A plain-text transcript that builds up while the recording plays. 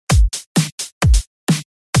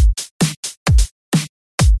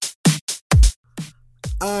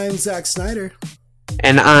I'm Zach Snyder.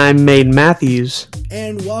 And I'm Made Matthews.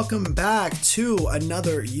 And welcome back to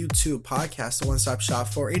another YouTube podcast, a one-stop shop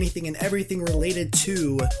for anything and everything related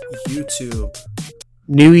to YouTube.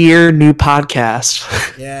 New year, new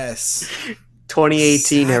podcast. Yes. 2018,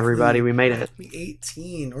 exactly. Everybody. We made it.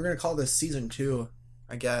 2018. We're going to call this season 2,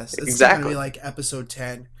 I guess. It's exactly. going to be like episode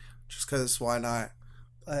 10, just because why not?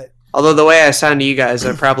 But although the way I sound to you guys,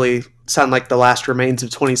 I probably sound like the last remains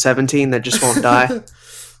of 2017 that just won't die.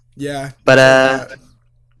 Yeah. But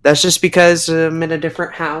that's just because I'm in a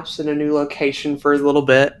different house in a new location for a little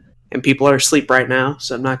bit, and people are asleep right now,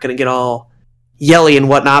 so I'm not going to get all yelly and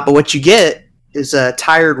whatnot. But what you get is a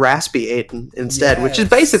tired, raspy Aiden instead, yes. Which is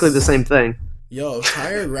basically the same thing. Yo,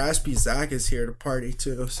 tired, raspy Zach is here to party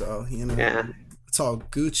too, so, yeah. It's all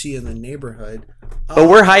Gucci in the neighborhood. But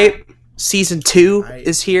we're hype. Season 2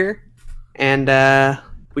 is here, and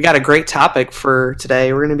we got a great topic for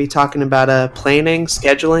today. We're going to be talking about planning,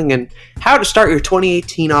 scheduling, and how to start your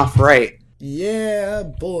 2018 off right. Yeah,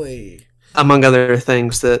 boy. Among other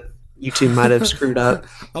things that YouTube might have screwed up.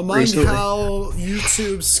 Among recently. How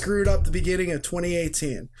YouTube screwed up the beginning of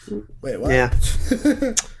 2018. Wait, what? Yeah.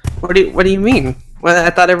 What do you mean? Well,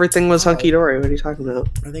 I thought everything was hunky-dory. What are you talking about?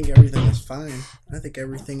 I think everything is fine. I think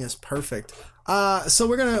everything is perfect. So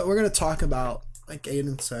we're gonna talk about, like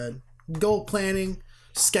Aiden said, goal planning,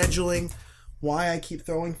 scheduling. Why I keep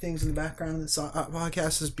throwing things in the background of this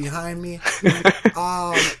podcast is behind me.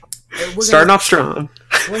 Starting off strong.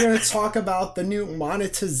 We're gonna talk about the new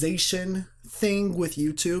monetization thing with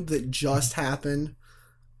YouTube that just happened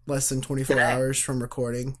less than 24 hours from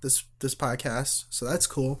recording this podcast. So that's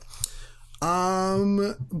cool.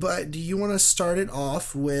 But do you want to start it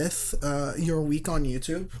off with your week on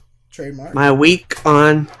YouTube trademark? My week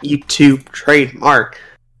on YouTube trademark.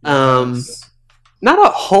 Yes. Not a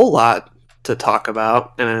whole lot to talk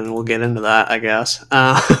about, and we'll get into that, I guess.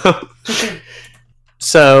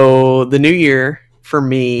 So the new year for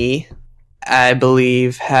me, I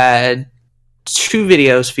believe, had 2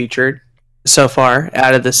 videos featured so far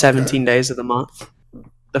out of the 17 days of the month.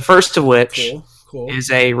 The first of which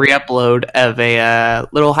is a re-upload of a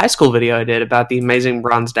little high school video I did about the Amazing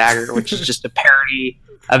Bronze Dagger, which is just a parody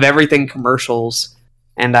of everything commercials.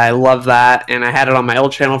 And I love that. And I had it on my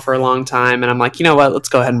old channel for a long time. And I'm like, you know what? Let's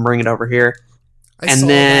go ahead and bring it over here. I saw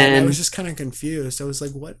that. I was just kind of confused. I was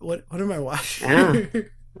like, what am I watching? Yeah.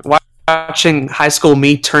 Watching high school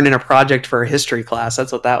me turn in a project for a history class.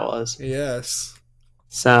 That's what that was. Yes.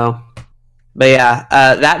 So, but yeah,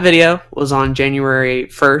 that video was on January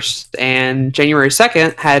 1st, and January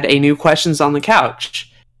 2nd had a new Questions on the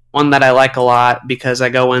Couch. One that I like a lot because I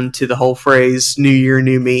go into the whole phrase "New Year,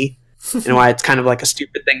 New Me" and why it's kind of like a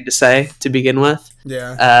stupid thing to say to begin with.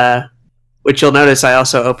 Yeah. Which you'll notice I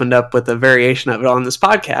also opened up with a variation of it on this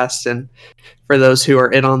podcast, and for those who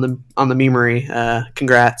are in on the memery,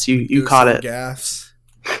 congrats, you caught it. Gaffes.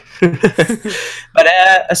 But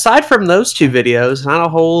aside from those 2 videos, not a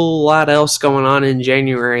whole lot else going on in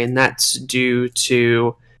January, and that's due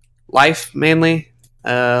to life mainly.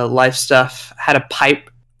 Life stuff. Had a pipe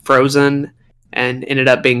frozen and ended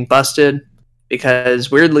up being busted because,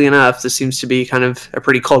 weirdly enough, this seems to be kind of a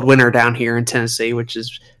pretty cold winter down here in Tennessee, which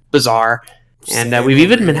is bizarre. And we've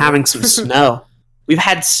even been having some snow. We've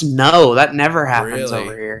had snow. That never happens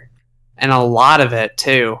over here. And a lot of it,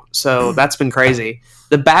 too. So that's been crazy.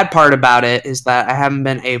 The bad part about it is that I haven't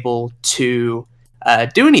been able to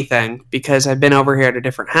do anything because I've been over here at a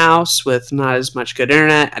different house with not as much good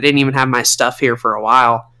internet. I didn't even have my stuff here for a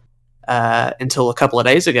while until a couple of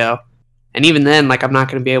days ago. And even then, like, I'm not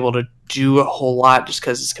going to be able to do a whole lot just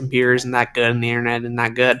because this computer isn't that good and the internet isn't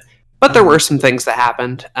that good. But there were some things that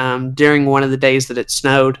happened. During one of the days that it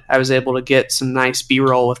snowed, I was able to get some nice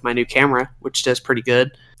B-roll with my new camera, which does pretty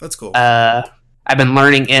good. That's cool. I've been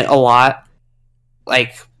learning it a lot.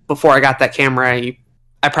 Like, before I got that camera,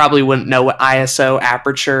 I probably wouldn't know what ISO,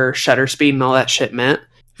 aperture, shutter speed, and all that shit meant.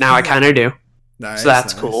 Now I kind of do. Nice, so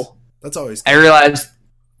that's cool. That's always good. I realized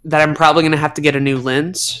that I'm probably going to have to get a new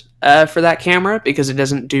lens for that camera because it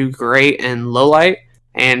doesn't do great in low light.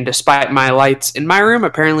 And despite my lights in my room,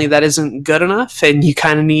 apparently that isn't good enough, and you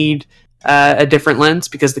kind of need a different lens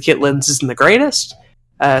because the kit lens isn't the greatest.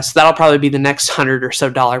 So that'll probably be the next $100 or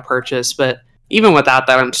so purchase. But even without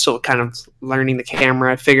that, I'm still kind of learning the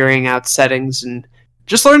camera, figuring out settings, and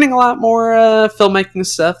just learning a lot more filmmaking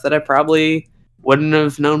stuff that I probably wouldn't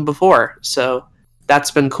have known before. So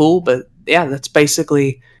that's been cool. But yeah, that's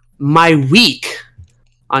basically my week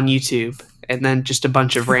on YouTube. And then just a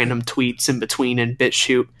bunch of random tweets in between and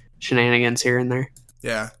BitChute shenanigans here and there.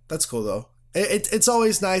 Yeah, that's cool though. It's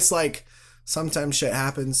always nice, like, sometimes shit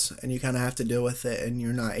happens and you kind of have to deal with it, and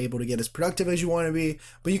you're not able to get as productive as you want to be,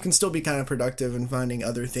 but you can still be kind of productive in finding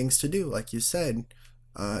other things to do, like you said.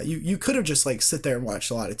 You could have just like sit there and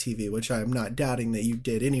watched a lot of TV, which I'm not doubting that you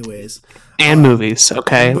did anyways. And movies,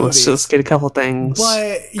 okay? And movies. Let's get a couple things.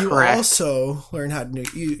 But you correct. also learn how to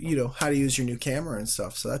you know how to use your new camera and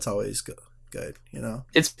stuff, so that's always good, you know.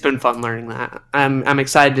 It's been fun learning that. I'm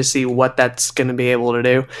excited to see what that's going to be able to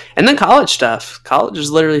do. And then college stuff. College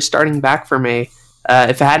is literally starting back for me.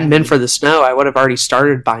 If it hadn't been for the snow, I would have already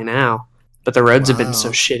started by now. But the roads have been so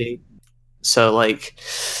shitty. So, like,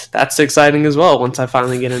 that's exciting as well once I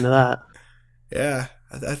finally get into that. Yeah,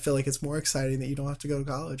 I feel like it's more exciting that you don't have to go to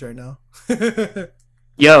college right now.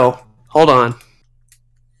 Yo, hold on.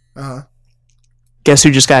 Uh-huh. Guess who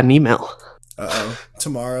just got an email? Uh-oh.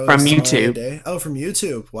 Tomorrow from is YouTube. Day. Oh, from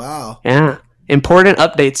YouTube. Wow. Yeah. Important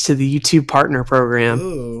updates to the YouTube Partner Program.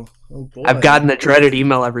 Ooh. Oh, boy. I've gotten a dreaded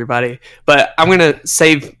email, everybody. But I'm going to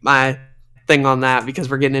save my thing on that because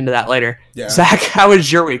we're getting into that later. Yeah. Zach, how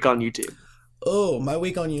was your week on YouTube? Oh, my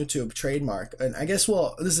week on YouTube, trademark. And I guess,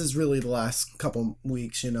 well, this is really the last couple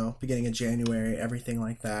weeks, you know, beginning of January, everything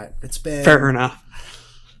like that. It's been... Fair enough.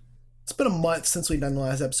 It's been a month since we've done the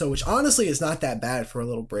last episode, which honestly is not that bad for a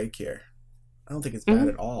little break here. I don't think it's bad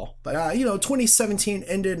at all. But, you know, 2017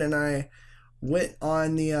 ended and I went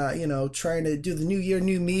on the, you know, trying to do the new year,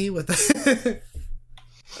 new me with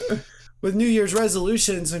with New Year's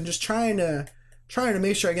resolutions and just trying to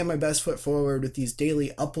make sure I get my best foot forward with these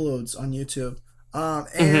daily uploads on YouTube.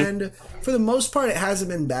 And for the most part, it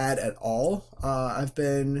hasn't been bad at all. I've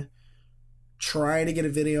been trying to get a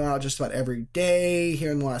video out just about every day.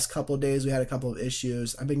 Here in the last couple of days, we had a couple of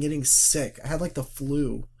issues. I've been getting sick. I had like the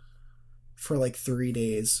flu for like 3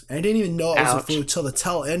 days. And I didn't even know it was a flu till the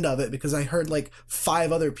tail end of it because I heard like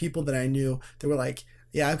 5 other people that I knew that were like,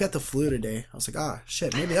 yeah, I've got the flu today. I was like, ah,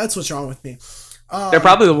 shit, maybe that's what's wrong with me. They're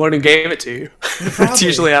probably the one who gave it to you. That's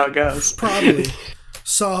usually how it goes. Probably.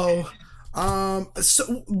 So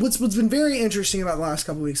what's been very interesting about the last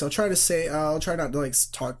couple of weeks, I'll try not to like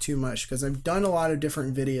talk too much because I've done a lot of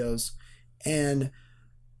different videos, and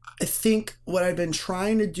I think what I've been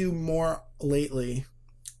trying to do more lately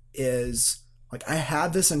is like I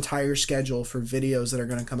have this entire schedule for videos that are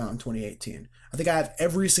going to come out in 2018. I think I have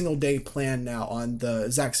every single day planned now on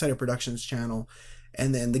the Zach Snyder Productions channel.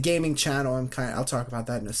 And then the gaming channel, I'll talk about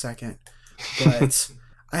that in a second. But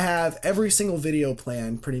I have every single video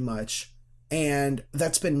planned pretty much. And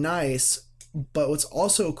that's been nice. But what's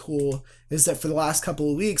also cool is that for the last couple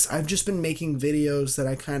of weeks, I've just been making videos that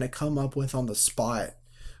I kind of come up with on the spot.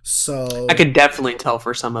 So I could definitely tell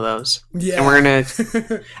for some of those. Yeah. And we're going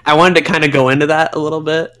to, I wanted to kind of go into that a little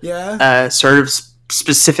bit. Yeah. Sort of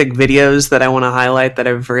specific videos that I want to highlight that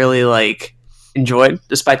I've really like enjoyed,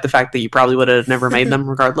 despite the fact that you probably would have never made them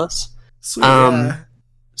regardless. Sweet, yeah.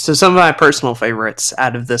 So some of my personal favorites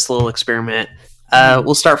out of this little experiment.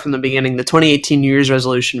 We'll start from the beginning. The 2018 New Year's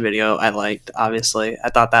resolution video I liked, obviously. I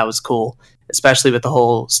thought that was cool, especially with the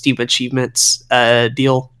whole Steam Achievements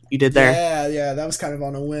deal you did there. Yeah, that was kind of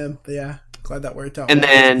on a whim, but yeah, glad that worked out. And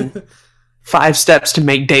then 5 steps to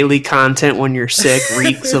make daily content when you're sick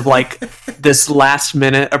reeks of like this last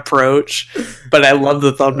minute approach, but I love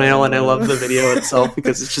the thumbnail and I love the video itself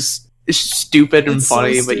because it's stupid and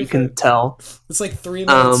funny, so but you can tell it's like 3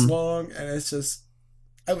 minutes long, and it's just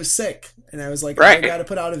I was sick and I was like, right. I gotta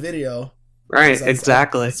put out a video, right?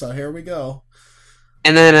 Exactly. So here we go.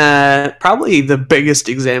 And then probably the biggest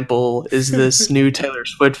example is this new Taylor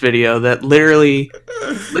Swift video that literally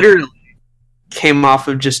came off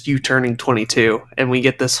of just you turning 22, and we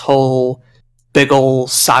get this whole big ol'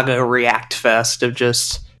 saga react fest of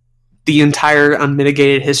just the entire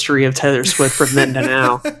unmitigated history of Taylor Swift from then to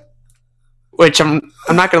now, which I'm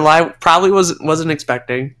not gonna lie, probably wasn't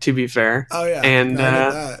expecting, to be fair. Oh yeah, and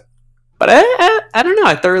but I don't know,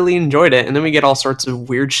 I thoroughly enjoyed it. And then we get all sorts of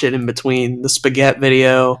weird shit in between: the spaghetti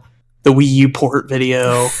video, the Wii U port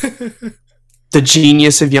video. The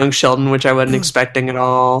genius of Young Sheldon, which I wasn't expecting at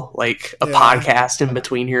all, like a podcast in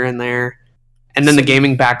between here and there. And then the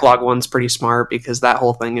gaming backlog one's pretty smart because that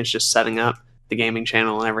whole thing is just setting up the gaming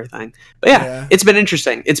channel and everything. But yeah. It's been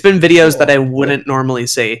interesting. It's been videos that I wouldn't normally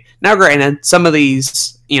see. Now, granted, some of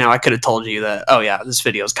these, you know, I could have told you that, oh yeah, this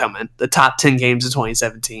video's coming. The top 10 games of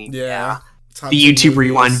 2017. Yeah. The YouTube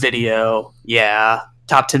Rewind video. Yeah.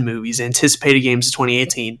 Top 10 movies, anticipated games of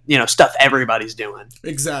 2018. You know, stuff everybody's doing.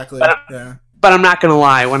 Exactly. But I'm not going to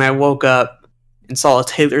lie, when I woke up and saw a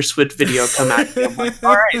Taylor Swift video come out, I'm like,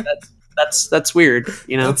 all right, that's weird,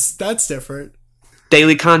 you know? That's different.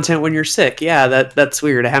 Daily content when you're sick. Yeah, that's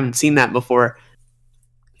weird. I haven't seen that before.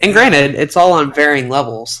 And granted, it's all on varying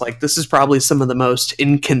levels. Like, this is probably some of the most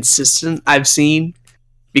inconsistent I've seen,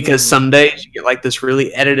 because some days you get like this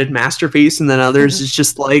really edited masterpiece, and then others it's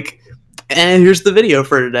just like, here's the video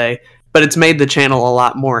for today. But it's made the channel a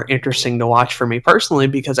lot more interesting to watch for me personally,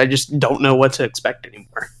 because I just don't know what to expect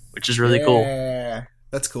anymore, which is really cool. Yeah,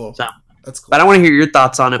 that's cool. So, that's cool. but I want to hear your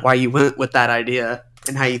thoughts on it, why you went with that idea,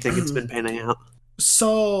 and how you think it's been panning out.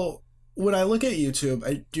 So when I look at YouTube,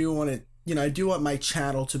 I do want to, I do want my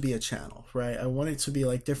channel to be a channel, right? I want it to be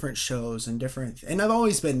like different shows and and I've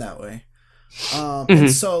always been that way.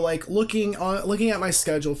 And so like looking at my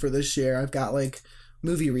schedule for this year, I've got like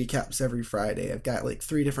movie recaps every Friday. I've got like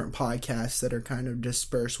 3 different podcasts that are kind of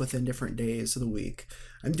dispersed within different days of the week.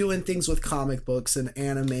 I'm doing things with comic books and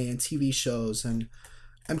anime and TV shows, and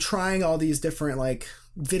I'm trying all these different like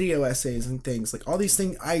video essays and things, like all these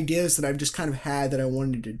ideas that I've just kind of had that I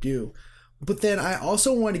wanted to do. But then I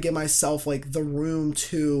also wanted to give myself like the room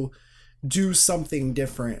to do something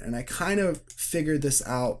different. And I kind of figured this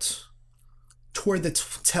out toward the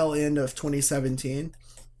tail end of 2017.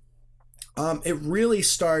 It really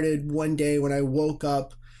started one day when I woke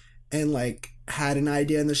up and like had an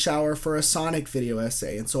idea in the shower for a Sonic video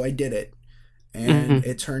essay. And so I did it, and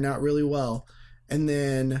it turned out really well. And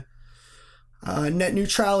then net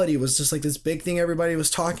neutrality was just like this big thing everybody was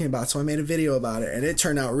talking about, so I made a video about it, and it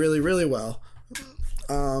turned out really, really well.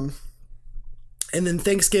 And then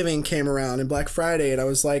Thanksgiving came around and Black Friday, and I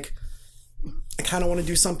was like, I kind of want to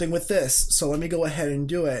do something with this, so let me go ahead and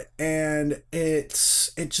do it. And it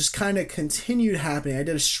just kind of continued happening. I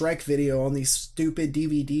did a Shrek video on these stupid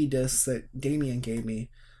DVD discs that Damien gave me.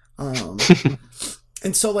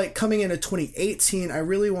 And so like coming into 2018, I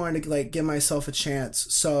really wanted to like give myself a chance.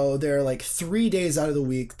 So there are like 3 days out of the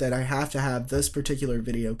week that I have to have this particular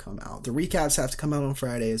video come out. The recaps have to come out on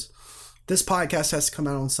Fridays. This podcast has to come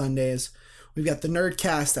out on Sundays. We've got the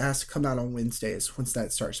Nerdcast that has to come out on Wednesdays once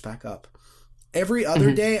that starts back up. Every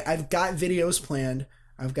other day, I've got videos planned.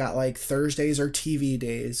 I've got like Thursdays are TV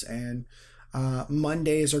days, and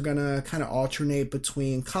Mondays are gonna kind of alternate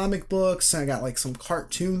between comic books. I got like some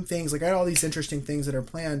cartoon things. Like I got all these interesting things that are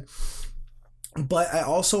planned. But I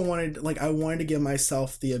also wanted to give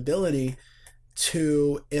myself the ability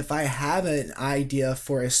to, if I have an idea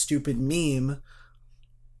for a stupid meme,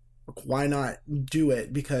 why not do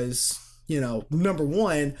it? Because, number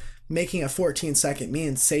one, making a 14-second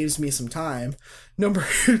meme saves me some time. Number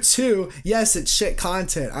 2, yes, it's shit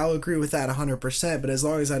content. I'll agree with that 100%. But as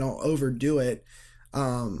long as I don't overdo it,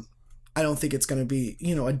 I don't think it's going to be,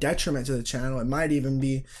 a detriment to the channel. It might even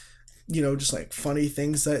be, just like funny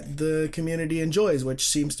things that the community enjoys, which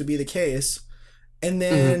seems to be the case. And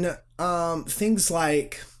then things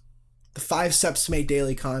like the 5 steps to make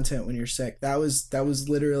daily content when you're sick. That was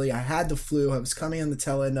literally, I had the flu. I was coming on the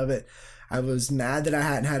tail end of it. I was mad that I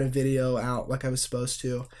hadn't had a video out like I was supposed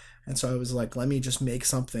to. And so I was like, let me just make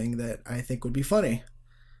something that I think would be funny.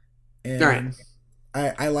 And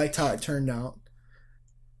I liked how it turned out.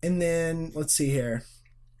 And then, let's see here.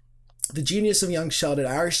 The Genius of Young Sheldon,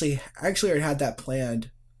 I actually already had that planned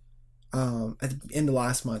at the end of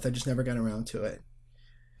last month. I just never got around to it.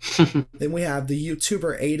 Then we have the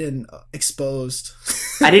YouTuber Aiden Exposed.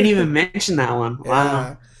 I didn't even mention that one. Wow.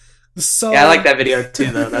 Yeah. So, I like that video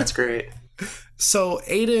too, though. That's great. So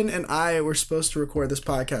Aiden and I were supposed to record this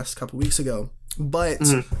podcast a couple weeks ago, but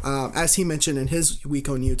as he mentioned in his week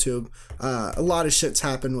on YouTube, a lot of shit's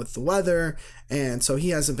happened with the weather, and so he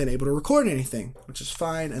hasn't been able to record anything, which is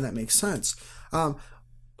fine, and that makes sense. But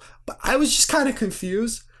I was just kind of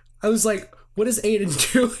confused. I was like, what is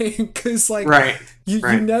Aiden doing? Because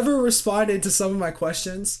you never responded to some of my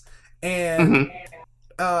questions, and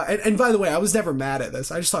and by the way, I was never mad at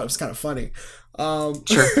this. I just thought it was kind of funny.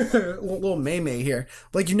 Sure. Little May here.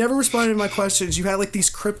 Like, you never responded to my questions. You had like these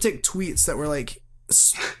cryptic tweets that were like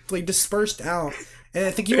dispersed out, and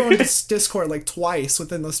I think you were on this Discord like twice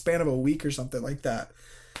within the span of a week or something like that.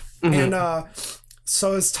 And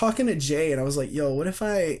so I was talking to Jay, and I was like, "Yo, what if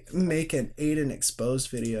I make an Aiden Exposed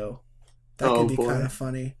video? That could be kind of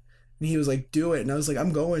funny." And he was like, "Do it," and I was like,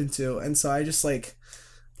 "I'm going to." And so I just like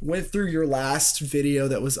went through your last video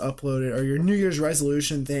that was uploaded, or your New Year's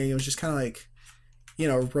resolution thing. It was just kind of like,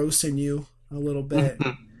 roasting you a little bit.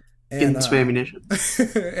 Getting some ammunition.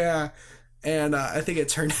 Yeah. And I think it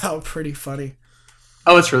turned out pretty funny.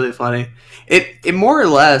 Oh, it's really funny. It more or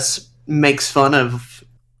less makes fun of,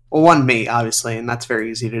 well, one, me, obviously, and that's very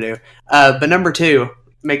easy to do. But number 2,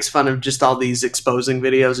 makes fun of just all these exposing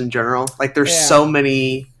videos in general. Like, there's so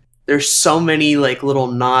many like little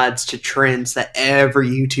nods to trends that every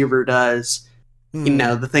YouTuber does.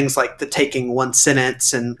 The things like the taking one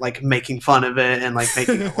sentence and like making fun of it and like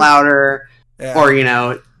making it louder, or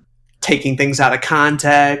taking things out of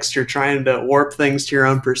context or trying to warp things to your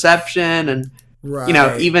own perception, and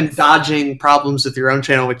even dodging problems with your own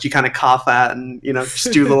channel, which you kind of cough at and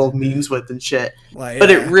just do little memes with and shit. But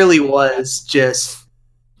it really was just,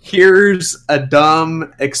 here's a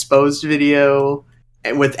dumb exposed video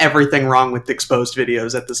with everything wrong with exposed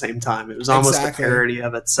videos at the same time. It was almost a parody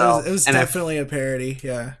of itself. It was definitely a parody,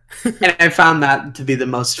 yeah. And I found that to be the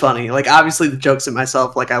most funny. Like, obviously the jokes at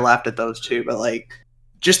myself, like, I laughed at those too, but like,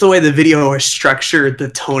 just the way the video was structured, the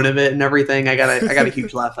tone of it and everything, I got a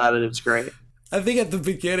huge laugh out of it. It was great. I think at the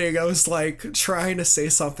beginning I was like trying to say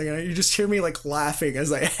something and you just hear me like laughing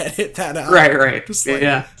as I edit that out. Right. Just like,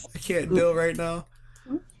 yeah. I can't do it right now.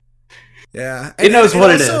 Yeah. It knows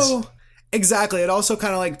what it is. Exactly. It also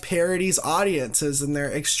kind of like parodies audiences and their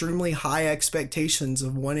extremely high expectations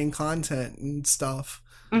of wanting content and stuff.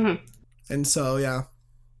 Mm-hmm. And so, yeah.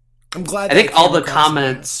 I'm glad. I think all the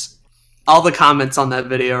comments on that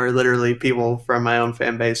video are literally people from my own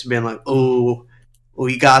fan base being like, "Oh,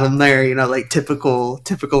 we got him there," like typical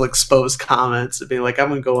exposed comments and being like, "I'm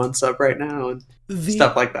gonna go unsub right now," and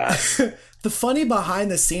stuff like that. The funny behind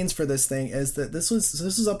the scenes for this thing is that this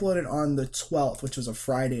was uploaded on the 12th, which was a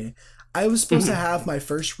Friday. I was supposed to have my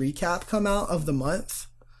first recap come out of the month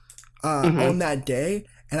on that day,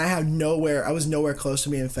 and I was nowhere close to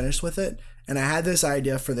being finished with it. And I had this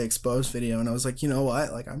idea for the exposed video, and I was like, you know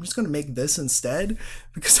what? Like, I'm just going to make this instead,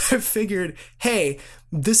 because I figured, hey,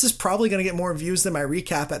 this is probably going to get more views than my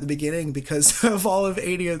recap at the beginning because of all of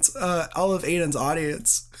Aiden's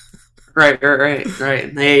audience. Right.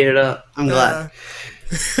 They ate it up. I'm glad.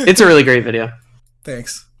 It's a really great video.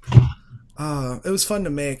 Thanks. It was fun to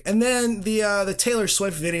make. And then the Taylor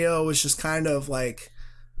Swift video was just kind of like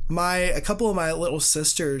a couple of my little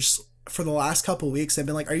sisters for the last couple of weeks, they've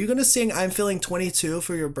been like, "Are you going to sing I'm Feeling 22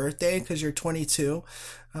 for your birthday because you're 22?"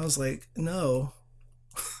 I was like, no.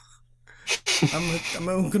 I'm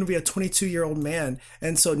going to be a 22-year-old man.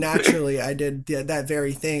 And so naturally I did that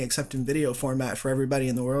very thing, except in video format for everybody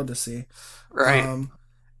in the world to see. Right.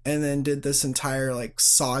 And then did this entire like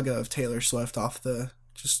saga of Taylor Swift off the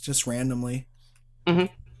just randomly. Mm-hmm.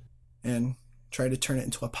 And tried to turn it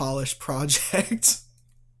into a polished project.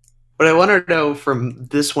 But I want to know from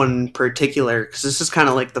this one in particular, because this is kind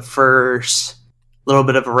of like the first little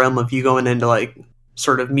bit of a realm of you going into like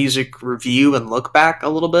sort of music review and look back a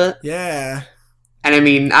little bit. Yeah. And I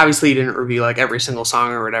mean, obviously you didn't review like every single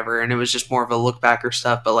song or whatever, and it was just more of a look back or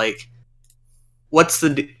stuff. But like, what's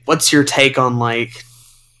your take on like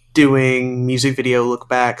doing music video look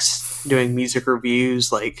backs, doing music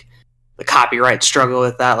reviews, like the copyright struggle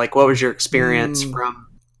with that? Like, what was your experience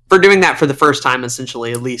for doing that for the first time,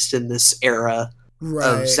 essentially, at least in this era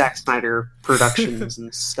of Zack Snyder productions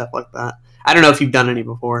and stuff like that? I don't know if you've done any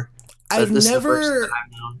before. I've never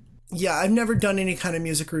done any kind of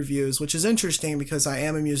music reviews, which is interesting because I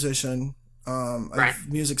am a musician.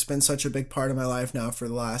 Music's been such a big part of my life now for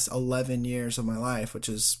the last 11 years of my life, which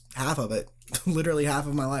is half of it, literally half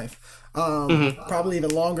of my life. Probably even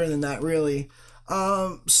longer than that, really.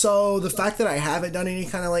 So the fact that I haven't done any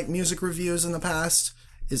kind of like music reviews in the past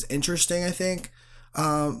is interesting, I think.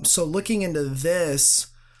 So looking into this,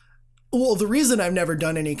 well, the reason I've never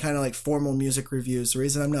done any kind of like formal music reviews, the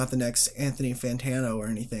reason I'm not the next Anthony Fantano or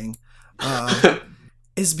anything,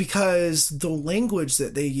 is because the language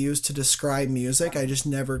that they use to describe music, I just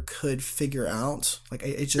never could figure out. Like,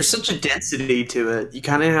 there's such a density to it. You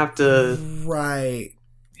kind of have to, right?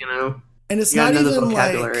 And it's not even the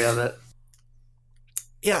vocabulary of it.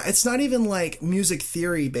 Yeah, it's not even like music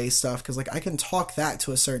theory based stuff, because like I can talk that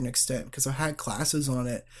to a certain extent because I've had classes on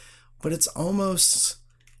it, but it's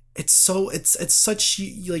such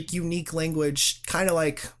like unique language, kind of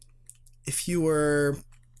like if you were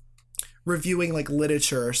reviewing like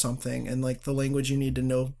literature or something, and like the language you need to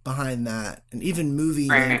know behind that, and even movie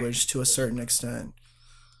language to a certain extent.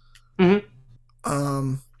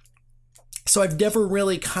 So I've never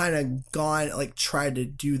really kind of tried to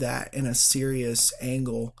do that in a serious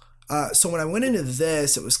angle. So when I went into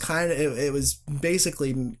this, it was it was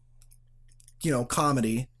basically,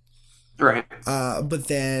 comedy. Right. But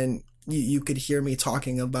then you could hear me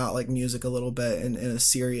talking about like music a little bit in a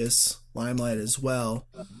serious limelight as well.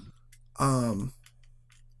 And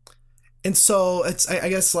so it's, I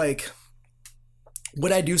guess, like,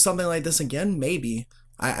 would I do something like this again? Maybe.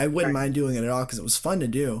 I wouldn't mind doing it at all because it was fun to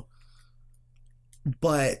do.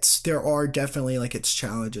 But there are definitely like its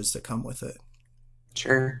challenges that come with it.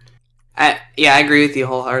 Sure. I agree with you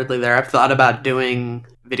wholeheartedly there. I've thought about doing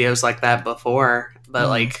videos like that before, but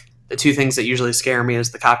like the two things that usually scare me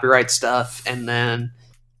is the copyright stuff and then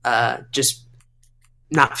just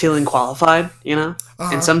not feeling qualified, Uh-huh.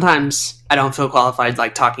 And sometimes I don't feel qualified,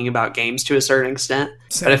 like, talking about games to a certain extent.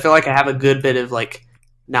 Same. But I feel like I have a good bit of, like,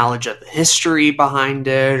 knowledge of the history behind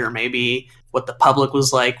it, or maybe what the public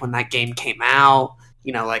was like when that game came out.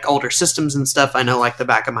 Like, older systems and stuff, I know like the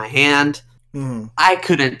back of my hand. Mm-hmm. I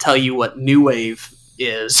couldn't tell you what New Wave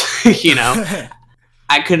is,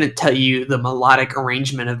 I couldn't tell you the melodic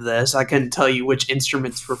arrangement of this. I couldn't tell you which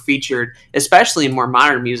instruments were featured, especially in more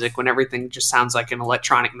modern music when everything just sounds like an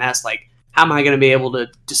electronic mess. Like, how am I going to be able to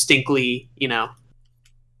distinctly,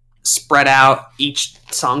 spread out each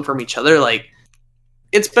song from each other? Like,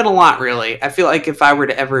 it's been a lot, really. I feel like if I were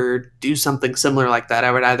to ever do something similar like that,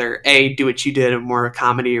 I would either A, do what you did, a more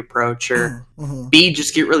comedy approach, or Mm-hmm. B,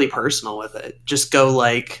 just get really personal with it. Just go,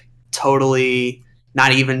 like, totally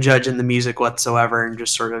not even judging the music whatsoever and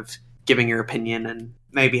just sort of giving your opinion, and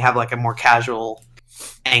maybe have, like, a more casual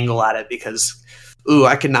angle at it, because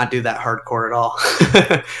I could not do that hardcore at all.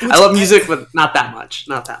 I love music, but not that much.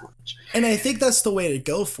 And I think that's the way to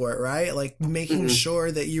go for it, right? Like, making Mhm.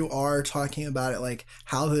 sure that you are talking about it, like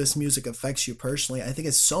how this music affects you personally. I think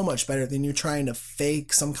it's so much better than you trying to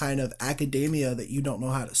fake some kind of academia that you don't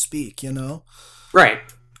know how to speak, Right.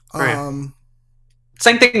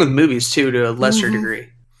 Same thing with movies, too, to a lesser Mhm. degree.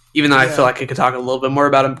 Even though I Yeah. feel like I could talk a little bit more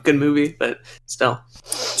about a good movie, but still.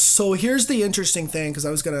 So here's the interesting thing, because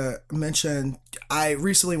I was going to mention, I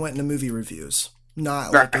recently went into movie reviews,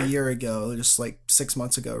 not like Right. a year ago, just like 6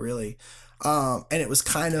 months ago, really. And it was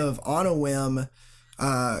kind of on a whim.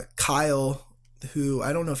 Kyle, who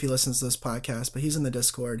I don't know if he listens to this podcast, but he's in the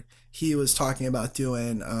Discord. He was talking about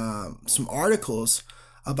doing some articles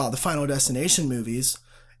about the Final Destination movies.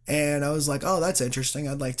 And I was like, oh, that's interesting.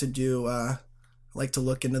 I'd like to do, like to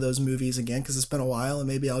look into those movies again, because it's been a while, and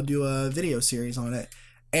maybe I'll do a video series on it.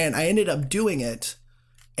 And I ended up doing it,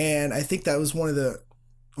 and I think that was one of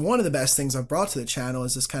the best things I've brought to the channel,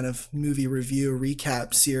 is this kind of movie review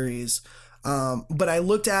recap series. But I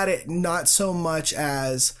looked at it not so much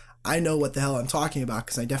as I know what the hell I'm talking about,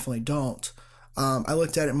 because I definitely don't. I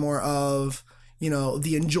looked at it more of,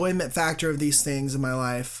 the enjoyment factor of these things in my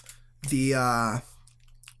life, the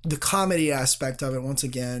comedy aspect of it, once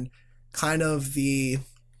again, kind of the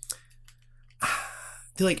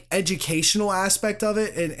like educational aspect of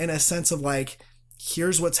it, in a sense of like,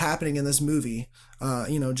 here's what's happening in this movie,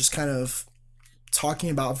 just kind of talking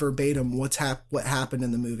about verbatim what happened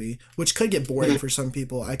in the movie, which could get boring for some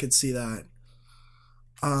people. I could see that.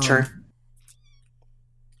 Sure.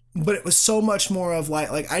 But it was so much more of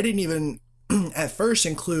like I didn't even at first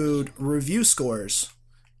include review scores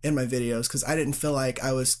in my videos, because I didn't feel like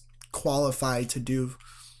I was qualified to do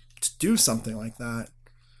something like that.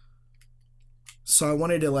 So I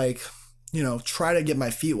wanted to try to get my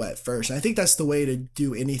feet wet first. And I think that's the way to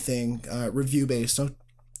do anything review based on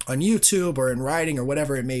YouTube or in writing or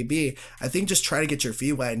whatever it may be. I think just try to get your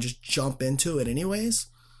feet wet and just jump into it anyways.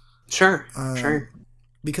 Sure.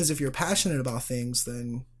 Because if you're passionate about things,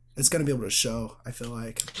 then it's going to be able to show, I feel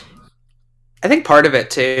like. I think part of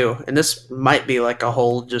it too, and this might be like a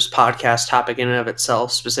whole just podcast topic in and of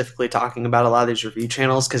itself, specifically talking about a lot of these review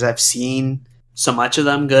channels, because I've seen so much of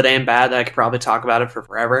them, good and bad, that I could probably talk about it for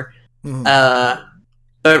forever. Mm-hmm.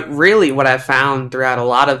 But really what I've found throughout a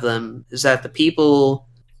lot of them is that the people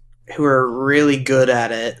who are really good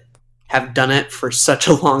at it have done it for such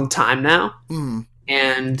a long time now. Mm-hmm.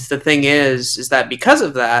 And the thing is that because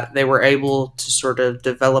of that, they were able to sort of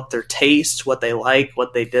develop their taste, what they like,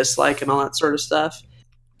 what they dislike, and all that sort of stuff.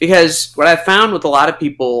 Because what I've found with a lot of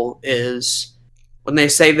people is when they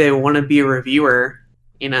say they want to be a reviewer,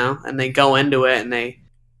 and they go into it and they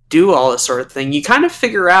do all this sort of thing, you kind of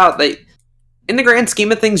figure out that in the grand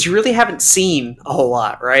scheme of things, you really haven't seen a whole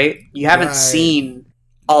lot, right? You haven't seen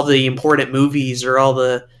all the important movies or all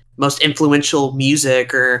the most influential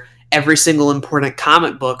music or every single important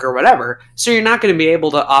comic book or whatever. So you're not going to be able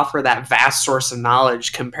to offer that vast source of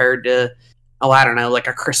knowledge compared to, I don't know, like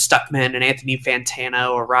a Chris Stuckman and Anthony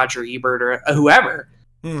Fantano or Roger Ebert or whoever.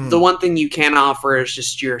 Mm-hmm. The one thing you can offer is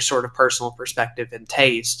just your sort of personal perspective and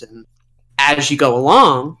taste. And as you go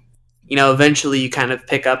along, eventually you kind of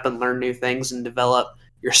pick up and learn new things and develop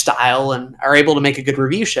your style and are able to make a good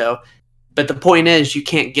review show. But the point is, you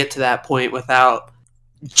can't get to that point without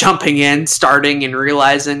jumping in, starting, and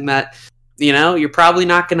realizing that, you're probably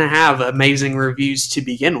not going to have amazing reviews to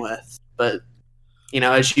begin with. But,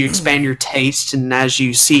 as you expand your taste and as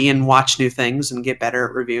you see and watch new things and get better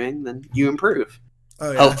at reviewing, then you improve.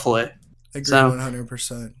 Oh, yeah. Hopefully. Agree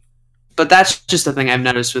 100%. But that's just the thing I've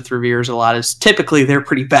noticed with reviewers a lot, is typically they're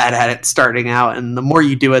pretty bad at it starting out, and the more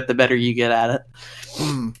you do it, the better you get at it.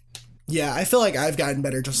 Yeah, I feel like I've gotten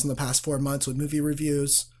better just in the past 4 months with movie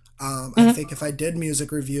reviews. I think if I did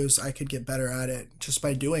music reviews, I could get better at it just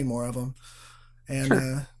by doing more of them. And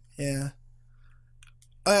Sure. yeah.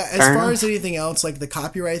 As Fair far enough. as anything else, like the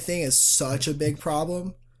copyright thing is such a big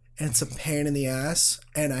problem, and it's a pain in the ass.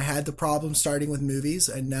 And I had the problem starting with movies,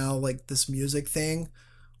 and now like this music thing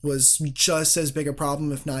was just as big a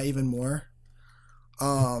problem, if not even more.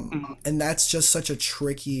 And that's just such a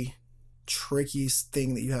tricky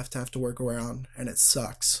thing that you have to work around, and it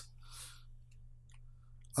sucks.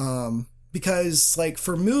 Because like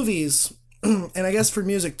for movies, and I guess for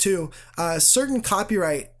music too, certain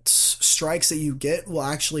copyright strikes that you get will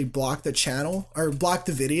actually block the channel or block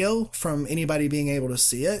the video from anybody being able to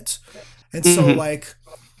see it. And so like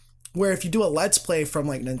where if you do a let's play from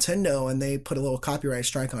like Nintendo and they put a little copyright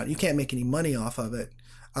strike on it, you can't make any money off of it.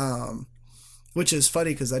 Which is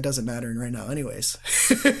funny because that doesn't matter right now anyways.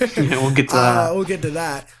 Yeah, we'll get to that. We'll get to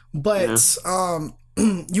that. But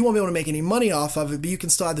you won't be able to make any money off of it, but you can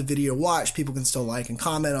still have the video watched. People can still like and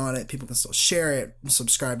comment on it. People can still share it,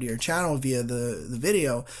 subscribe to your channel via the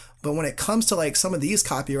video. But when it comes to like some of these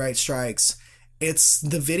copyright strikes, it's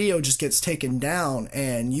the video just gets taken down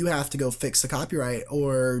and you have to go fix the copyright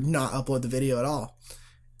or not upload the video at all.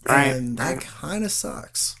 Right. And that kind of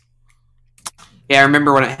sucks. Yeah, I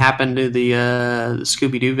remember when it happened to the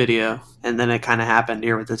Scooby-Doo video, and then it kind of happened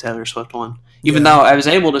here with the Taylor Swift one. Even though I was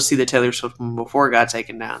able to see the Taylor Swift one before it got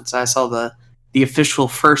taken down, so I saw the official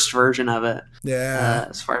first version of it. Yeah.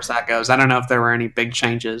 As far as that goes, I don't know if there were any big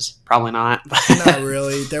changes. Probably not. Not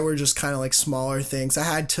really. There were just kind of like smaller things. I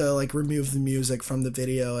had to like remove the music from the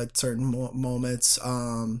video at certain moments.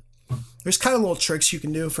 There's kind of little tricks you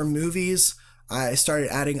can do for movies. I started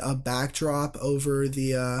adding a backdrop over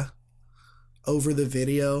the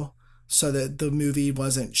video so that the movie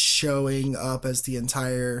wasn't showing up as the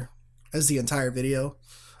entire video.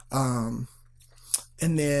 And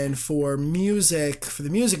then for the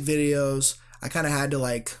music videos, I kind of had to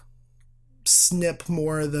like snip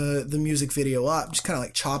more of the music video up, just kind of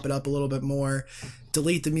like chop it up a little bit more,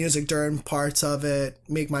 delete the music during parts of it,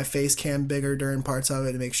 make my face cam bigger during parts of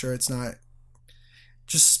it to make sure it's not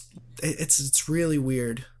just, it's really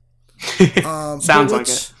weird. Sounds like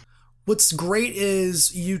it. What's great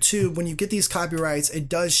is YouTube, when you get these copyrights, it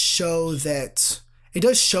does show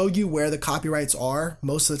you where the copyrights are.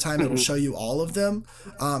 Most of the time it'll show you all of them.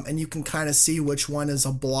 And you can kind of see which one is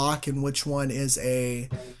a block and which one is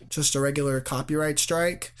just a regular copyright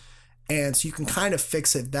strike. And so you can kind of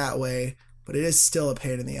fix it that way, but it is still a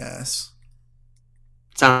pain in the ass.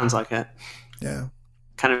 Sounds like it. Yeah.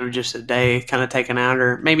 Kind of just a day kind of taken out,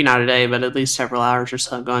 or maybe not a day, but at least several hours or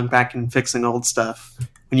so going back and fixing old stuff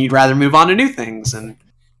when you'd rather move on to new things. And,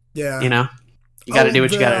 you know, you got to do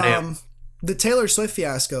what you got to do. The Taylor Swift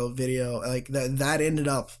fiasco video, like that ended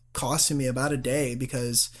up costing me about a day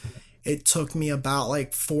because it took me about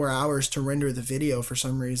like 4 hours to render the video for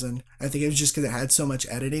some reason. I think it was just because it had so much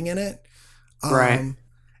editing in it. Right.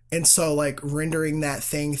 And so like rendering that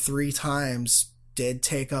thing 3 times did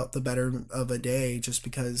take up the better of a day just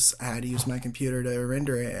because I had to use my computer to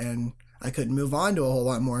render it and I couldn't move on to a whole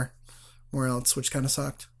lot more else, which kind of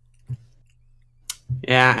sucked.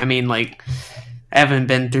 Yeah, I mean, like, I haven't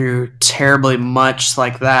been through terribly much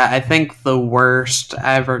like that. I think the worst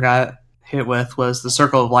I ever got hit with was the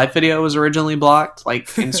Circle of Life video was originally blocked,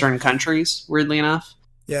 like, in certain countries, weirdly enough.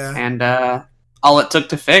 Yeah. And all it took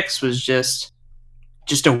to fix was just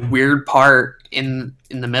a weird part in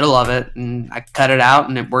the middle of it, and I cut it out,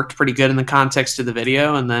 and it worked pretty good in the context of the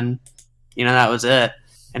video, and then, you know, that was it.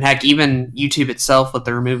 And heck, even YouTube itself with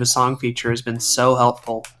the remove a song feature has been so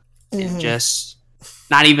helpful. Mm-hmm. It just,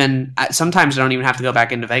 not even, sometimes I don't even have to go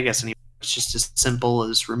back into Vegas anymore. It's just as simple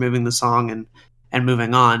as removing the song and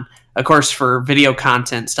moving on. Of course, for video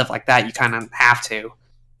content, stuff like that, you kind of have to,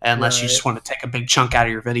 unless you just want to take a big chunk out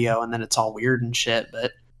of your video and then it's all weird and shit.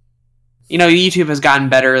 But, you know, YouTube has gotten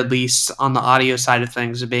better, at least on the audio side of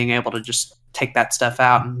things, of being able to just take that stuff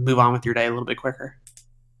out and move on with your day a little bit quicker.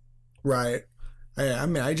 Right. I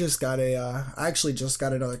mean, I actually just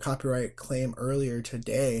got another copyright claim earlier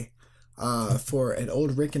today for an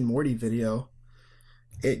old Rick and Morty video.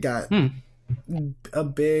 It got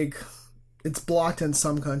it's blocked in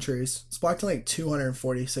some countries. It's blocked in like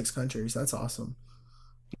 246 countries. That's awesome.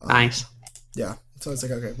 Nice. Yeah. So it's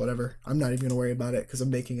like, okay, whatever. I'm not even going to worry about it because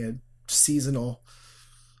I'm making a seasonal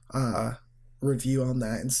review on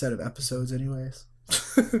that instead of episodes anyways.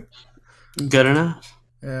 Good enough.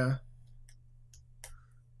 Yeah.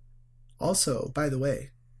 Also, by the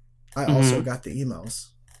way, I also got the emails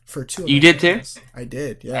for 2 of You did too? I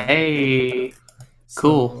did, yeah. Hey,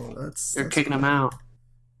 cool. So You're kicking them out.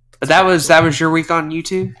 But that was your week on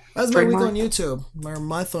YouTube? That was my week trademark? on YouTube, or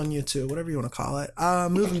month on YouTube, whatever you want to call it.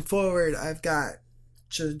 Moving forward, I've got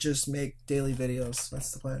to just make daily videos.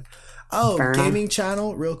 That's the plan. Oh, Fair gaming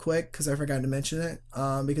channel, real quick, because I forgot to mention it,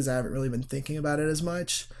 because I haven't really been thinking about it as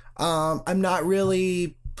much. I'm not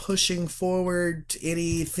really pushing forward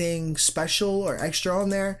anything special or extra on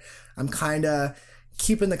there. I'm kind of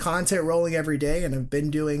keeping the content rolling every day, and I've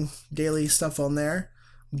been doing daily stuff on there.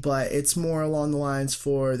 But it's more along the lines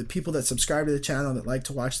for the people that subscribe to the channel that like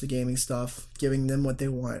to watch the gaming stuff, giving them what they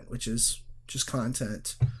want, which is just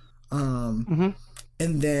content. And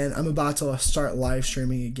then I'm about to start live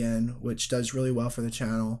streaming again, which does really well for the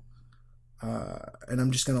channel. And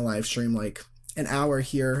I'm just going to live stream like an hour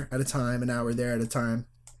here at a time, an hour there at a time.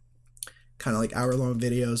 Kind of like hour-long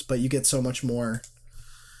videos, but you get so much more.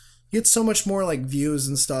 You get so much more like views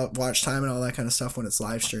and stuff, watch time and all that kind of stuff when it's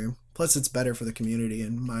live stream. Plus, it's better for the community,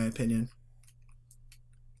 in my opinion.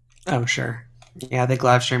 Oh, sure. Yeah, I think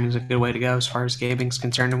live streaming is a good way to go as far as gaming's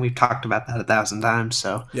concerned, and we've talked about that 1,000 times,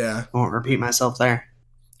 so Yeah, I won't repeat myself there.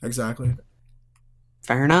 exactly.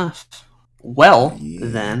 Fair enough. Well, Yeah.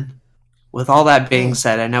 then, with all that being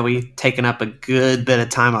said, I know we've taken up a good bit of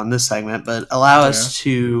time on this segment, but allow us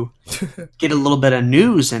to get a little bit of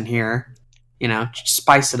news in here, you know,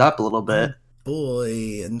 spice it up a little bit.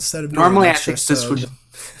 Boy, instead of doing Normally, an I think extra this would... sub-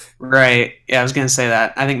 Right. Yeah, I was going to say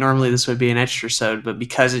that. I think normally this would be an extra sode, but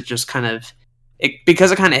because it just kind of...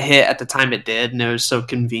 because it kind of hit at the time it did, and it was so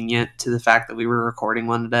convenient to the fact that we were recording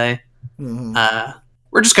one today,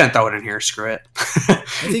 we're just going to throw it in here. Screw it. I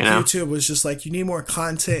think you know? YouTube was just like, you need more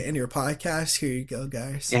content in your podcast. Here you go,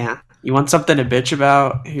 guys. Yeah. You want something to bitch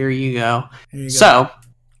about? Here you go. Here you go. So,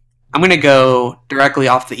 I'm going to go directly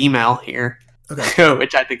off the email here, Okay.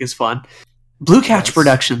 which I think is fun. Blue Couch Yes.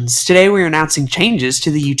 Productions. Today we are announcing changes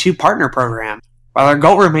to the YouTube Partner Program. While our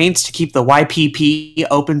goal remains to keep the YPP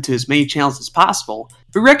open to as many channels as possible,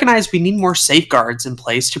 we recognize we need more safeguards in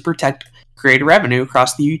place to protect creator revenue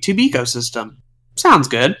across the YouTube ecosystem. Sounds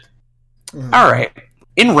good. Alright.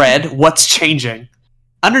 In red, what's changing?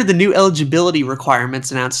 Under the new eligibility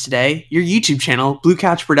requirements announced today, your YouTube channel, Blue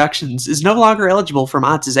Couch Productions, is no longer eligible for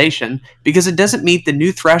monetization because it doesn't meet the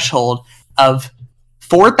new threshold of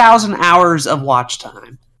 4,000 hours of watch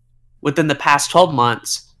time within the past 12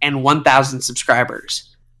 months and 1,000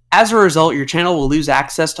 subscribers. As a result, your channel will lose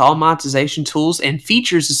access to all monetization tools and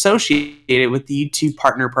features associated with the YouTube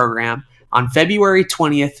Partner Program on February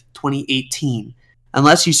 20th, 2018,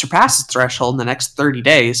 unless you surpass the threshold in the next 30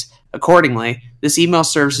 days. Accordingly, this email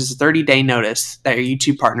serves as a 30-day notice that your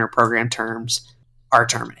YouTube Partner Program terms are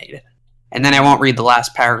terminated. And then I won't read the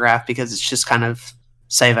last paragraph because it's just kind of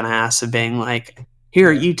saving ass of being like, here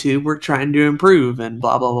at YouTube, we're trying to improve and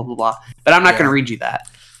blah, blah, blah, blah, blah. But I'm not going to read you that.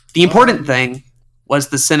 The important thing was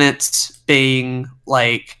the sentence being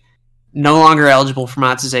like no longer eligible for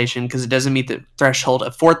monetization because it doesn't meet the threshold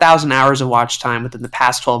of 4,000 hours of watch time within the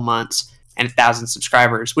past 12 months and 1,000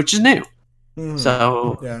 subscribers, which is new.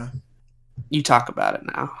 So yeah. you talk about it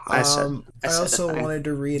now. I also wanted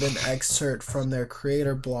to read an excerpt from their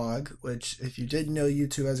creator blog, which if you didn't know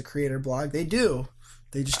YouTube has a creator blog, they do.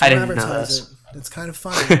 They just don't advertise it. It's kind of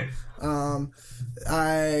funny.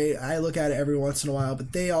 I look at it every once in a while,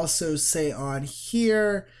 but they also say on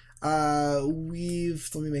here, let me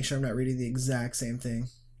make sure I'm not reading the exact same thing.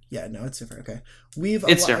 Yeah, no, it's different. Okay. We've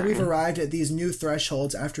arrived at these new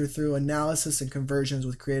thresholds after through analysis and conversions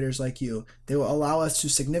with creators like you. They will allow us to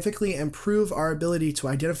significantly improve our ability to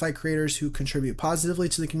identify creators who contribute positively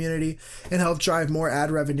to the community and help drive more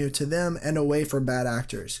ad revenue to them and away from bad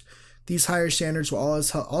actors. These higher standards will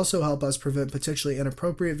also help us prevent potentially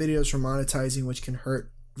inappropriate videos from monetizing, which can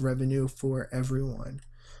hurt revenue for everyone.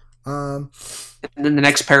 And then the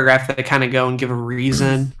next paragraph, they kind of go and give a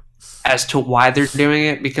reason as to why they're doing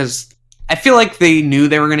it, because I feel like they knew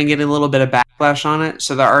they were going to get a little bit of backlash on it,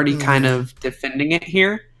 so they're already kind of defending it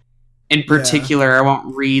here. In particular, I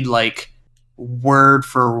won't read like word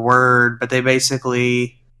for word, but they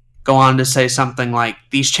basically go on to say something like,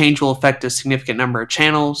 these changes will affect a significant number of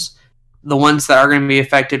channels. The ones that are going to be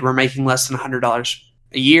affected were making less than $100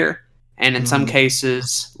 a year, and in some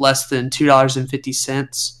cases, less than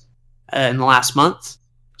 $2.50 in the last month.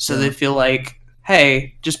 So they feel like,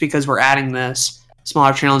 hey, just because we're adding this,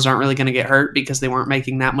 smaller channels aren't really going to get hurt because they weren't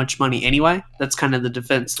making that much money anyway. That's kind of the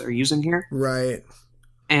defense they're using here. Right.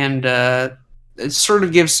 And it sort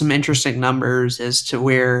of gives some interesting numbers as to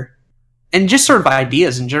where, and just sort of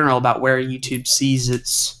ideas in general about where YouTube sees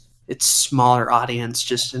its smaller audience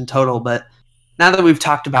just in total. But now that we've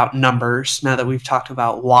talked about numbers, now that we've talked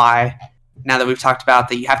about why, now that we've talked about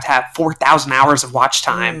that you have to have 4,000 hours of watch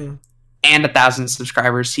time and 1,000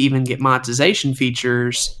 subscribers to even get monetization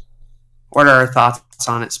features, what are our thoughts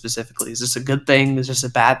on it specifically? Is this a good thing? Is this a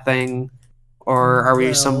bad thing? Or are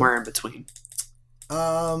we somewhere in between?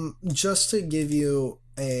 Just to give you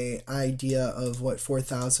a idea of what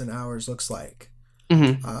 4,000 hours looks like.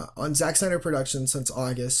 On Zack Snyder Productions since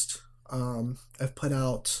August, I've put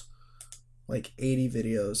out like 80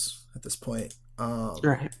 videos at this point.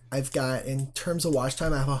 Right. I've got, in terms of watch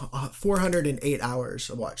time, I have 408 hours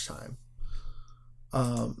of watch time.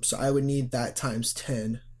 So I would need that times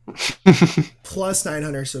 10 plus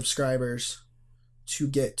 900 subscribers to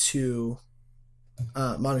get to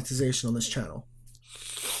monetization on this channel.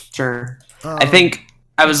 Sure. I think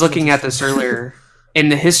I was looking at this earlier. In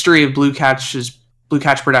the history of Blue Catch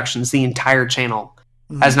Productions, the entire channel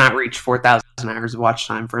has not reached 4,000 hours of watch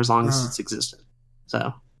time for as long as it's existed.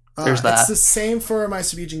 So there's that. It's the same for my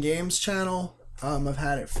Subhuman Games channel. I've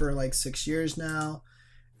had it for like 6 years now.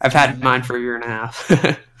 I've had mine for a year and a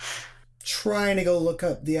half. Trying to go look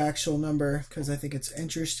up the actual number because I think it's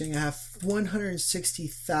interesting. I have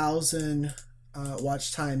 160,000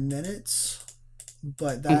 watch time minutes,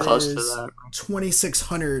 but that is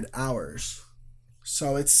 2,600 hours.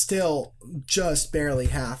 So it's still just barely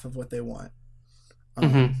half of what they want.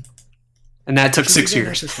 And that took 6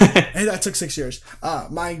 years. And that took 6 years.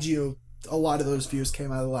 Mind you, a lot of those views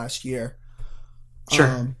came out of the last year.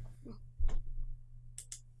 Sure.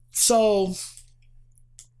 So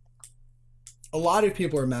a lot of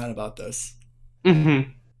people are mad about this.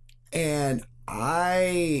 And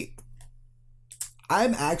I'm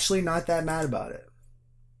actually not that mad about it.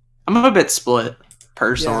 I'm a bit split,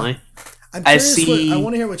 personally. Yeah. I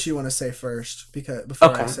want to hear what you want to say first,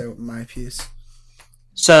 before I say my piece.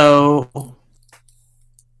 So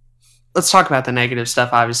let's talk about the negative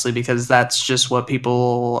stuff, obviously, because that's just what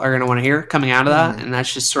people are going to want to hear coming out of that, and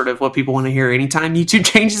that's just sort of what people want to hear anytime YouTube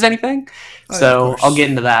changes anything. So I'll get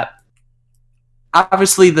into that.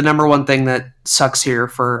 Obviously, the number one thing that sucks here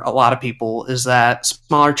for a lot of people is that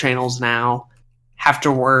smaller channels now have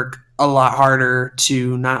to work a lot harder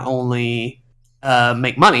to not only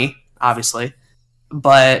make money, obviously,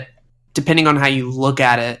 but depending on how you look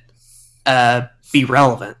at it, be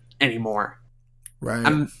relevant anymore. Right.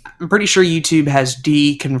 I'm pretty sure YouTube has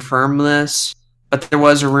deconfirmed this, but there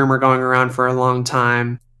was a rumor going around for a long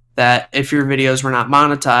time that if your videos were not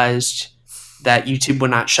monetized, that YouTube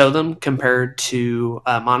would not show them compared to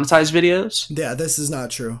monetized videos. Yeah, this is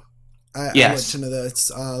not true. I looked into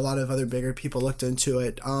this. A lot of other bigger people looked into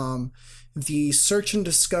it. The search and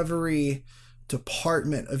discovery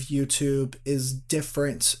department of YouTube is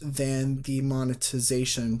different than the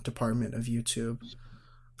monetization department of YouTube.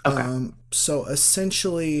 Okay. So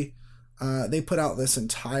essentially, they put out this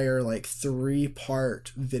entire like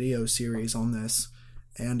 3-part video series on this.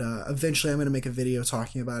 And eventually I'm going to make a video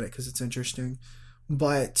talking about it because it's interesting.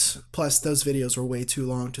 But plus those videos were way too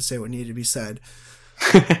long to say what needed to be said.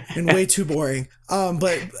 And way too boring.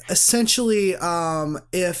 But essentially,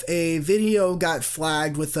 if a video got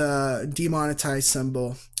flagged with a demonetized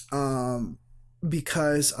symbol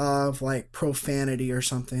because of like profanity or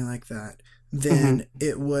something like that, then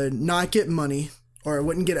it would not get money, or it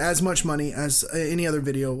wouldn't get as much money as any other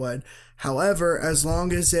video would. However, as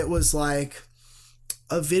long as it was like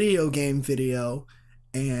a video game video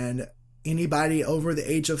and anybody over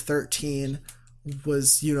the age of 13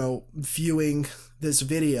 was, viewing this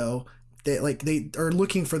video, they are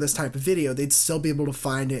looking for this type of video, they'd still be able to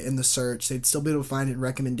find it in the search, they'd still be able to find it in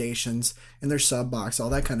recommendations, in their sub box, all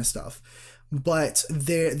that kind of stuff. But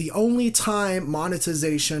the only time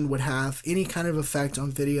monetization would have any kind of effect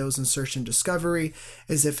on videos and search and discovery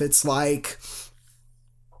is if it's like,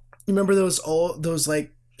 you remember those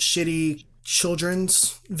like shitty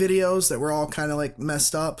children's videos that were all kind of like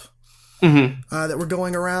messed up, that were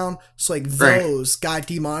going around. So like those got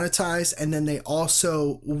demonetized, and then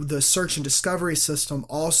the search and discovery system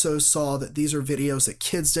also saw that these are videos that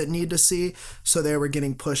kids didn't need to see, so they were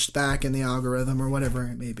getting pushed back in the algorithm or whatever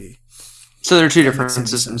it may be. So there are two different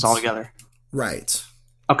systems altogether. Right.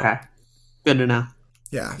 Okay. Good to know.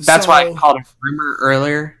 Yeah. That's why I called it a rumor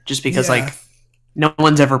earlier, just because no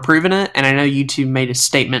one's ever proven it, and I know YouTube made a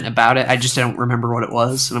statement about it. I just don't remember what it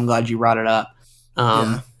was, and I'm glad you brought it up.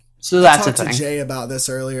 So that's a thing. I talked to Jay about this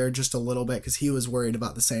earlier just a little bit because he was worried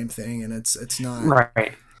about the same thing, and it's not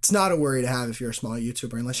right. It's not a worry to have if you're a small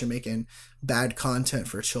YouTuber, unless you're making bad content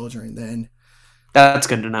for children. Then that's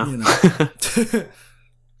good to know.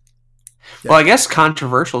 Well, I guess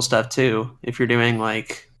controversial stuff too. If you're doing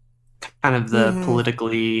like kind of the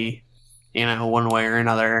politically, one way or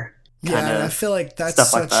another. Yeah, I feel like that's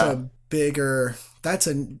such a bigger. That's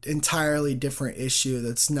an entirely different issue.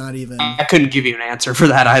 That's not even. I couldn't give you an answer for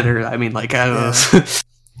that either. I mean, like I don't know.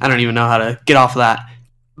 I don't even know how to get off of that.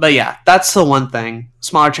 But yeah, that's the one thing.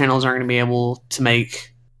 Smaller channels aren't going to be able to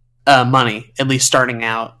make money, at least starting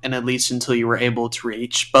out, and at least until you were able to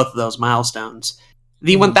reach both of those milestones.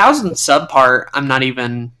 The 1,000 sub part, I'm not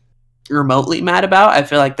even remotely mad about. I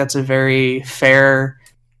feel like that's a very fair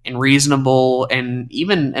and reasonable and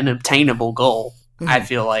even an obtainable goal. I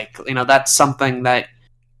feel like, that's something that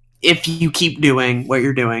if you keep doing what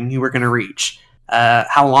you're doing, you are going to reach.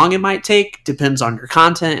 How long it might take depends on your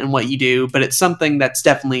content and what you do, but it's something that's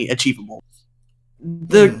definitely achievable.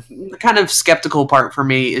 The kind of skeptical part for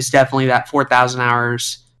me is definitely that 4,000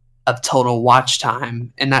 hours of total watch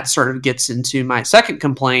time, and that sort of gets into my second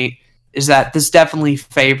complaint, is that this definitely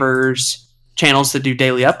favors channels that do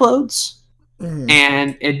daily uploads,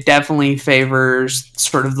 and it definitely favors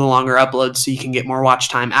sort of the longer uploads so you can get more watch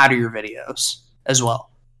time out of your videos as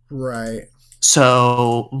well. Right.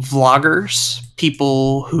 So vloggers,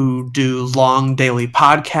 people who do long daily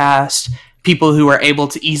podcasts, people who are able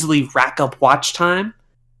to easily rack up watch time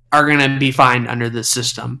are going to be fine under this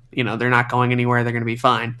system. They're not going anywhere. They're going to be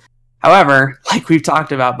fine. However, like we've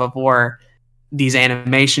talked about before, these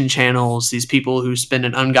animation channels, these people who spend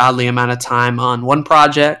an ungodly amount of time on one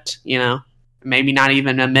project, maybe not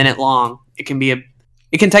even a minute long, it can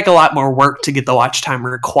take a lot more work to get the watch time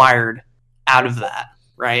required out of that.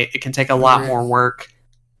 Right? It can take a lot more work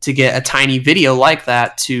to get a tiny video like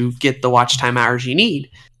that to get the watch time hours you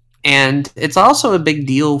need. And it's also a big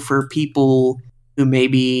deal for people who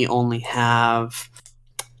maybe only have,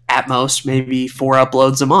 at most, maybe 4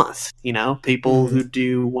 uploads a month. People who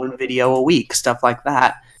do 1 video a week, stuff like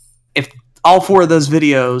that. If all 4 of those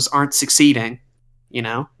videos aren't succeeding,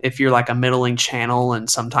 if you're like a middling channel and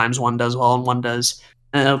sometimes one does well and one does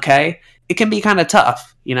okay, it can be kind of tough.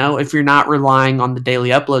 If you're not relying on the daily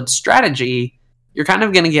upload strategy, you're kind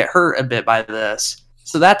of going to get hurt a bit by this.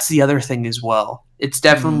 So that's the other thing as well. It's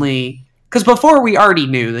definitely, because before we already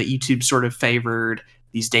knew that YouTube sort of favored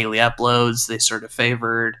these daily uploads. They sort of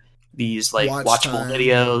favored these like watchable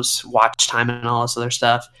videos, watch time, and all this other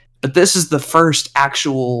stuff. But this is the first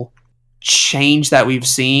actual change that we've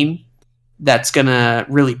seen that's going to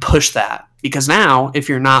really push that. Because now, if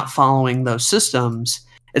you're not following those systems,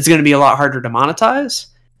 it's going to be a lot harder to monetize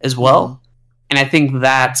as well. And I think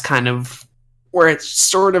that's kind of where it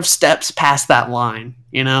sort of steps past that line.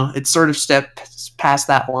 It sort of steps past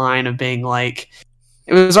that line of being like,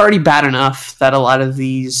 it was already bad enough that a lot of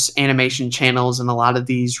these animation channels and a lot of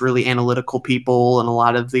these really analytical people and a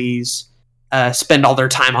lot of these spend all their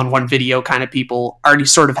time on one video kind of people already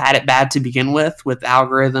sort of had it bad to begin with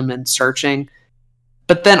algorithm and searching.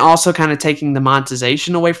 But then also kind of taking the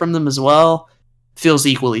monetization away from them as well feels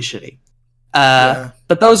equally shitty.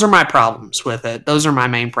 But those are my problems with it. Those are my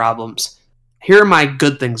main problems. Here are my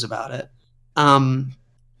good things about it.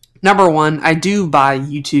 Number one, I do buy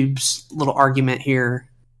YouTube's little argument here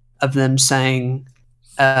of them saying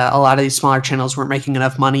a lot of these smaller channels weren't making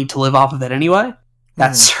enough money to live off of it anyway.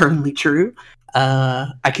 That's certainly true.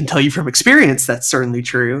 I can tell you from experience that's certainly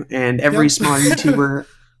true. And every smaller YouTuber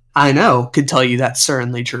I know could tell you that's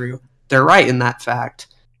certainly true. They're right in that fact.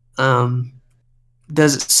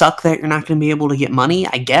 Does it suck that you're not going to be able to get money?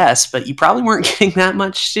 I guess, but you probably weren't getting that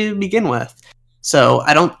much to begin with. So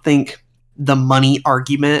I don't think the money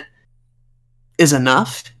argument is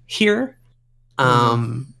enough here.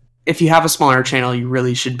 If you have a smaller channel, you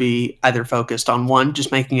really should be either focused on, 1,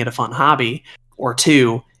 just making it a fun hobby, or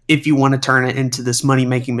 2, if you want to turn it into this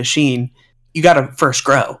money-making machine, you got to first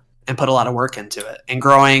grow and put a lot of work into it. And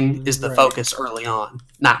growing is the focus early on,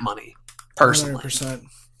 not money, personally. 100%.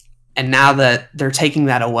 And now that they're taking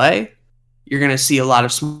that away, you're going to see a lot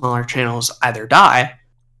of smaller channels either die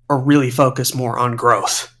or really focus more on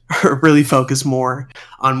growth, or really focus more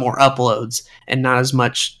on more uploads and not as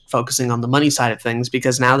much focusing on the money side of things,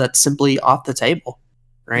 because now that's simply off the table,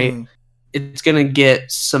 right? It's going to get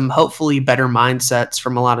some hopefully better mindsets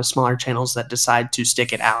from a lot of smaller channels that decide to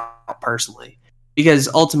stick it out personally. Because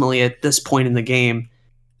ultimately, at this point in the game,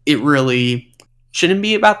 it really shouldn't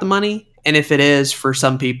be about the money. And if it is for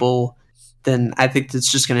some people, then I think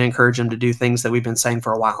it's just going to encourage them to do things that we've been saying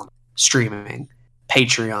for a while. Streaming,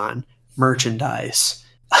 Patreon, merchandise,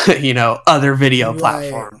 other video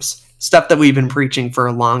platforms. Stuff that we've been preaching for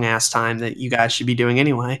a long ass time that you guys should be doing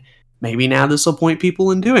anyway. Maybe now this will point people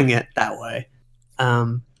in doing it that way.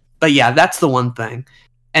 But yeah, that's the one thing.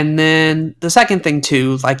 And then the second thing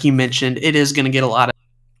too, like you mentioned, it is going to get a lot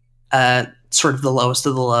of sort of the lowest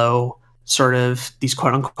of the low, sort of these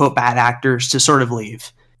quote unquote bad actors to sort of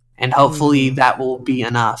leave. And hopefully that will be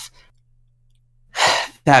enough.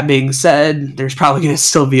 That being said, there's probably going to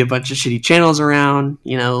still be a bunch of shitty channels around.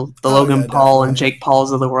 The Logan Paul and Jake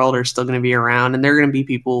Pauls of the world are still going to be around. And they're going to be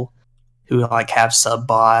people who like have sub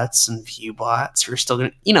bots and view bots who are still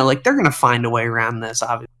gonna, like they're gonna find a way around this.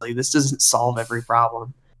 Obviously, this doesn't solve every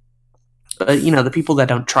problem, but the people that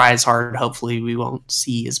don't try as hard, hopefully we won't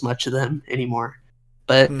see as much of them anymore.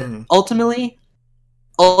 But ultimately,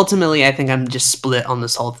 I think I'm just split on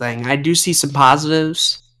this whole thing. I do see some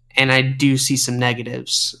positives, and I do see some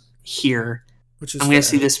negatives here. Which is I'm going to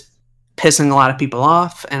see this pissing a lot of people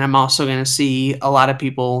off, and I'm also going to see a lot of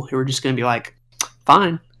people who are just going to be like,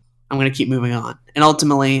 fine, I'm going to keep moving on. And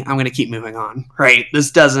ultimately, I'm going to keep moving on, right?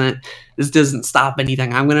 This doesn't stop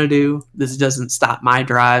anything I'm going to do. This doesn't stop my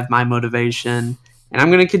drive, my motivation. And I'm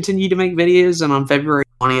going to continue to make videos, and on February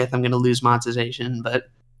 20th, I'm going to lose monetization, but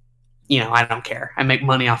I don't care. I make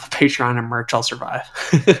money off of Patreon and merch. I'll survive.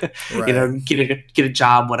 Right. Get a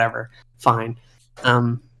job, whatever. Fine.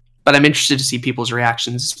 But I'm interested to see people's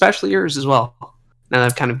reactions, especially yours as well. Now that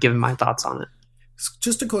I've kind of given my thoughts on it.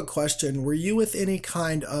 Just a quick question. Were you with any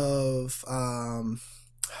kind of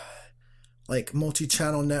like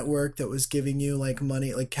multi-channel network that was giving you like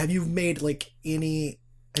money? Like, have you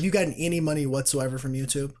gotten any money whatsoever from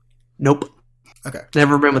YouTube? Nope. Okay.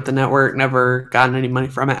 Never been with the network, never gotten any money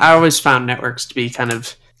from it. I always found networks to be kind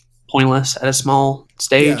of pointless at a small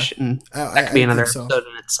stage, and that could be another episode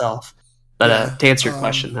in itself. But to answer your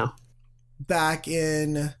question, though. Back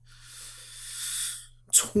in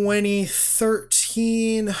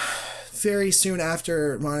 2013, very soon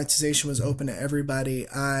after monetization was open to everybody,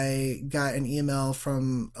 I got an email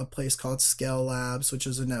from a place called Scale Labs, which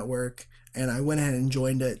is a network, and I went ahead and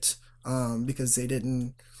joined it because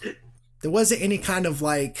there wasn't any kind of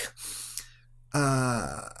like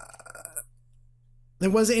there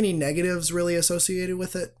wasn't any negatives really associated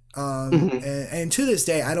with it. And to this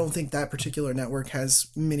day, I don't think that particular network has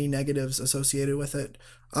many negatives associated with it.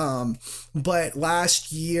 But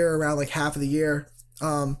last year, around like half of the year,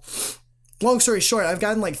 long story short, I've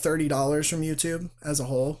gotten like $30 from YouTube as a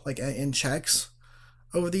whole, like in checks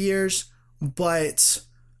over the years. But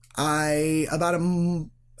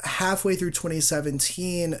halfway through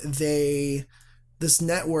 2017, this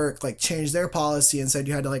network like changed their policy and said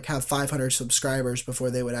you had to like have 500 subscribers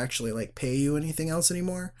before they would actually like pay you anything else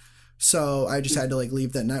anymore. So I just had to like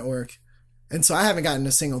leave that network. And so I haven't gotten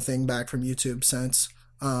a single thing back from YouTube since.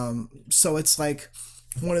 So it's like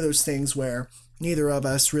one of those things where neither of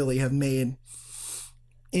us really have made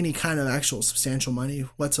any kind of actual substantial money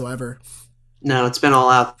whatsoever. No, it's been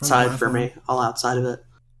all outside for me, all outside of it.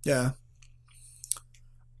 Yeah.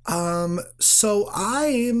 So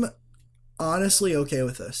I'm honestly okay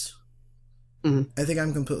with this. I think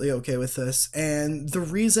I'm completely okay with this. And the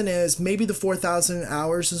reason is maybe the 4,000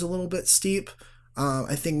 hours is a little bit steep.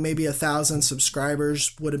 I think maybe 1,000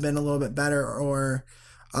 subscribers would have been a little bit better, or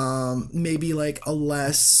maybe like a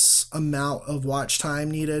less amount of watch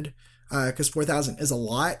time needed, because 4,000 is a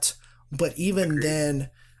lot. But even then,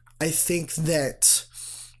 I think that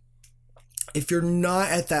if you're not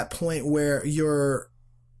at that point where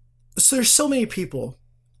so there's so many people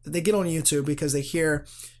that they get on YouTube because they hear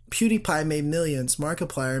PewDiePie made millions,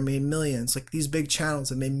 Markiplier made millions, like these big channels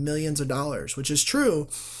that made millions of dollars, which is true.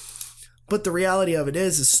 But the reality of it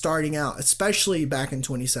is starting out, especially back in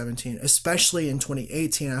 2017, especially in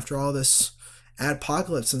 2018, after all this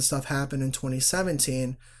adpocalypse and stuff happened in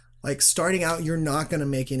 2017, like starting out, you're not going to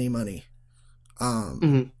make any money.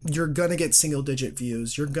 You're going to get single digit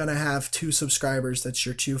views. You're going to have 2 subscribers. That's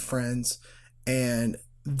your 2 friends. And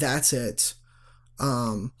that's it.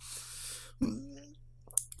 I'm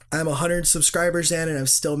 100 subscribers in, and I'm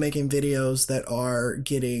still making videos that are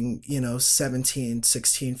getting, 17,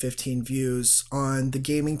 16, 15 views. On the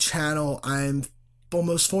gaming channel, I'm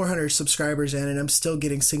almost 400 subscribers in, and I'm still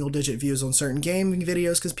getting single digit views on certain gaming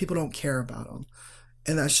videos because people don't care about them.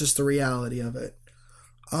 And that's just the reality of it.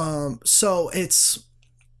 So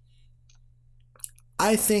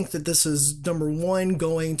I think that this is, number one,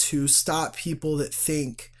 going to stop people that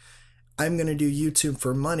think I'm going to do YouTube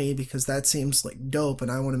for money because that seems like dope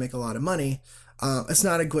and I want to make a lot of money. It's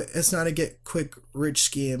not a get quick rich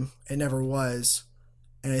scheme. It never was.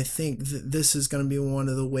 And I think that this is going to be one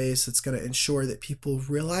of the ways that's going to ensure that people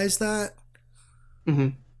realize that.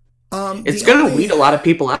 It's going to weed a lot of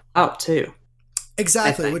people out too.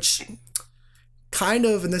 Exactly, which kind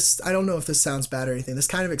of, and this, I don't know if this sounds bad or anything, this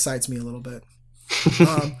kind of excites me a little bit.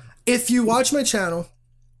 If you watch my channel,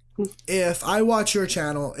 if I watch your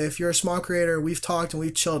channel, if you're a small creator, we've talked and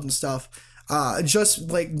we've chilled and stuff,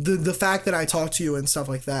 just like the fact that I talk to you and stuff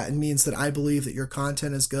like that, it means that I believe that your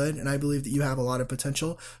content is good and I believe that you have a lot of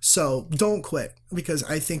potential. So don't quit, because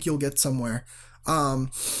I think you'll get somewhere.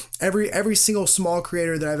 Every single small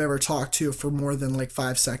creator that I've ever talked to for more than like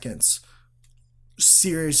 5 seconds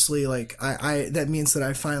seriously, like I that means that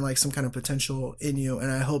I find like some kind of potential in you,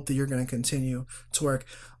 and I hope that you're going to continue to work.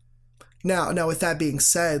 Now with that being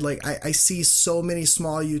said, like I see so many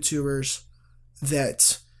small YouTubers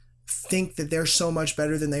that think that they're so much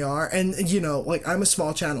better than they are, and like I'm a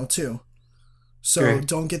small channel too, so Right.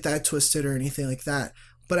 don't get that twisted or anything like that.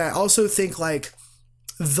 But I also think like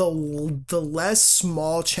the less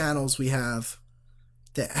small channels we have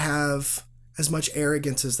that have as much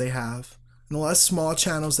arrogance as they have, and the less small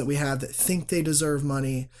channels that we have that think they deserve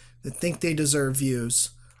money, that think they deserve views,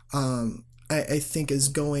 I think is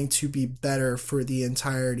going to be better for the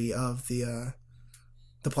entirety of the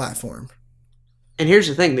platform. And here's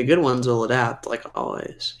the thing: the good ones will adapt, like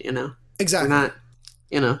always. Exactly.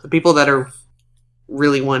 We're not, the people that are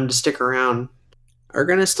really wanting to stick around are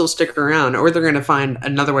going to still stick around, or they're going to find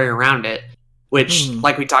another way around it. Which,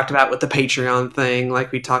 like we talked about with the Patreon thing,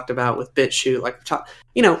 like we talked about with BitChute,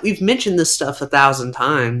 we've mentioned this stuff 1,000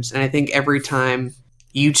 times, and I think every time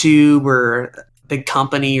YouTube or a big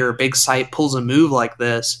company or a big site pulls a move like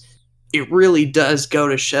this, it really does go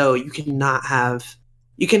to show you cannot have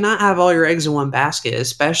all your eggs in one basket,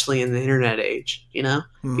 especially in the internet age,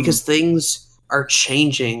 because things are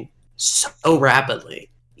changing so rapidly.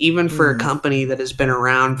 Even for a company that has been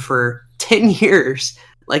around for 10 years,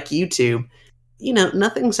 like YouTube,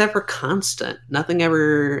 nothing's ever constant. Nothing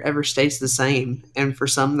ever stays the same. And for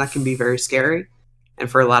some, that can be very scary. And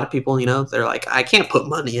for a lot of people, they're like, I can't put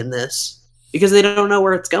money in this because they don't know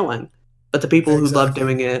where it's going. But the people who love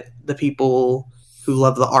doing it, the people who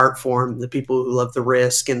love the art form, the people who love the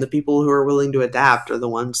risk, and the people who are willing to adapt are the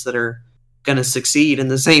ones that are going to succeed. And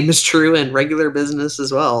the same is true in regular business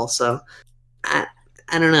as well. So I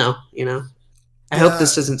don't know, I hope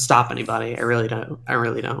this doesn't stop anybody. I really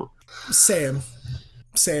don't. Same.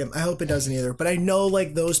 I hope it doesn't either. But I know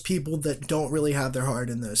like those people that don't really have their heart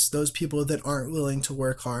in this, those people that aren't willing to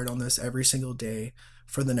work hard on this every single day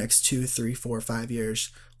for the next 2, 3, 4, 5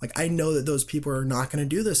 years. Like I know that those people are not going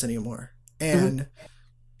to do this anymore. And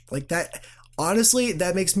like that, honestly,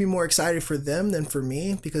 that makes me more excited for them than for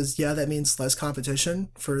me, because that means less competition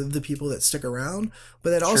for the people that stick around. But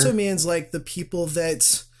that also means like the people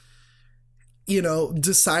that,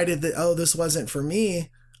 decided that, oh, this wasn't for me.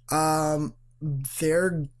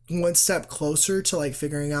 They're one step closer to like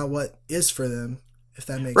figuring out what is for them, if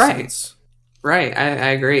that makes sense. Right. I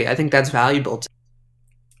agree. I think that's valuable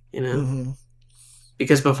too,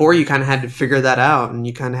 because before you kind of had to figure that out, and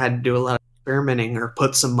you kind of had to do a lot of experimenting or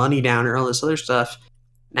put some money down or all this other stuff.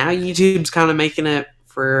 Now YouTube's kind of making it,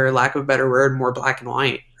 for lack of a better word, more black and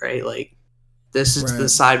white, right? Like this is the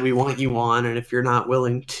side we want you on. And if you're not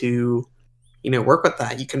willing to, work with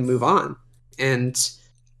that, you can move on. And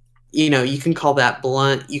you can call that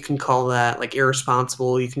blunt, you can call that like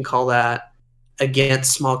irresponsible, you can call that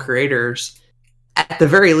against small creators. At the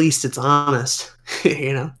very least, it's honest.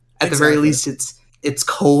 At the very least, it's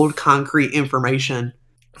cold, concrete information.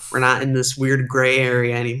 We're not in this weird gray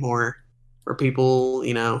area anymore where people,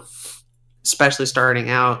 especially starting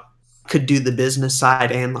out, could do the business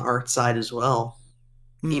side and the art side as well.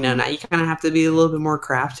 Now you kind of have to be a little bit more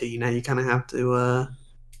crafty. You kind of have to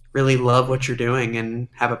really love what you're doing and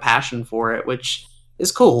have a passion for it, which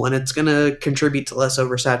is cool. And it's going to contribute to less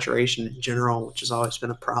oversaturation in general, which has always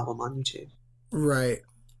been a problem on YouTube. Right.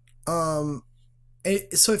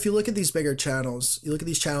 So if you look at these bigger channels, you look at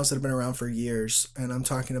these channels that have been around for years, and I'm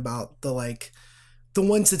talking about the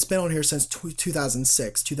ones that's been on here since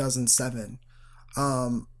 2006, 2007.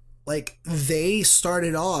 Like they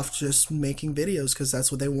started off just making videos because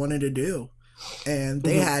that's what they wanted to do. And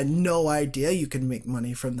they had no idea you could make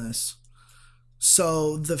money from this.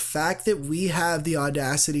 So the fact that we have the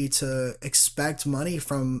audacity to expect money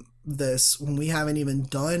from this when we haven't even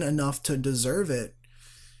done enough to deserve it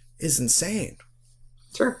is insane.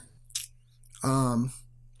 Sure. And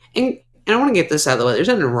I want to get this out of the way. There's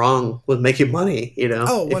nothing wrong with making money,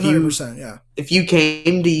 Oh, 100%, yeah. If you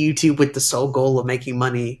came to YouTube with the sole goal of making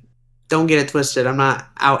money, don't get it twisted. I'm not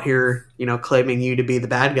out here, claiming you to be the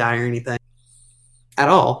bad guy or anything at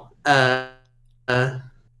all. I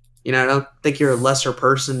don't think you're a lesser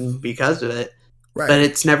person because of it. Right. But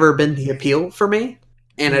it's never been the appeal for me.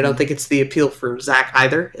 And I don't think it's the appeal for Zach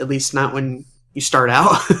either, at least not when you start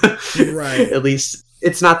out. Right. At least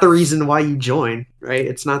it's not the reason why you join, right?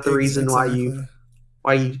 It's not the reason why you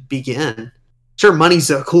begin. Sure, money's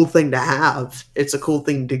a cool thing to have. It's a cool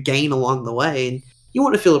thing to gain along the way, and you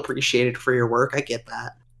want to feel appreciated for your work. I get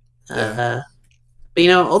that. Yeah. But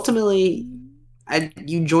ultimately,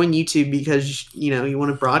 you join YouTube because you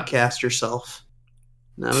want to broadcast yourself.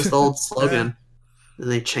 That was the old slogan,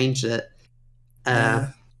 and they changed it.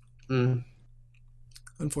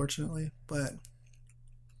 Unfortunately, but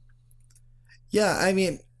Yeah, I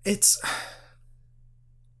mean,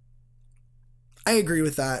 I agree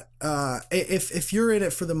with that. If you're in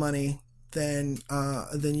it for the money, then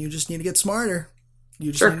you just need to get smarter.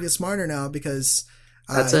 You just need to get smarter now, because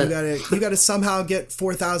That's it. You gotta somehow get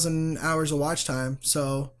 4,000 hours of watch time.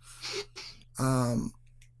 So,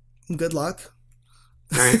 good luck.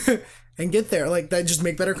 All right. And get there. Like that, just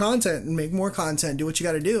make better content and make more content. Do what you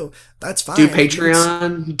got to do. That's fine. Do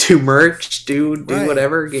Patreon, do merch, do Right.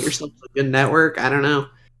 whatever. Get yourself a good network. I don't know.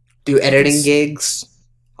 Do editing gigs,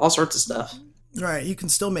 all sorts of stuff. Right. You can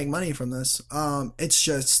still make money from this. It's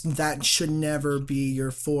just that should never be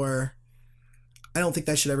your I don't think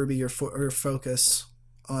that should ever be your focus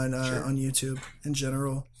on on YouTube in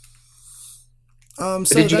general. But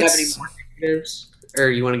So did you have any that's more negatives, or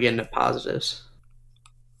you want to get into positives?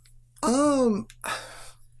 I'm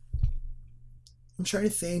trying to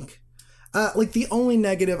think. Like the only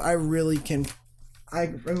negative I really can, I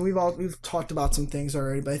mean, we've talked about some things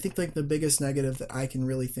already, but I think like the biggest negative that I can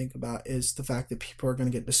really think about is the fact that people are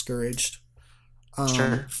going to get discouraged.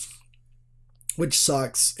 Sure. Which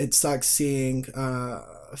sucks. It sucks seeing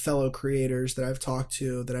fellow creators that I've talked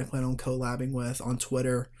to, that I plan on collabing with on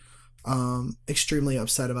Twitter, extremely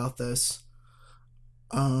upset about this.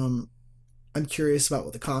 I'm curious about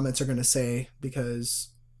what the comments are going to say, because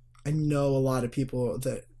I know a lot of people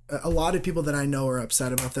that I know are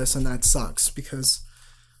upset about this, and that sucks, because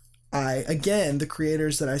the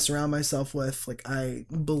creators that I surround myself with, like I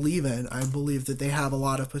believe that they have a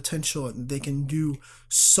lot of potential and they can do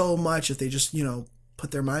so much if they just,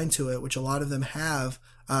 put their mind to it, which a lot of them have.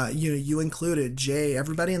 You included, Jay,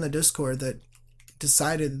 everybody in the Discord that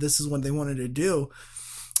decided this is what they wanted to do.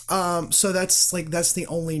 So that's the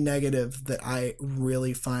only negative that I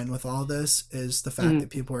really find with all this, is the fact that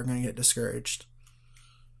people are going to get discouraged.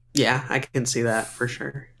 Yeah, I can see that for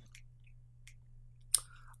sure.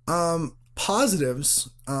 Positives,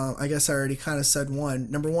 I guess I already kind of said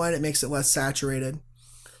one. Number one, it makes it less saturated.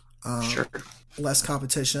 Sure. Less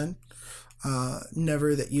competition.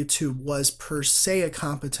 Never that YouTube was per se a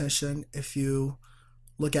competition. If you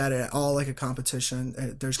look at it at all like a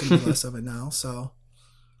competition, there's going to be less of it now. So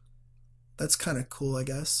that's kind of cool, I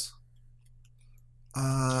guess.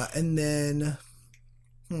 And then,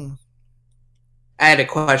 I had a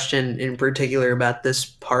question in particular about this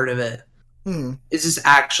part of it. Is this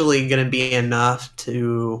actually going to be enough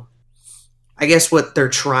to... I guess what they're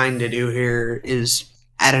trying to do here is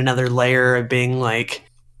add another layer of being like,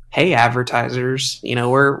 hey, advertisers,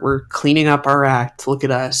 we're cleaning up our act. Look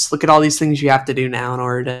at us. Look at all these things you have to do now in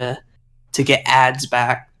order to get ads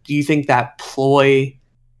back. Do you think that ploy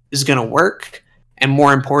is going to work? And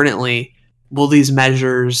more importantly, will these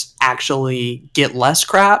measures actually get less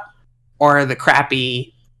crap, or are the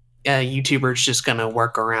crappy YouTubers just going to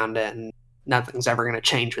work around it and nothing's ever going to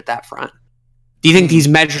change with that front? Do you think these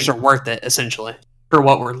measures are worth it, essentially, for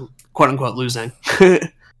what we're quote unquote losing?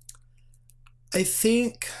 I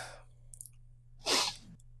think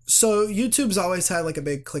so. YouTube's always had like a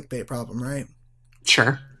big clickbait problem, right?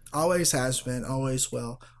 Sure. Always has been, always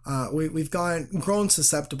will. We've grown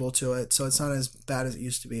susceptible to it, so it's not as bad as it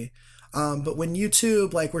used to be. But when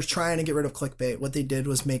YouTube was trying to get rid of clickbait, what they did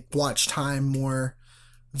was make watch time more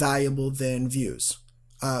valuable than views,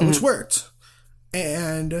 which worked.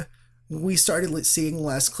 And we started seeing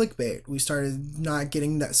less clickbait. We started not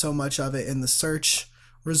getting that so much of it in the search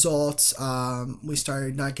results. We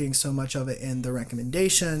started not getting so much of it in the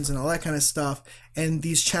recommendations and all that kind of stuff. And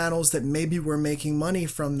these channels that maybe were making money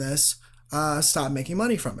from this stopped making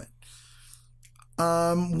money from it.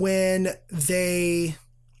 When they...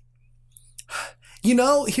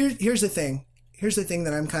 here's the thing. Here's the thing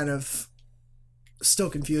that I'm kind of still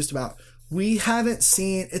confused about. We haven't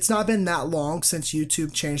seen... It's not been that long since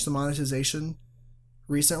YouTube changed the monetization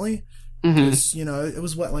recently. Because, it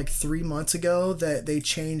was 3 months ago that they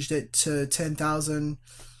changed it to 10,000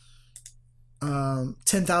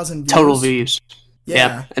 views. Total views.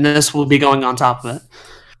 Yeah. And this will be going on top of it.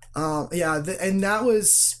 And that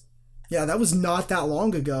was not that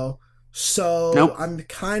long ago. So nope. I'm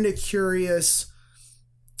kind of curious.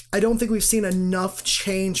 I don't think we've seen enough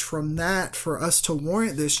change from that for us to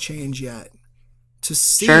warrant this change yet. To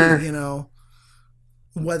see,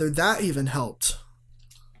 whether that even helped.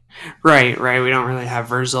 Right. We don't really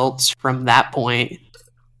have results from that point.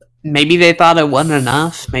 Maybe they thought it wasn't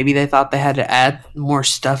enough. Maybe they thought they had to add more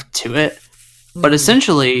stuff to it. But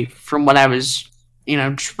essentially, from what I was,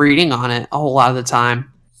 just reading on it a whole lot of the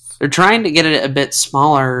time, they're trying to get it a bit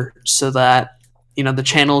smaller so that, the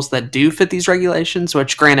channels that do fit these regulations,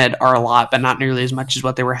 which granted are a lot, but not nearly as much as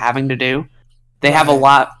what they were having to do, they have a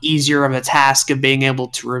lot easier of a task of being able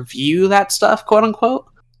to review that stuff, quote unquote.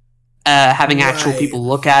 having actual people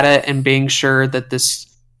look at it and being sure that this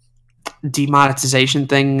demonetization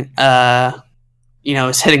thing,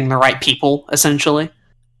 is hitting the right people, essentially.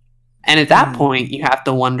 And at that point, you have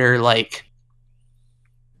to wonder, like,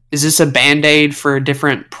 is this a Band-Aid for a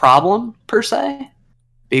different problem, per se?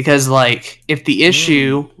 Because, like, if the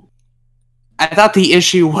issue... I thought the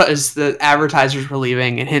issue was that advertisers were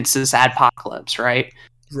leaving, and hence this adpocalypse, right?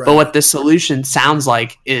 But what the solution sounds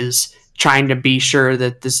like is trying to be sure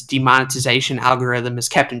that this demonetization algorithm is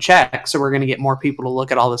kept in check, so we're going to get more people to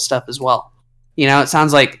look at all this stuff as well. It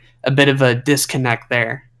sounds like a bit of a disconnect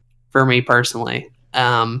there for me personally.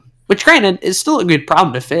 Which, granted, is still a good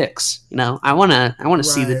problem to fix. I want to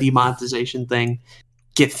see the demonetization thing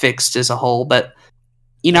get fixed as a whole. But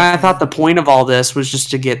I thought the point of all this was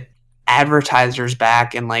just to get advertisers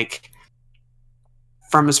back, and like,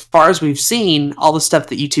 from as far as we've seen, all the stuff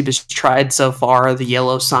that YouTube has tried so far, the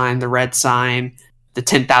yellow sign, the red sign, the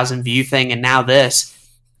 10,000 view thing, and now this,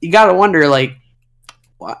 you got to wonder, like,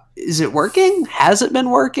 what, is it working? Has it been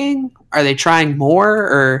working? Are they trying more?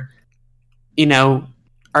 Or,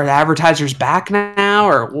 are the advertisers back now?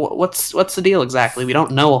 Or what's the deal exactly? We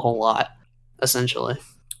don't know a whole lot, essentially.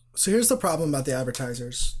 So here's the problem about the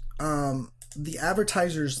advertisers. The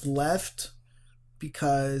advertisers left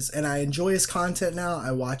because, and I enjoy his content now.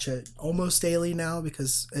 I watch it almost daily now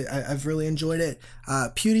because I've really enjoyed it.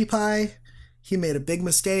 PewDiePie, he made a big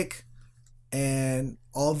mistake, and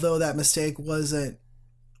although that mistake wasn't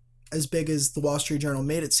as big as the Wall Street Journal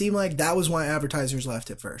made it seem like, that was why advertisers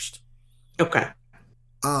left at first. Okay.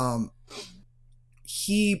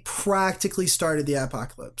 He practically started the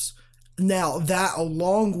apocalypse. Now, that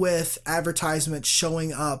along with advertisements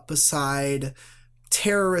showing up beside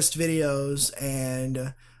terrorist videos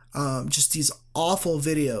and just these awful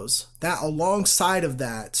videos, that alongside of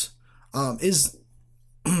that is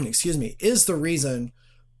the reason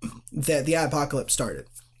that the apocalypse started.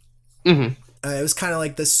 Mm-hmm. It was kind of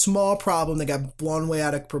like this small problem that got blown way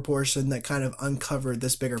out of proportion that kind of uncovered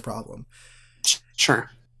this bigger problem.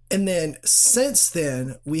 Sure. And then since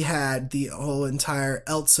then, we had the whole entire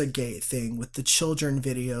Elsa Gate thing with the children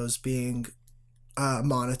videos being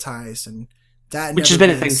monetized, and that which has been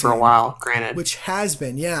a thing for a while, granted. Which has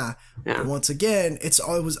been, yeah. But once again, it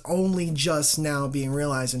was only just now being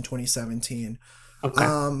realized in 2017. Okay.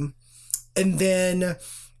 And then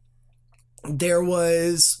there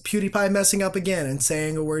was PewDiePie messing up again and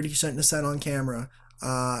saying a word he shouldn't have said on camera.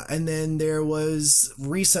 And then there was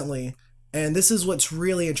recently, and this is what's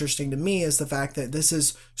really interesting to me, is the fact that this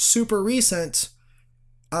is super recent,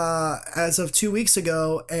 as of 2 weeks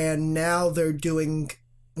ago, and now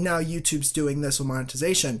YouTube's doing this with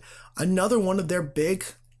monetization. Another one of their big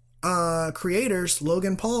creators,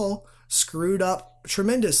 Logan Paul, screwed up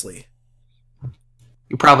tremendously.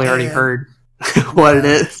 You probably already heard what it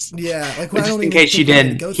is. Yeah, like, just in case you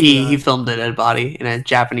didn't, he filmed a dead body in a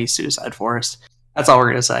Japanese suicide forest. That's all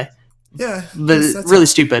we're gonna say. Yeah, but that's really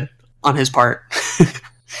stupid on his part.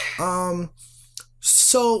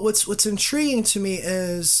 So what's intriguing to me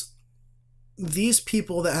is these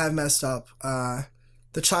people that have messed up.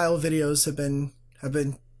 The child videos have been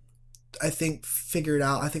I think figured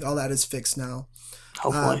out. I think all that is fixed now.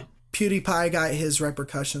 Hopefully. PewDiePie got his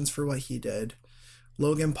repercussions for what he did.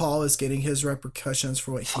 Logan Paul is getting his repercussions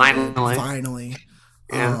for what he did. Finally.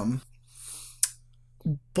 Yeah.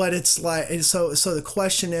 But it's like, so the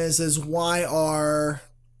question is why are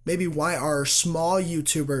small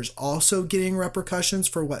YouTubers also getting repercussions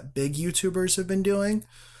for what big YouTubers have been doing?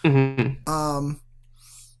 Mm-hmm.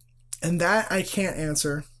 And that I can't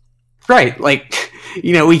answer. Right. Like,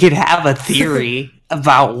 we could have a theory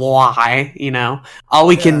about why, all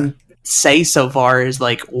we can say so far is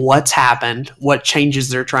like what's happened, what changes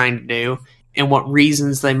they're trying to do, and what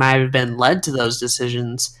reasons they might have been led to those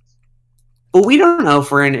decisions. But we don't know if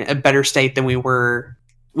we're in a better state than we were.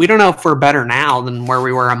 We don't know if we're better now than where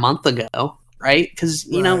we were a month ago, right? Because,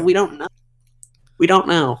 we don't know. We don't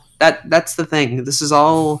know. That's the thing. This has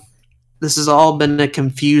all been a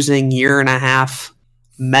confusing 1.5 year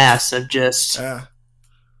mess of just,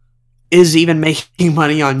 is even making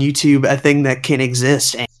money on YouTube a thing that can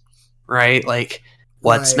exist, right? Like,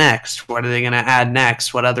 what's next? What are they going to add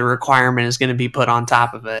next? What other requirement is going to be put on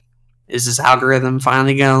top of it? Is this algorithm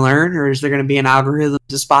finally going to learn, or is there going to be an algorithm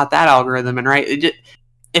to spot that algorithm? And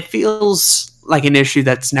it feels like an issue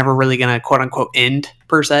that's never really going to quote unquote end,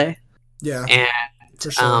 per se. Yeah. And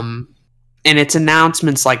for sure. And it's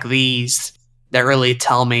announcements like these that really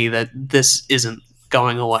tell me that this isn't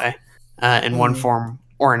going away in one form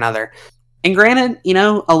or another. And granted,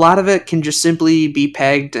 a lot of it can just simply be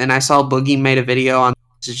pegged. And I saw Boogie made a video on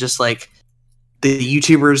this. It's just like, the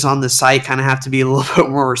YouTubers on the site kind of have to be a little bit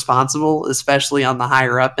more responsible, especially on the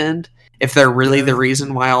higher up end, if they're really the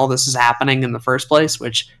reason why all this is happening in the first place,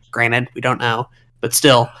 which granted, we don't know, but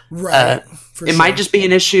still, it might just be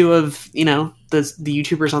an issue of, you know, the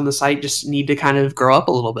YouTubers on the site just need to kind of grow up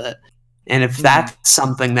a little bit. And if that's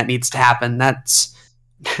something that needs to happen, that's,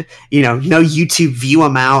 you know, no YouTube view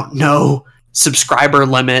amount, no subscriber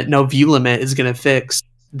limit, no view limit is going to fix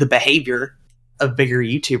the behavior of bigger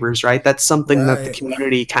YouTubers, right? That's something that the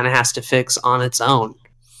community kind of has to fix on its own.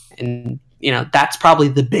 And, you know, that's probably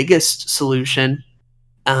the biggest solution,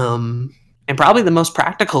 and probably the most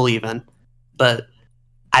practical even. But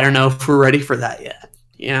I don't know if we're ready for that yet.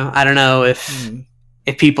 You know, I don't know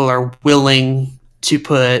if people are willing to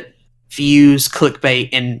put views, clickbait,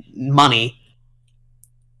 and money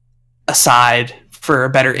aside for a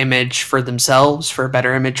better image for themselves, for a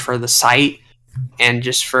better image for the site, and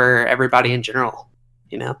just for everybody in general.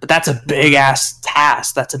 You know, but that's a big ass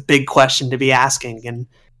task. That's a big question to be asking. And,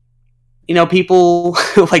 you know, people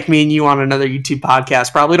like me and you on another YouTube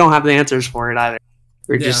podcast probably don't have the answers for it either.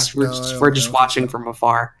 We're just watching from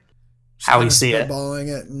afar how we see it. Spitballing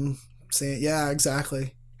it and seeing it. Yeah,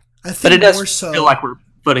 exactly. I think but it does feel like we're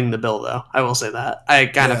footing the bill, though. I will say that. I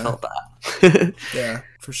kind of felt that. Yeah,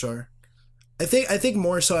 for sure. I think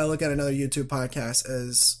more so I look at another YouTube podcast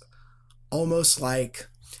as almost like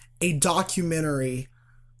a documentary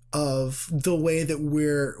of the way that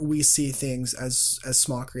we see things as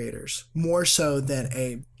small creators, more so than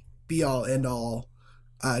a be all end all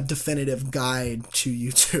definitive guide to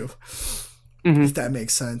YouTube, if that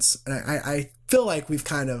makes sense. And I feel like we've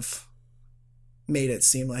kind of made it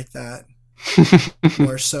seem like that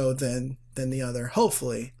more so than the other.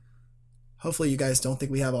 Hopefully you guys don't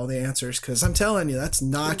think we have all the answers, because I'm telling you, that's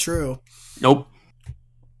not true. Nope.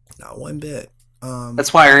 Not one bit.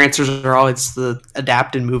 That's why our answers are always the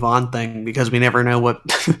adapt and move on thing, because we never know what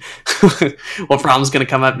what problem's going to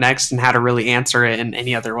come up next and how to really answer it in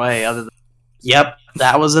any other way other than, yep,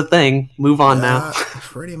 that was a thing. Move on now.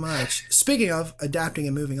 Pretty much. Speaking of adapting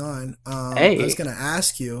and moving on, I was going to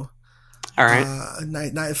ask you. All right.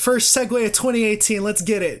 First segue of 2018. Let's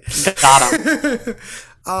get it. Got him.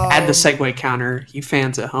 Add the segue counter. You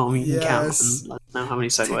fans at home, you can count and let us know how many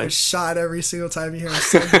segues. Take a shot every single time you hear a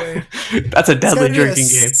segue. That's a deadly drinking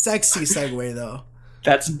game. Sexy segue, though.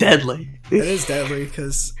 That's deadly. It is deadly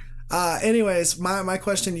because... anyways, my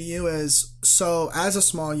question to you is, so as a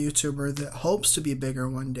small YouTuber that hopes to be bigger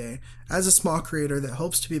one day, as a small creator that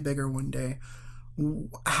hopes to be bigger one day,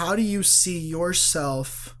 how do you see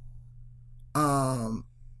yourself when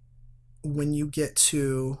you get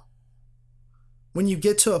to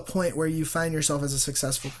a point where you find yourself as a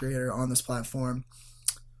successful creator on this platform?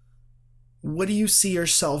 What do you see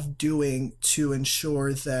yourself doing to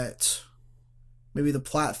ensure that maybe the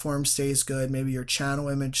platform stays good, maybe your channel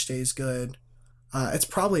image stays good? It's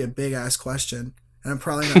probably a big ass question, and I'm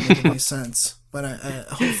probably not making any sense, but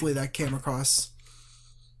hopefully that came across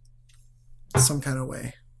some kind of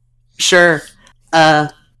way. Sure.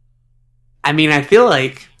 I mean, I feel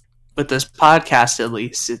like with this podcast, at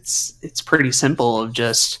least, it's pretty simple of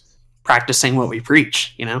just practicing what we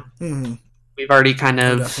preach, you know? Mm-hmm. We've already kind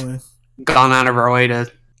of gone out of our way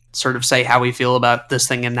to sort of say how we feel about this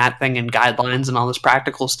thing and that thing and guidelines and all this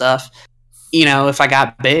practical stuff. You know, if I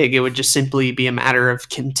got big, it would just simply be a matter of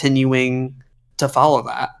continuing to follow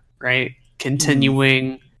that, right?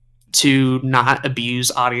 Continuing to not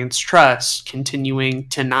abuse audience trust, continuing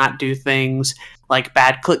to not do things like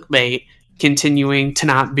bad clickbait, continuing to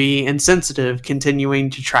not be insensitive, continuing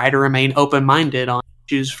to try to remain open-minded on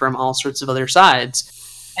issues from all sorts of other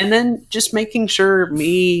sides, and then just making sure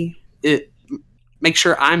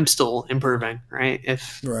I'm still improving, right?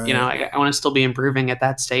 You know, I want to still be improving at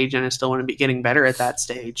that stage, and I still want to be getting better at that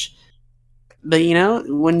stage. But, you know,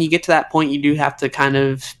 when you get to that point, you do have to kind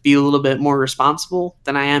of be a little bit more responsible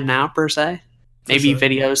than I am now, per se. Maybe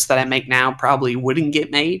videos that I make now probably wouldn't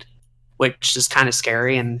get made, which is kind of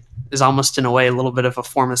scary and is almost in a way a little bit of a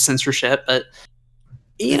form of censorship. But,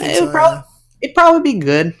 you know, it'd probably be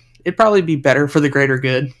good. It'd probably be better for the greater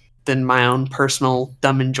good than my own personal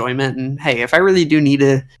dumb enjoyment. And hey, if I really do need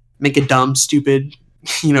to make a dumb, stupid,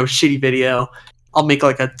 you know, shitty video, I'll make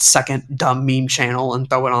like a second dumb meme channel and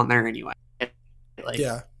throw it on there anyway. Like,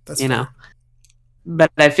 yeah, that's you know.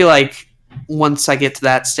 But I feel like once I get to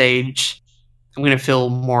that stage, I'm going to feel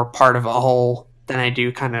more part of a whole than I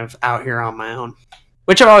do kind of out here on my own,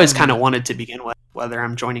 which I've always kind of wanted to begin with, whether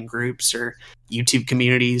I'm joining groups or YouTube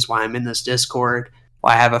communities, why I'm in this Discord,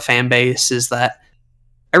 why I have a fan base, is that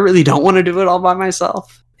I really don't want to do it all by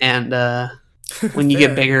myself. And when you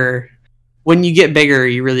get bigger,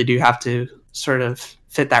 you really do have to sort of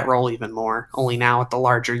fit that role even more, only now with the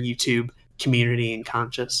larger YouTube community and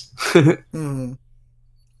conscious. I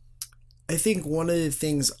think one of the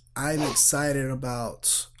things I'm excited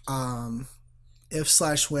about,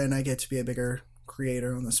 if/when I get to be a bigger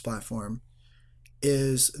creator on this platform,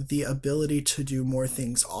 is the ability to do more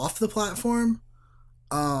things off the platform.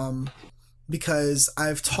 Because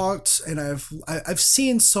I've talked and I've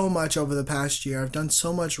seen so much over the past year. I've done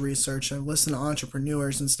so much research. I've listened to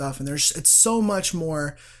entrepreneurs and stuff, and it's so much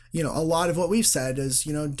more. A lot of what we've said is,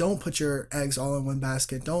 don't put your eggs all in one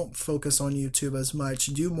basket. Don't focus on YouTube as much.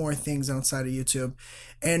 Do more things outside of YouTube.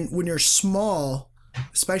 And when you're small,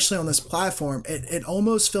 especially on this platform, it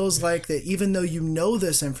almost feels like that even though you know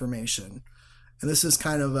this information, and this is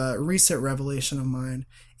kind of a recent revelation of mine,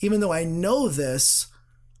 even though I know this,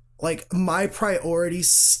 like, my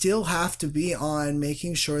priorities still have to be on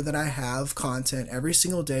making sure that I have content every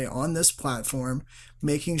single day on this platform,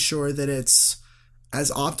 making sure that it's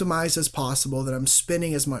as optimized as possible, that I'm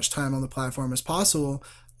spending as much time on the platform as possible,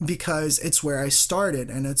 because it's where I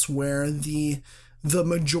started, and it's where the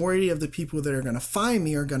majority of the people that are going to find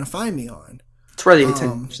me are going to find me on. It's where the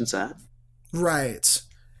attention's at. Right.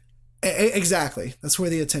 Exactly. That's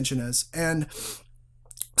where the attention is. And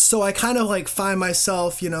so I kind of like find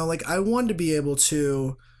myself, like I want to be able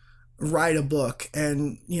to write a book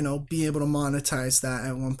and, be able to monetize that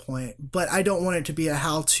at one point. But I don't want it to be a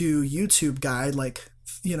how-to YouTube guide like,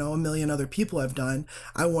 a million other people have done.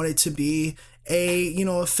 I want it to be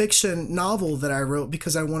a fiction novel that I wrote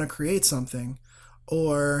because I want to create something.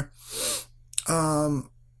 Or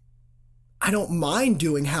I don't mind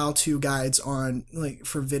doing how-to guides on like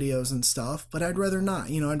for videos and stuff, but I'd rather not.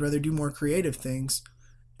 I'd rather do more creative things.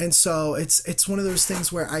 And so it's one of those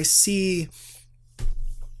things where I see,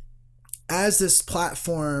 as this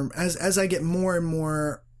platform, as I get more and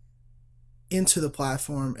more into the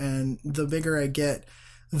platform, and the bigger I get,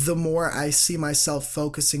 the more I see myself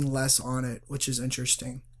focusing less on it, which is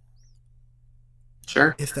interesting.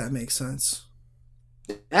 Sure. If that makes sense.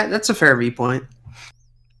 That's a fair viewpoint.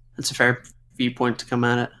 That's a fair viewpoint to come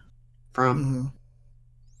at it from. Mm-hmm.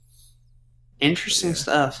 Interesting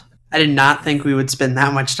stuff. I did not think we would spend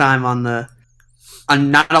that much time on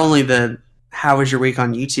not only the how was your week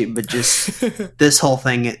on YouTube, but just this whole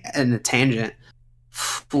thing in a tangent.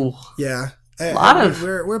 Ooh. Yeah.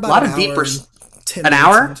 We're about a lot of deeper. 10 an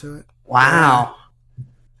hour? Into it. Wow. Yeah.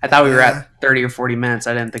 I thought we were at 30 or 40 minutes.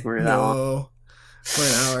 I didn't think we were that long. No. For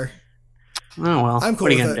an hour. Oh well. I'm cool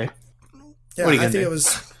what are you with gonna it. do? Yeah, what are you gonna I think do? it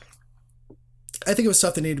was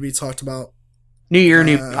stuff that needed to be talked about. New year,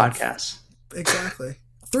 new podcast. Exactly.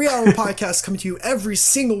 3-hour podcast coming to you every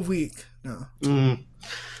single week. No.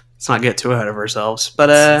 Let's not get too ahead of ourselves. But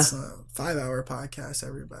it's a 5-hour podcast,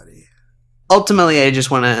 everybody. Ultimately, I just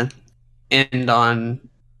want to end on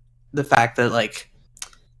the fact that, like,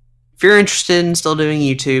 if you're interested in still doing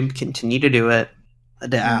YouTube, continue to do it.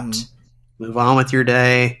 Adapt. Move on with your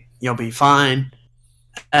day. You'll be fine.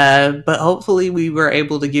 But hopefully we were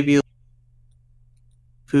able to give you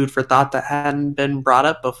food for thought that hadn't been brought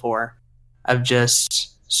up before. Of just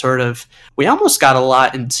sort of, we almost got a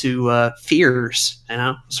lot into fears,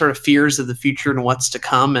 sort of fears of the future and what's to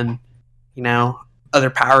come, and, other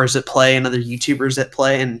powers at play and other YouTubers at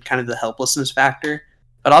play, and kind of the helplessness factor,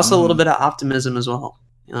 but also a little bit of optimism as well.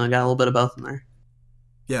 I got a little bit of both in there.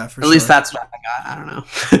 Yeah, for sure. At least that's what I got. I don't know.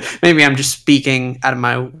 Maybe I'm just speaking out of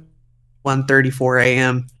my 1:34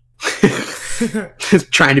 a.m.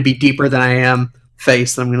 trying to be deeper than I am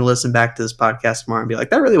face, that I'm going to listen back to this podcast tomorrow and be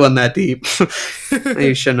like, that really wasn't that deep.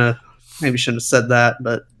 maybe shouldn't have said that,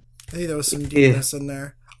 but I think there was some deepness in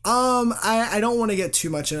there. I don't want to get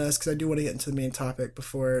too much into this because I do want to get into the main topic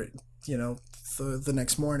before the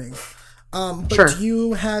next morning. But sure. Do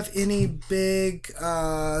you have any big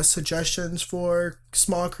suggestions for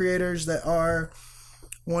small creators that are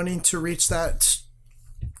wanting to reach that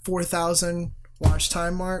 4,000 watch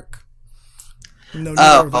time mark? No,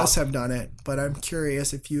 neither of us have done it, but I'm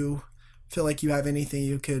curious if you feel like you have anything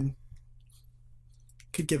you could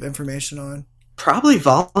give information on. Probably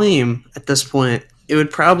volume at this point. It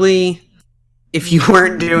would probably, if you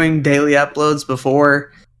weren't doing daily uploads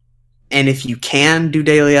before, and if you can do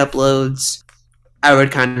daily uploads, I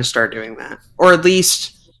would kind of start doing that. Or at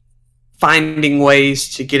least finding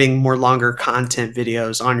ways to getting more longer content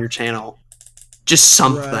videos on your channel. Just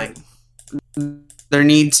something. Right. There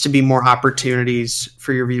needs to be more opportunities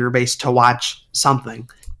for your viewer base to watch something,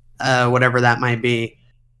 whatever that might be.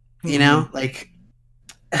 Like,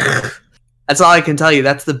 that's all I can tell you.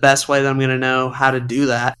 That's the best way that I'm going to know how to do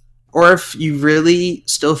that. Or if you really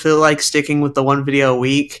still feel like sticking with the one video a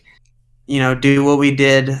week, do what we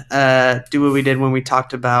did. Do what we did when we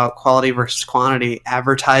talked about quality versus quantity.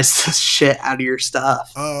 Advertise the shit out of your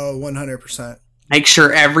stuff. Oh, 100%. Make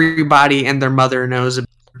sure everybody and their mother knows a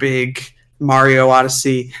big Mario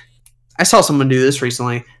Odyssey. I saw someone do this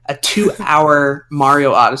recently. A 2-hour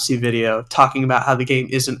Mario Odyssey video talking about how the game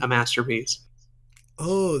isn't a masterpiece.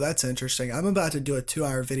 Oh, that's interesting. I'm about to do a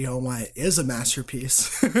 2-hour video on why it is a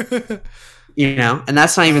masterpiece. And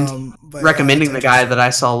that's not even recommending the guy that I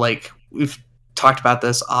saw. Like, we've talked about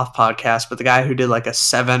this off podcast, but the guy who did like a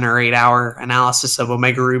 7 or 8 hour analysis of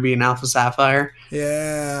Omega Ruby and Alpha Sapphire.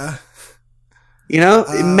 Yeah.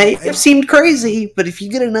 It may have seemed crazy, but if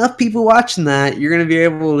you get enough people watching that, you're going to be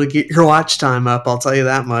able to get your watch time up. I'll tell you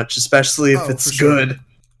that much, especially if it's good,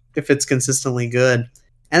 if it's consistently good.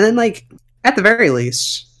 And then, like, at the very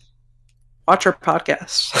least, watch our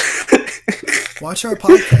podcast. Watch our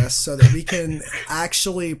podcast so that we can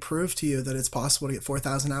actually prove to you that it's possible to get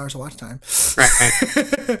 4,000 hours of watch time. Right.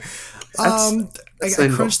 I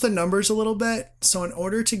crunched the numbers a little bit. So in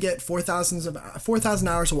order to get 4,000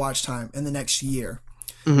 hours of watch time in the next year,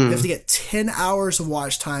 you have to get 10 hours of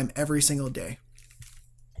watch time every single day,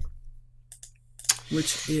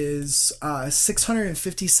 which is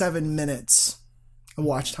 657 minutes of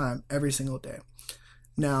watch time every single day.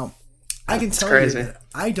 Now, I can tell you that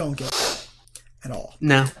I don't get that at all.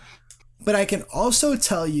 No. But I can also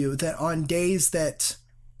tell you that on days that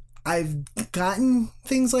I've gotten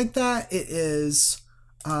things like that, it's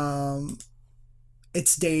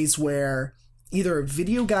days where either a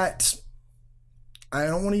video got, I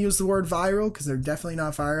don't want to use the word viral because they're definitely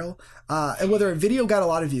not viral, and whether a video got a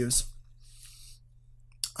lot of views,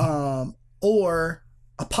 or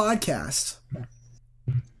a podcast.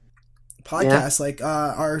 Like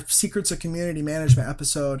our Secrets of Community Management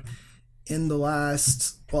episode in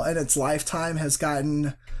its lifetime has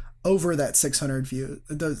gotten over that 600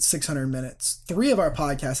 the 600 minutes. 3 of our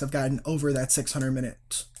podcasts have gotten over that 600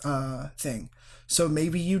 minute thing. So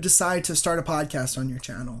maybe you decide to start a podcast on your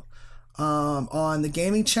channel. On the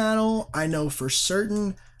gaming channel, I know for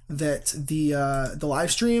certain that the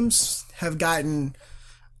live streams have gotten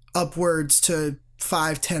upwards to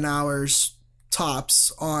 5-10 hours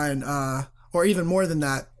tops on, or even more than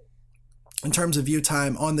that in terms of view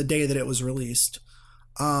time on the day that it was released.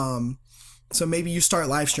 So maybe you start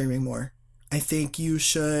live streaming more. I think you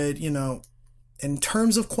should, in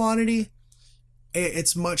terms of quantity,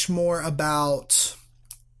 it's much more about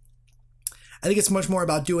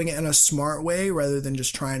doing it in a smart way rather than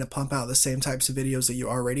just trying to pump out the same types of videos that you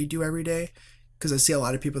already do every day. Because I see a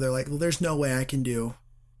lot of people, they're like, well, there's no way I can do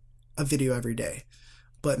a video every day.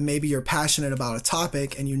 But maybe you're passionate about a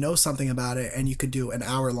topic and you know something about it, and you could do an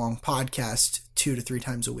hour-long podcast 2 to 3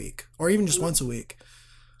 times a week, or even just once a week.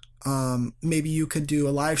 Maybe you could do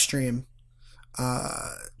a live stream,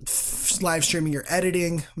 live streaming your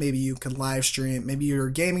editing. Maybe you could live stream, maybe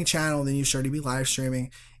your gaming channel, then you start to be live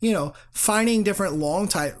streaming, finding different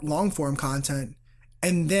long form content,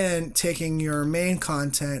 and then taking your main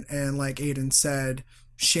content and, like Aiden said,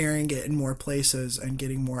 sharing it in more places and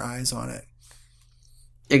getting more eyes on it.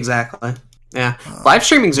 Exactly. Yeah. Live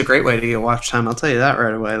streaming is a great way to get watch time. I'll tell you that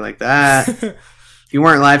right away. Like that. If you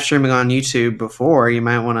weren't live streaming on YouTube before, you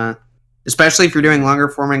might want to, especially if you're doing longer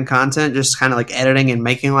forming content, just kind of like editing and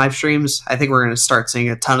making live streams. I think we're going to start seeing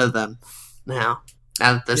a ton of them now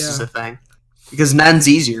that this is a thing. Because none's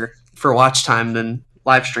easier for watch time than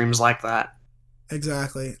live streams like that.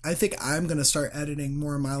 Exactly. I think I'm going to start editing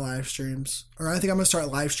more of my live streams. Or I think I'm going to start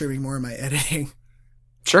live streaming more of my editing.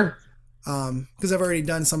 Sure. Because I've already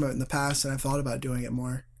done some of it in the past and I've thought about doing it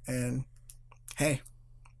more. And hey,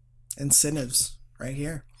 incentives right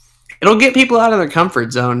here. It'll get people out of their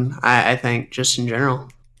comfort zone, I think, just in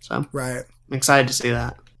general. So right. I'm excited to see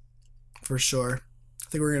that. For sure. I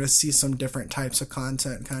think we're going to see some different types of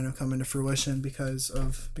content kind of come into fruition because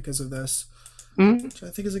of this, which I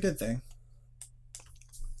think is a good thing.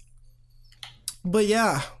 But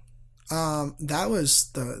yeah, that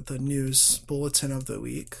was the news bulletin of the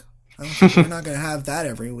week. I don't think we're not going to have that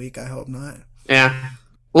every week. I hope not. Yeah.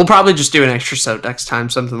 We'll probably just do an extra soap next time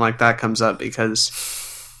something like that comes up because,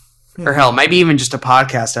 or hell, maybe even just a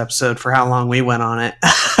podcast episode for how long we went on it.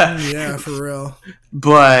 Yeah, for real.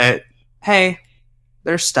 But, hey,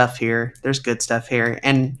 there's stuff here. There's good stuff here.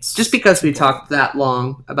 And just because we talked that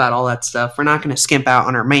long about all that stuff, we're not going to skimp out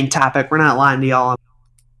on our main topic. We're not lying to y'all.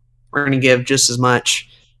 We're going to give just as much,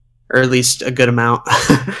 or at least a good amount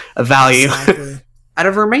of value out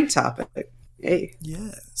of our main topic. Hey.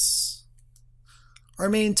 Yes. Our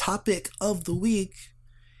main topic of the week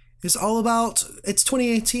is all about, it's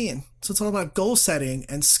 2018. So it's all about goal setting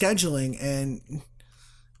and scheduling and,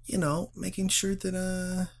 making sure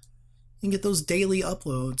that, You can get those daily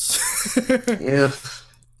uploads. Yeah.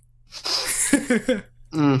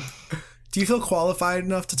 Do you feel qualified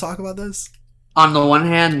enough to talk about this? On the one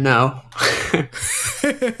hand, no.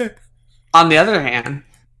 On the other hand,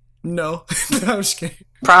 no. No, I'm just kidding.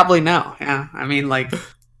 Probably no. Yeah. I mean, like,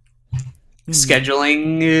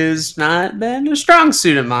 scheduling has not been a strong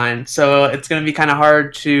suit of mine, so it's going to be kind of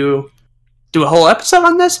hard to do a whole episode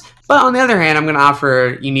on this. But on the other hand, I'm going to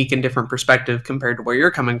offer a unique and different perspective compared to where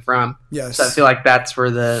you're coming from. Yes. So I feel like that's where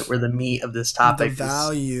the meat of this topic the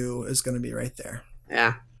value is going to be right there.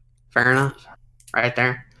 Yeah. Fair enough. Right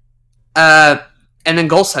there. And then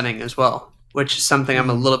goal setting as well, which is something I'm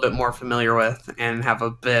a little bit more familiar with and have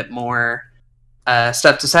a bit more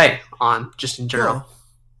stuff to say on, just in general. Cool.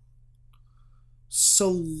 So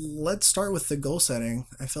let's start with the goal setting.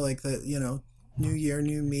 I feel like that, new year,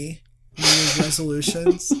 new me, New Year's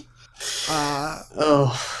resolutions. I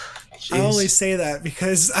only say that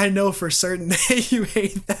because I know for certain that you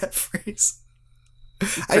hate that phrase.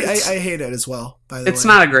 I hate it as well, by the way. It's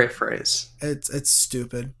not a great phrase. It's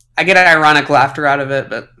stupid. I get ironic laughter out of it,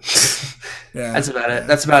 but yeah, that's about it.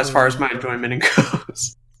 That's about as far as my enjoyment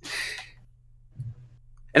goes.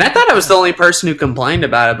 And I thought I was the only person who complained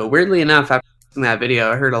about it, but weirdly enough, after watching that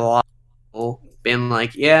video, I heard a lot of people being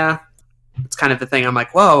like, yeah, it's kind of a thing. I'm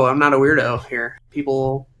like, whoa, I'm not a weirdo here.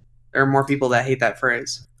 There are more people that hate that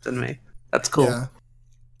phrase than me. That's cool. Yeah.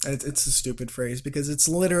 It's a stupid phrase because it's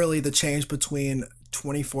literally the change between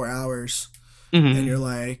 24 hours and you're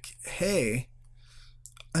like, hey,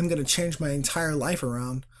 I'm going to change my entire life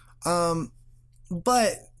around.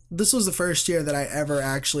 But this was the first year that I ever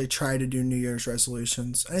actually tried to do New Year's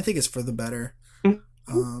resolutions. And I think it's for the better.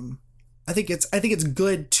 I think it's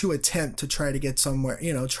good to attempt to try to get somewhere,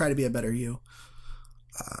 try to be a better you.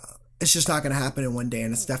 It's just not going to happen in one day,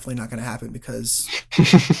 and it's definitely not going to happen because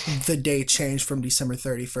the date changed from December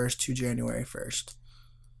 31st to January 1st.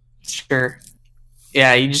 Sure.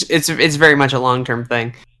 Yeah, it's very much a long-term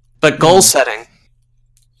thing. But goal setting.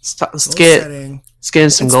 Let's get into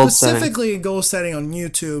some goal setting. Specifically goal setting on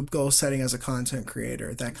YouTube, goal setting as a content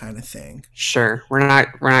creator, that kind of thing. Sure. We're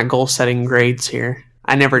not goal setting grades here.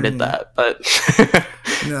 I never did that, but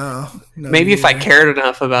no maybe if I cared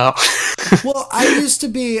enough about. Well, I used to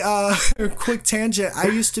be quick tangent. I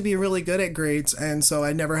used to be really good at grades, and so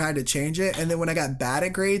I never had to change it. And then when I got bad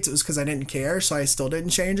at grades, it was because I didn't care, so I still didn't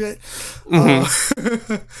change it.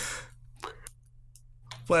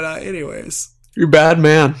 But anyways, you're a bad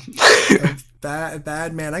man.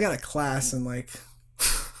 bad man. I got a class in like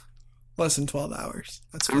less than 12 hours.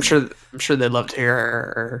 That's I'm sure they'd love to hear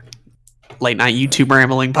our late night YouTube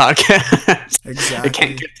rambling podcast. Exactly. They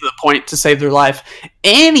can't get to the point to save their life.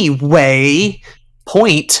 Anyway,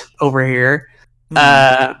 point over here.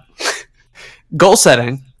 Goal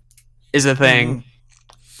setting is a thing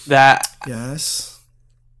that yes.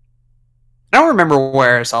 I don't remember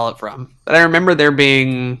where I saw it from, but I remember there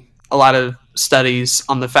being a lot of studies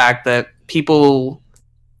on the fact that people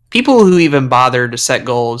who even bother to set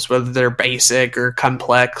goals, whether they're basic or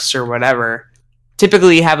complex or whatever,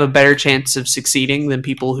 typically have a better chance of succeeding than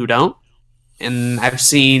people who don't. And I've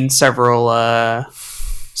seen several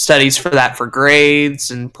studies for that, for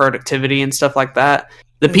grades and productivity and stuff like that.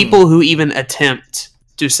 The people who even attempt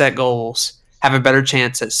to set goals have a better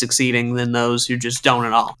chance at succeeding than those who just don't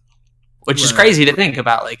at all. Which is crazy to think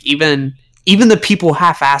about. Like even the people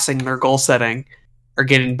half-assing their goal setting are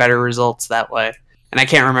getting better results that way. And I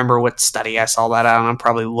can't remember what study I saw that on. I'll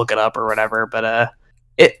probably look it up or whatever. But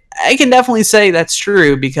I can definitely say that's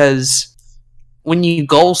true because when you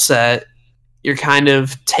goal set, you're kind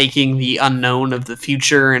of taking the unknown of the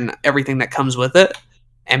future and everything that comes with it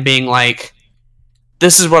and being like,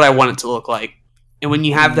 this is what I want it to look like. And when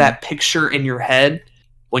you have that picture in your head,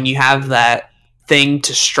 when you have that thing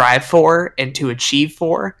to strive for and to achieve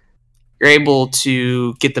for, you're able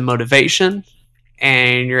to get the motivation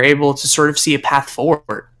and you're able to sort of see a path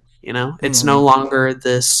forward. It's no longer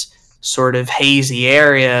this sort of hazy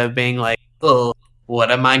area of being like, oh,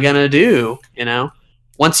 what am I going to do?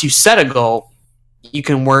 Once you set a goal, you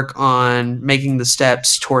can work on making the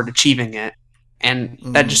steps toward achieving it. And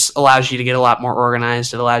that just allows you to get a lot more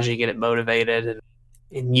organized. It allows you to get it motivated. And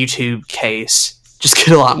in YouTube case, just get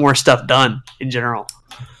a lot more stuff done in general.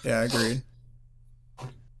 Yeah, agreed.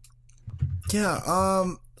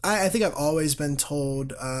 Yeah, I think I've always been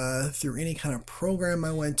told through any kind of program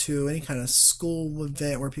I went to, any kind of school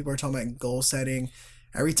event where people are talking about goal setting,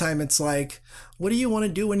 every time it's like, what do you want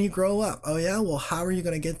to do when you grow up? Oh yeah, well, how are you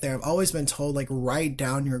going to get there? I've always been told, like, write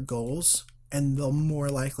down your goals and they'll more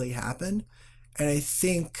likely happen. And I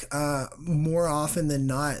think more often than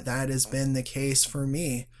not, that has been the case for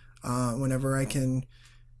me. Whenever I can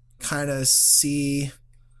kind of see,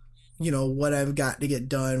 what I've got to get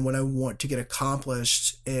done, what I want to get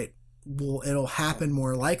accomplished, it'll happen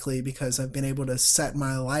more likely because I've been able to set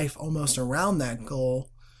my life almost around that goal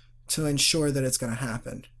to ensure that it's going to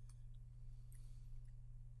happen.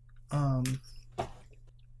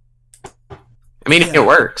 It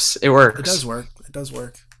works. It works. It does work. It does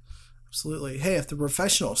work. Absolutely. Hey, if the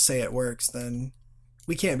professionals say it works, then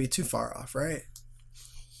we can't be too far off, right?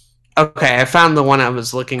 Okay, I found the one I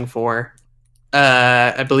was looking for.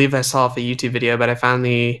 I believe I saw off a YouTube video, but I found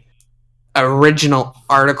the original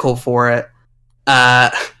article for it.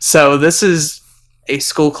 So this is a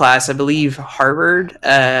school class, I believe Harvard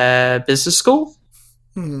Business School.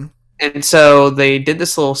 Mm-hmm. And so they did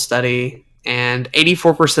this little study, and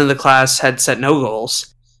 84% of the class had set no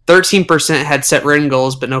goals. 13% had set written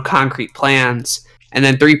goals, but no concrete plans. And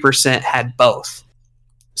then 3% had both.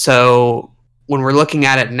 So when we're looking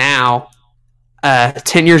at it now,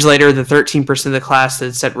 10 years later, the 13% of the class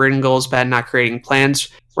that set written goals but had not creating plans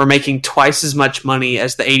were making twice as much money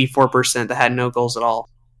as the 84% that had no goals at all.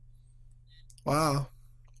 Wow.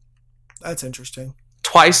 That's interesting.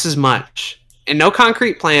 Twice as much. And no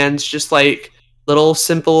concrete plans, just like little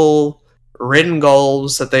simple written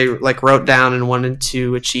goals that they wrote down and wanted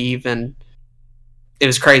to achieve, and it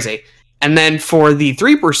was crazy. And then for the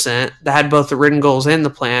 3% that had both the written goals and the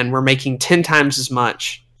plan, were making 10 times as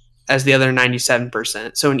much as the other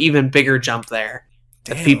 97%. So an even bigger jump there.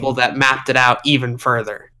 The people that mapped it out even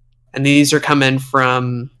further. And these are coming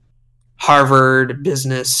from Harvard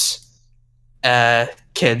business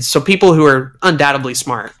kids. So people who are undoubtedly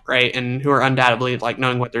smart, right? And who are undoubtedly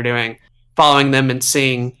knowing what they're doing, following them and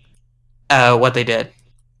seeing what they did.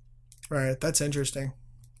 Right. That's interesting.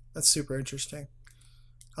 That's super interesting.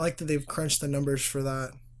 I like that they've crunched the numbers for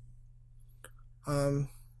that.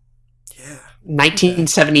 Yeah.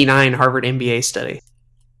 1979 Harvard MBA study.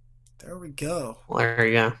 There we go. Well, there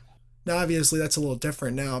you go. Now, obviously, that's a little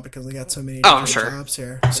different now because we got so many jobs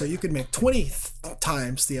here. So you could make 20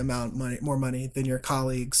 times the more money than your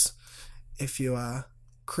colleagues if you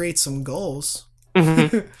create some goals.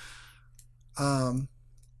 Mm-hmm.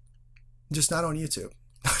 Just not on YouTube.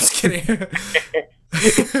 I'm just kidding.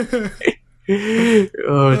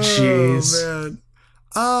 Oh, jeez.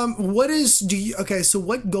 Oh, man. So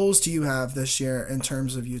what goals do you have this year in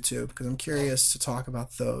terms of YouTube? Because I'm curious to talk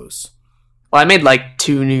about those. Well, I made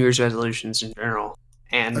 2 New Year's resolutions in general.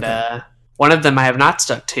 And one of them I have not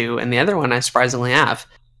stuck to, and the other one I surprisingly have.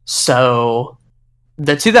 So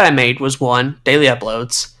the 2 that I made was 1, daily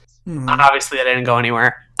uploads. Mm-hmm. Obviously, that didn't go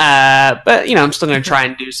anywhere. But, I'm still going to try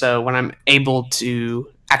and do so when I'm able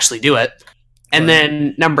to actually do it. And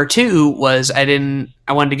then number 2 was I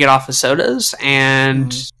wanted to get off of sodas,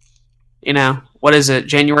 and, what is it,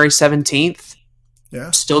 January 17th?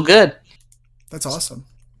 Yeah. Still good. That's awesome.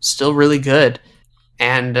 Still really good.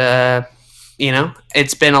 And,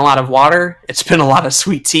 it's been a lot of water. It's been a lot of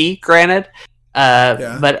sweet tea, granted.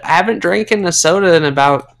 But I haven't drinking a soda in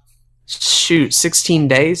about, 16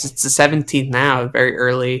 days. It's the 17th now, very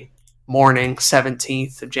early morning,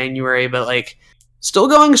 17th of January, but still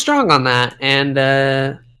going strong on that, and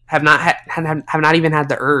have not even had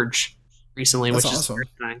the urge recently, that's which awesome. Is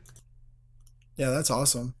interesting. Yeah, that's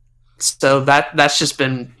awesome. So that's just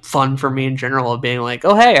been fun for me in general, of being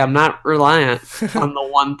oh hey, I'm not reliant on the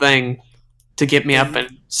one thing to get me up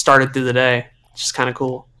and started through the day. It's just kind of